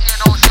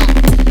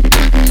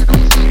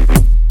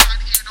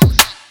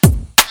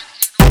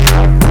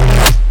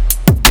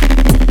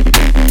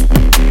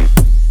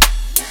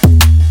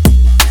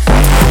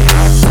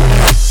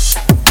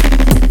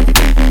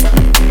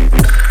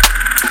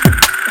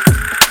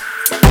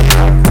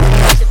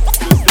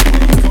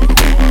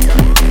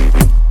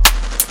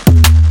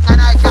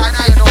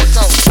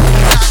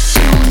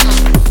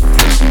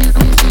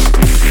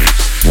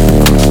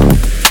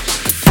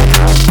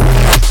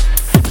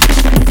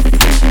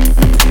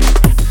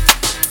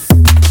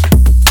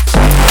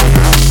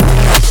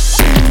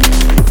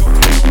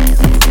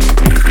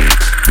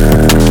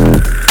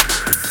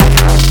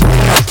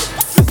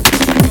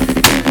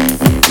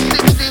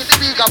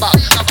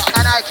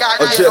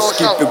 Just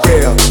keep it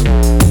real.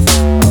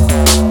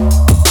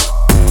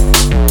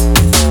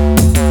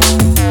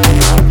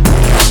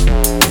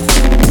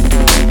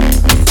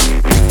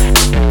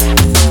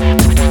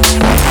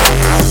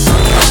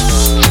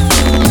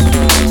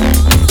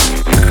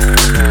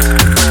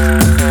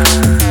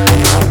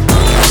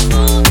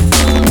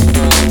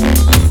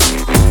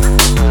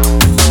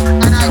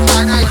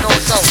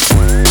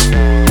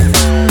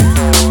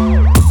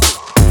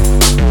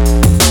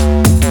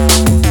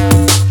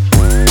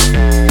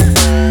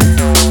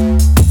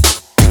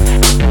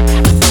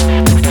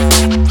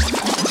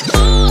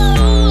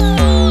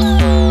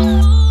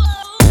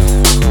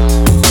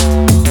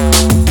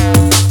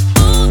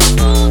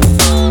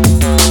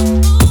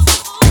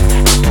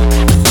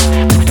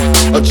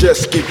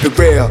 Just keep it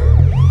real.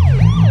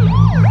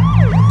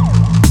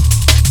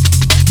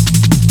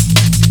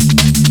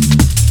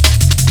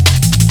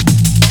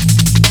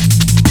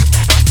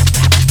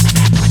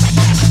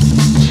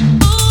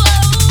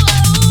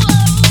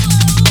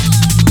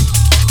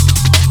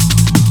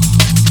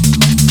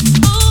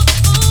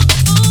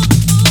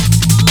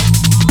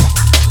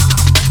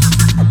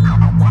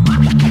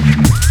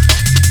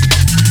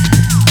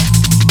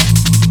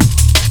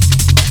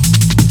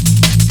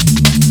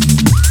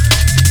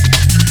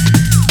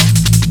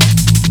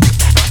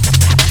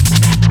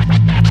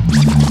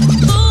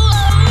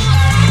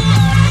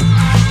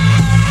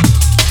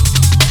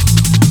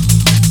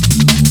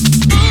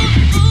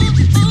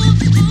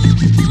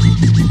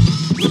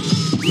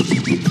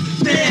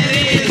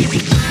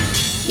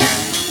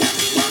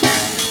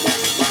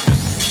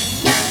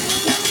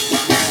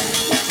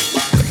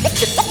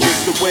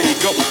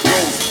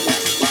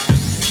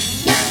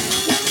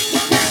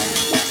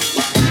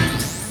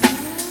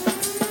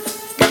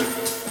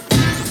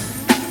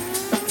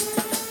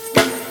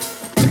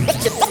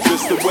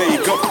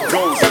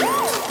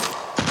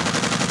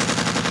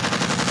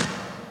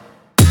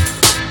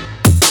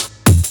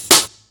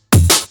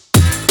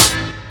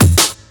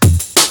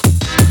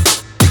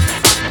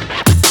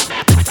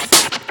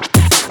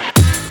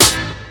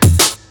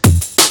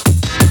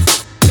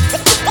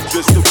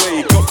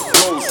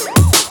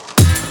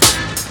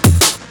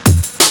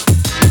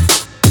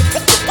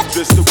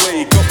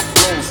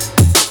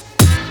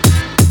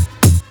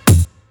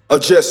 I'll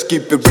just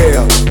keep it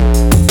real.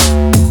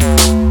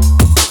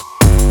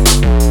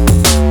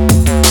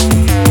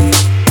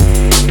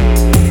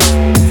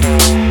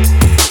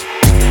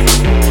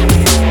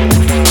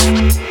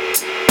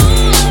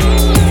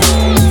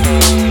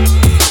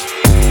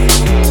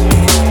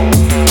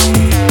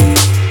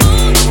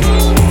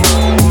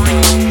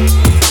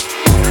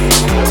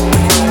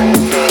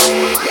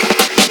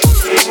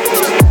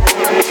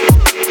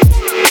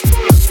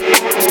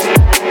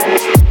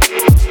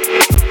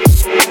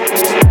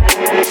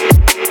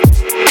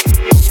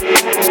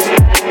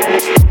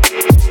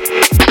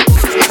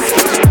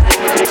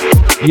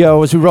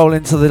 Yo, as we roll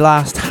into the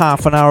last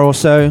half an hour or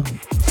so,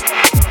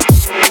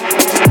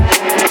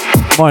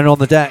 mine on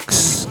the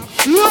decks.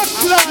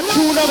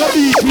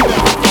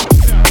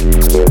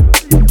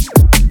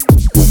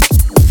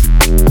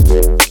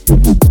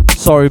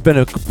 Sorry, been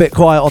a bit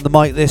quiet on the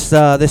mic this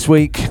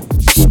week.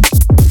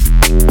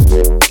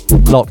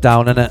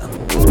 Lockdown,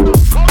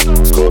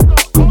 innit?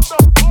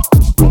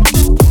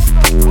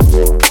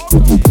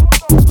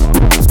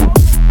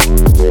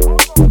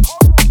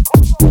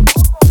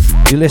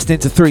 listening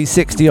to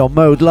 360 on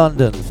Mode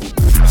London.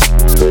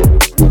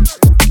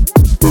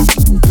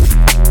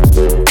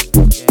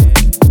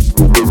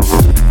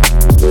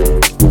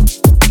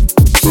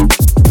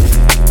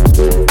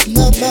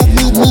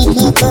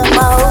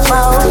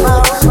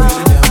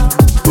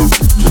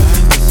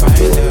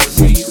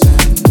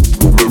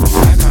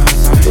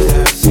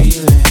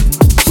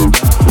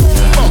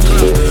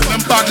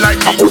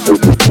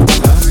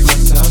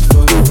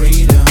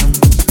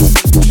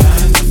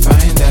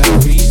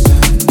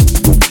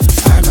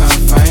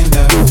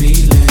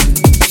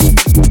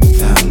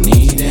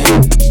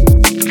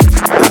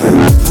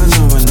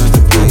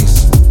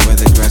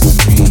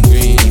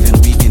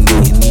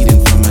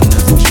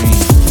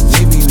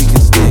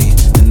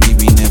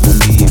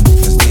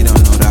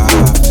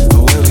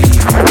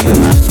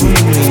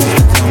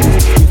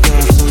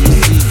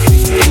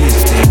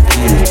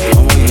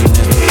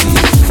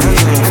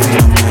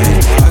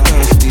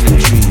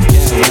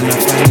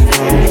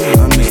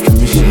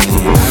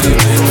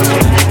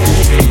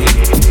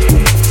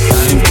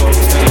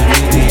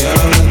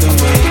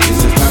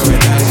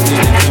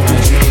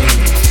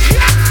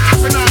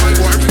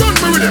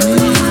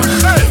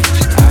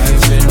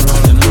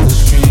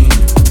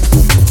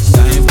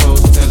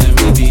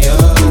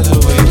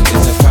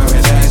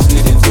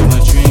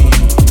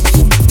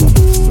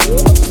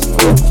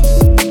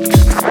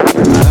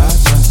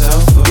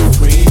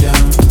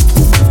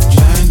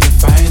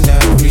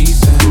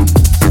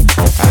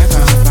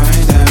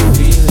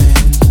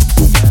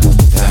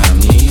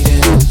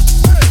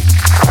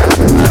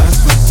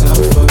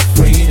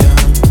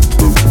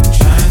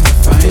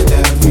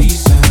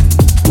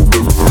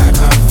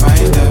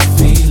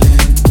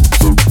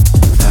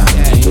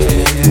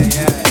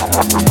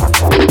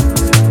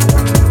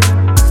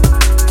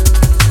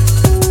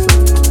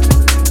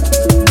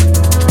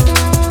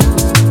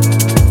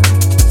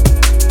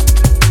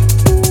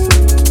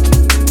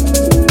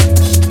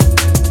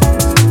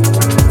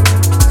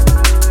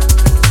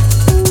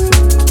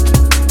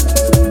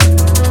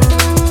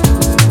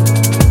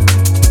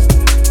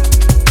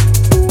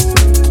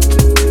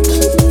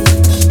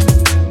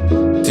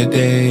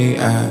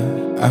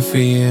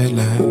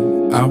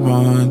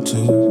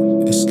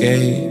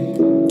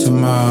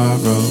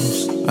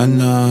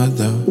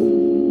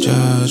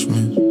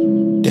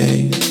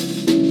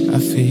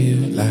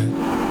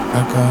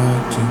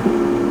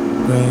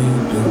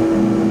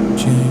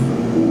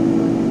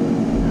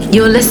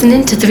 You're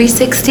listening to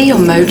 360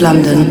 on Mode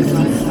London.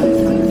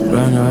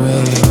 Run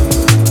away.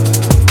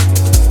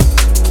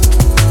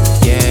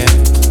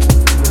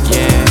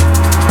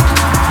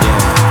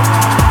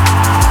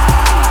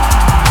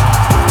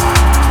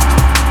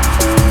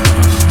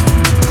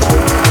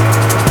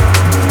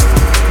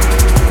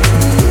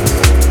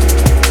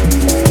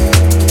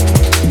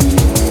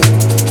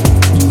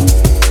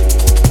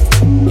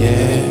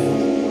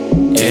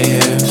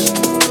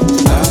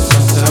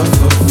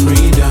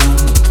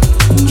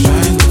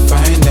 Trying to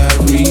find that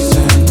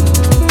reason.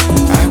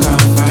 I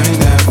can't find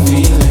that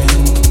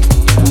feeling.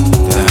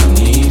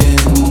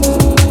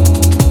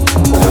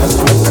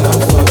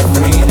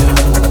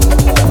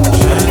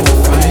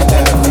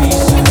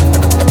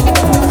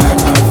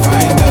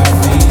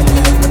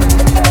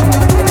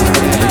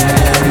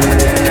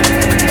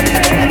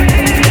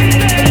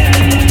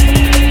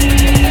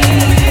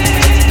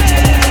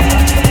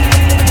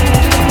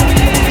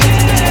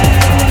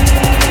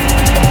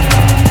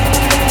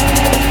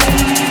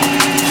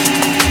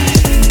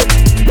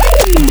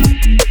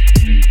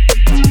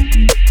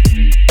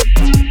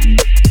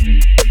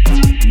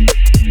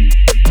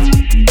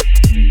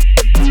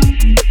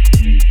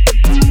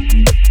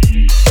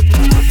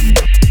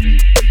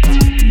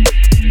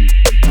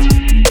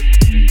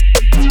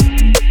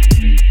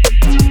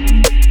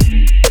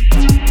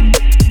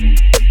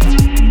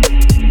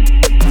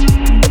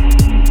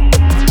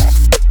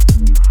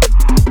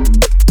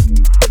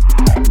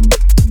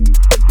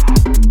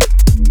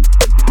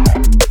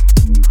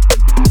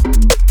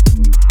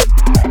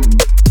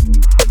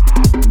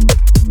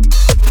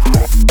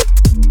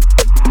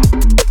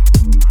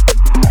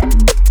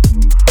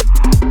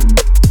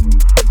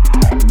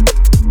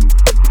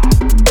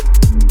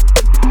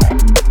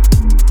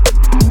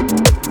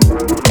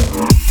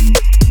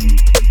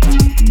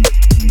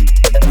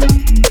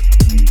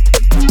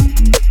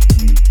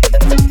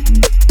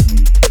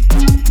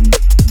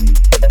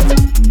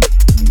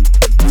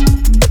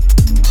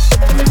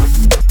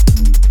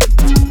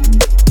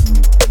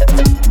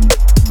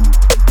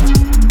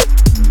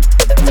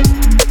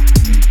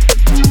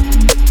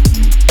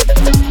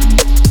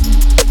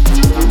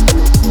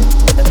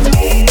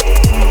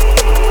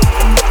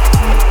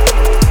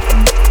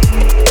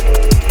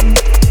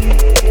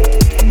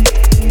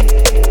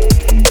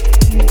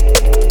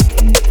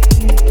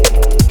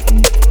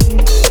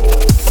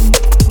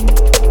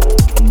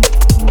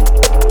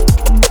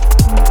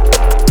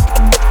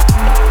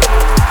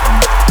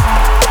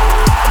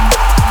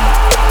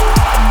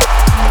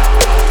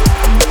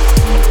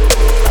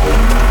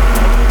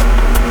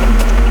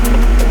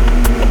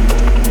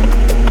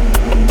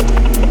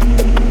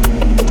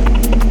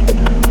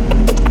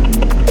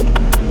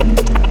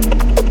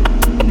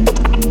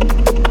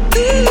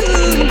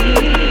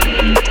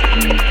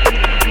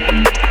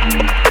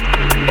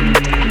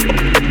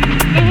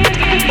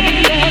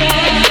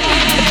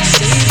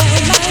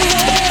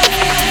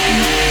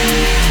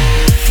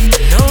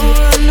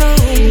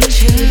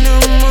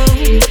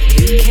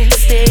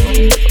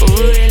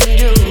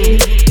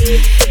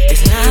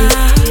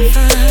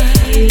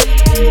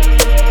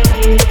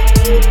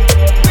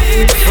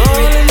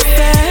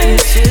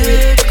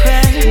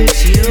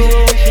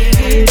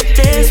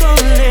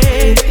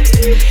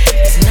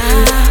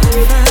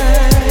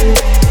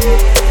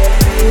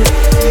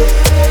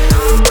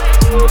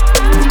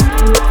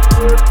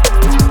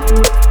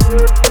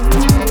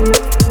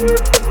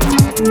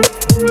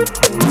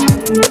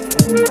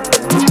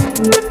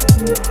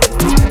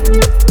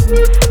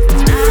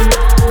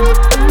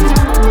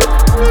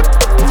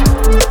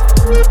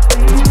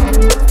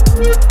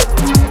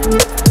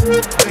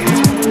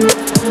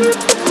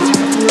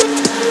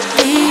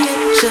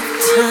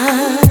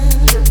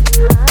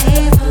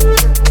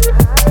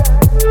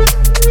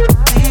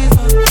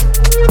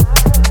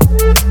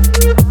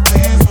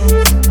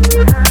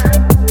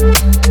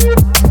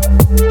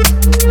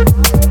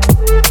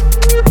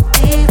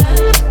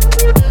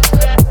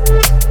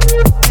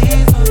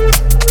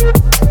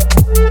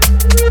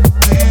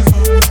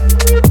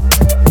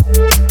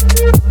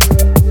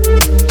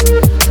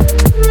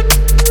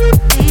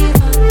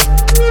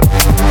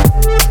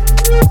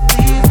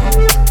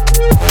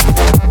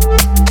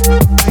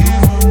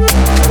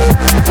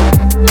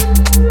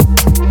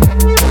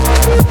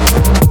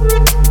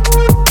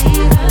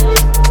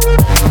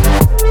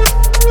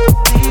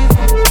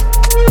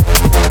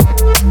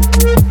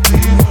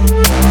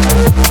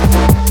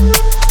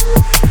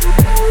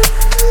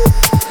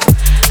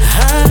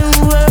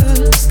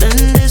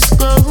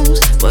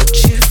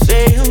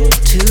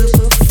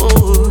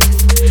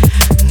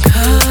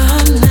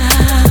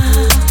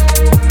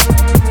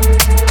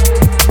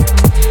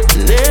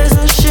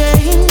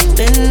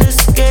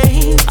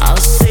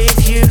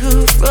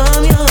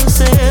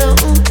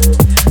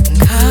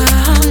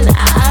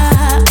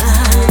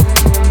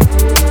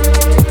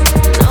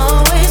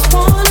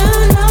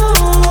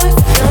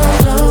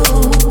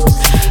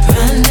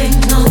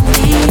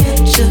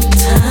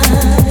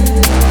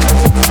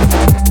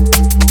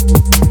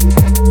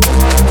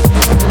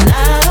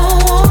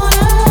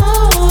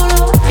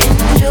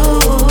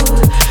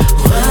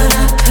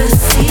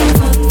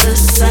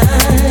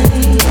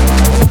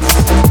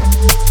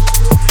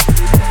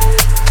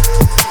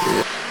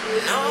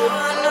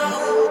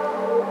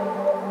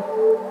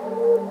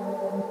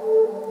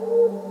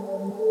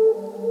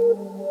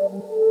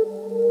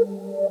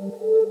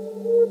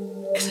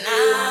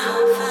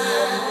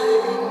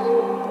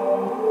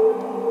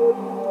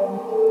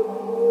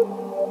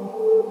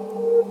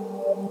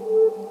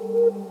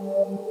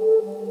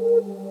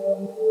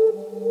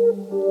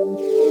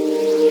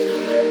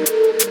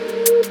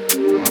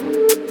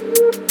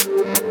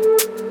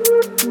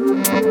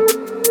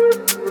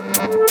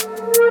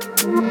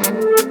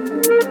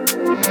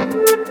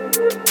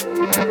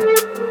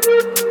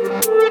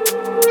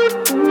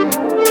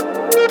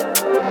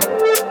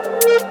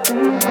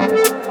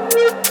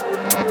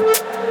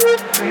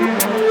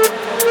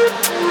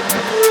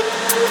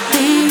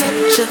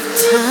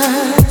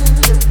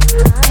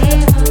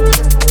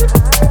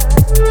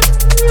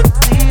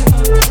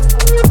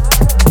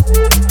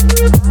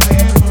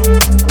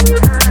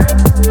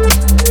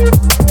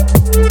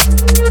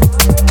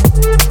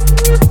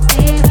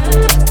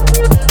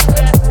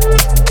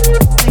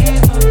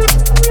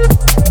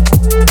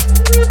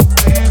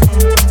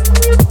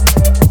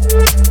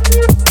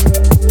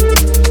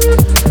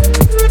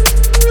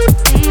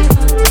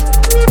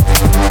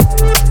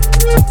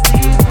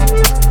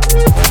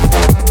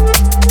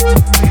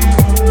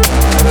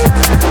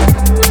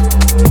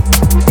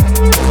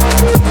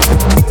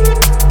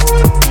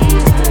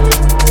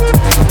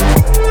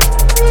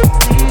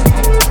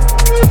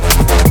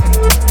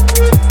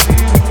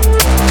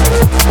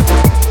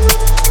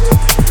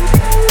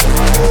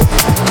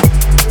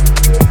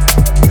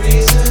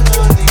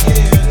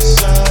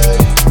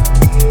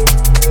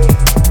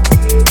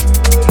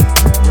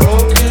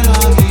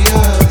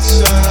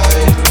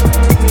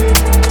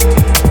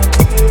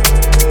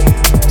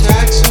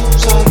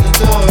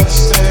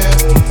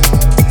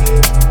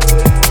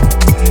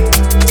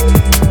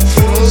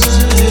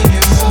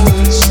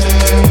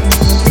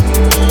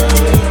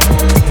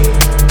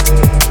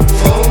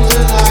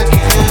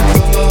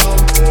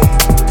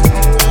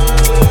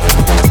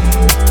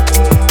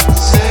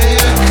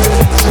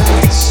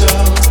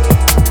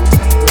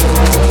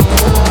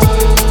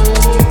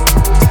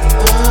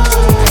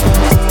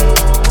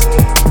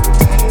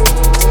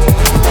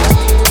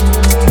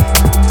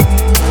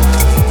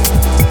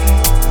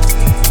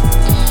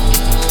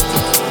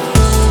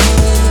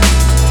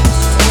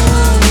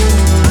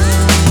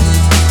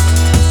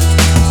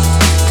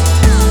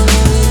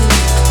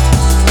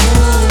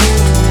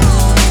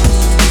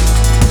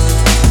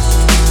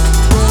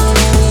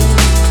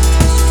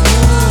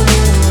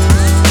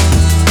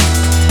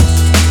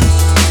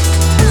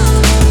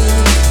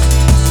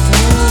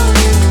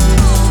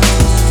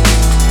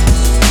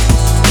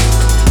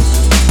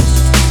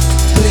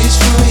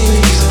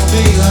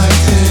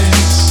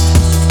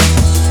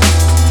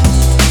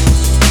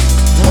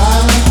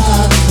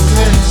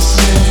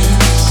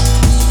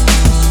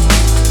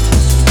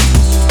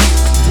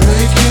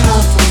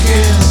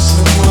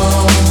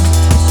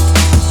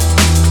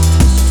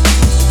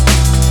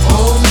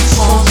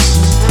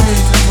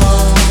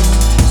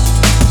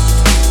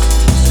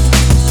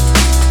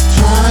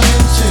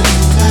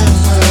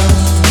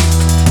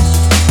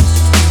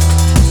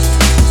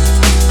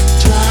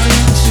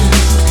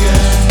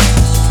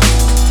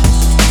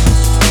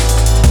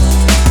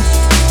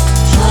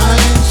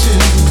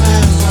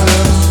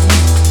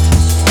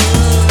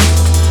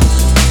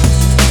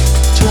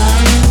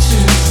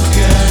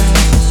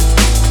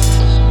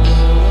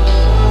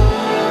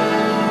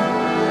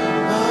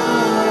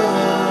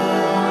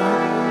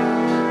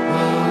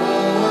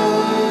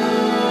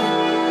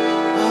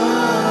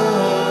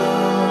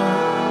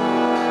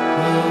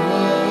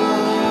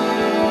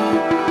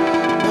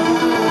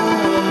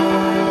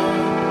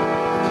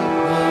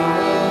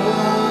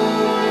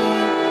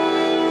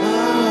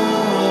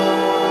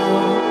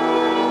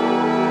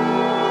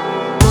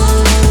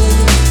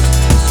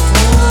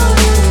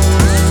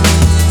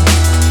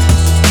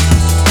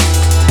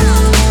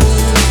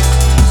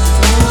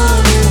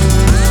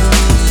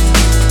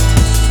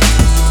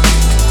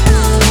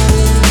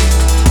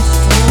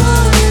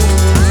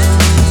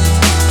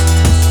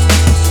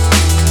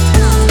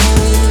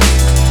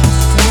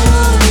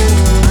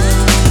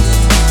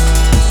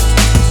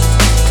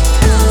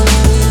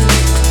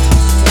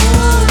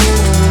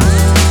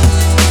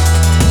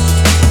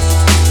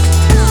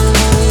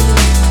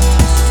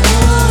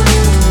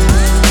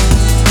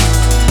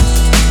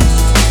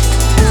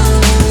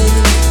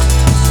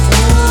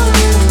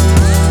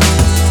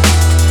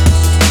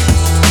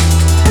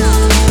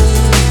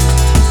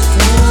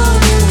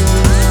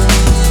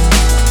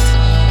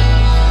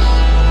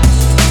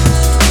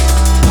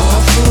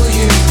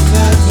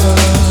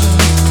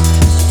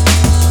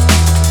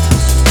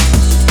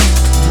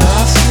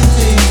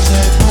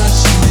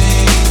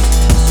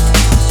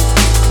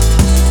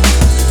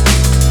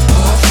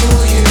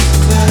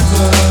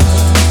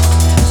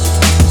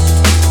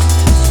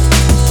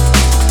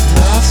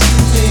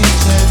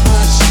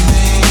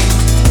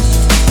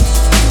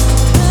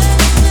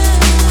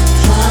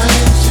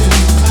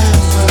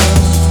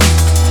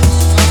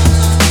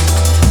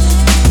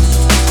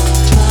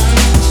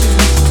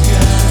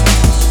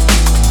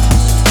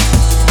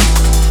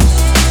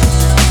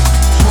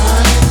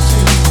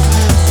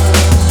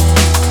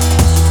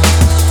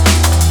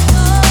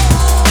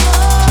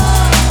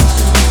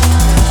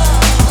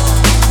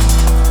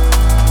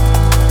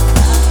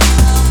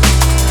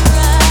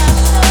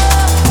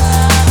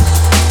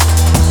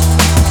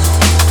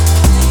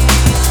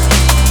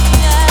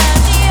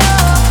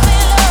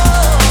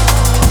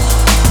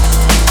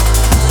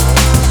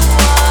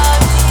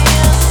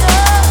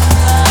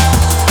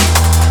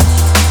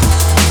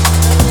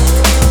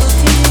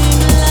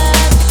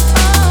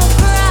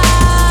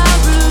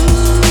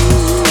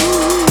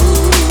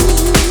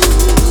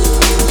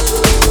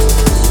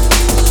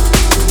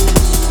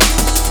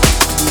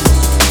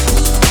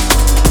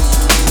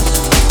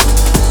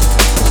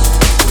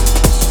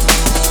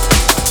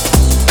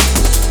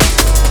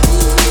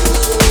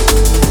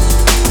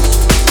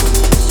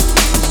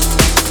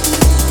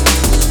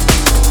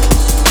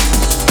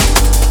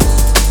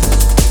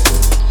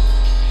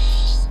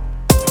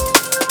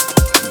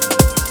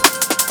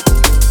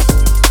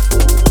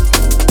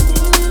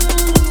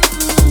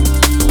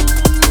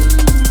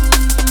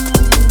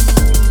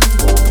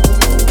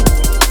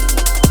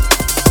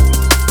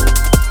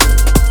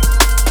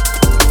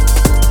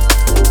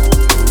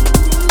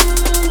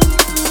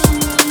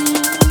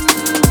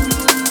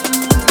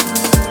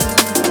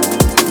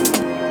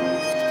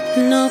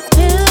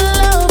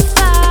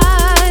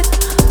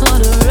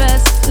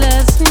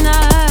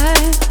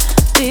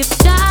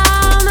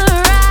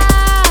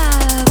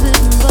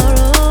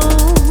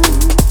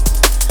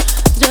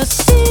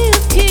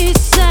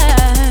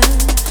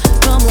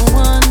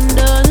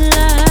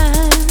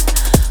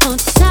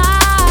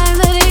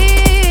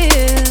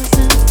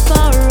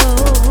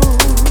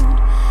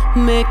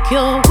 Make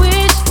your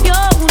wish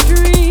your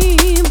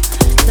dream.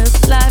 'Cause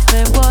life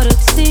ain't what it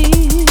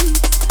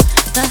seems.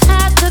 The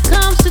hat that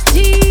comes to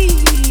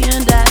tea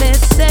and that it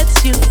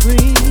sets you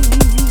free.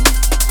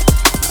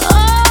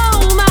 Oh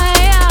my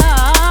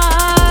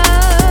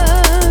eyes,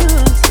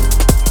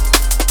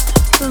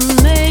 the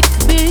make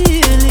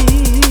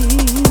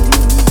believe.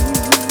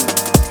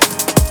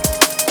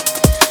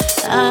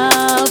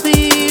 I'll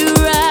be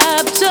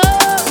wrapped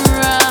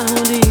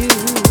around you.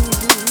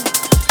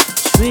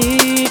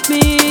 Treat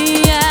me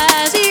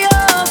as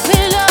your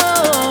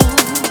pillow.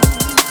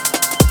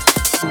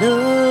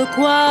 Look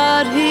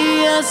what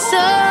here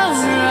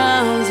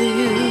surrounds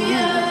you.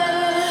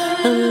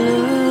 And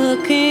look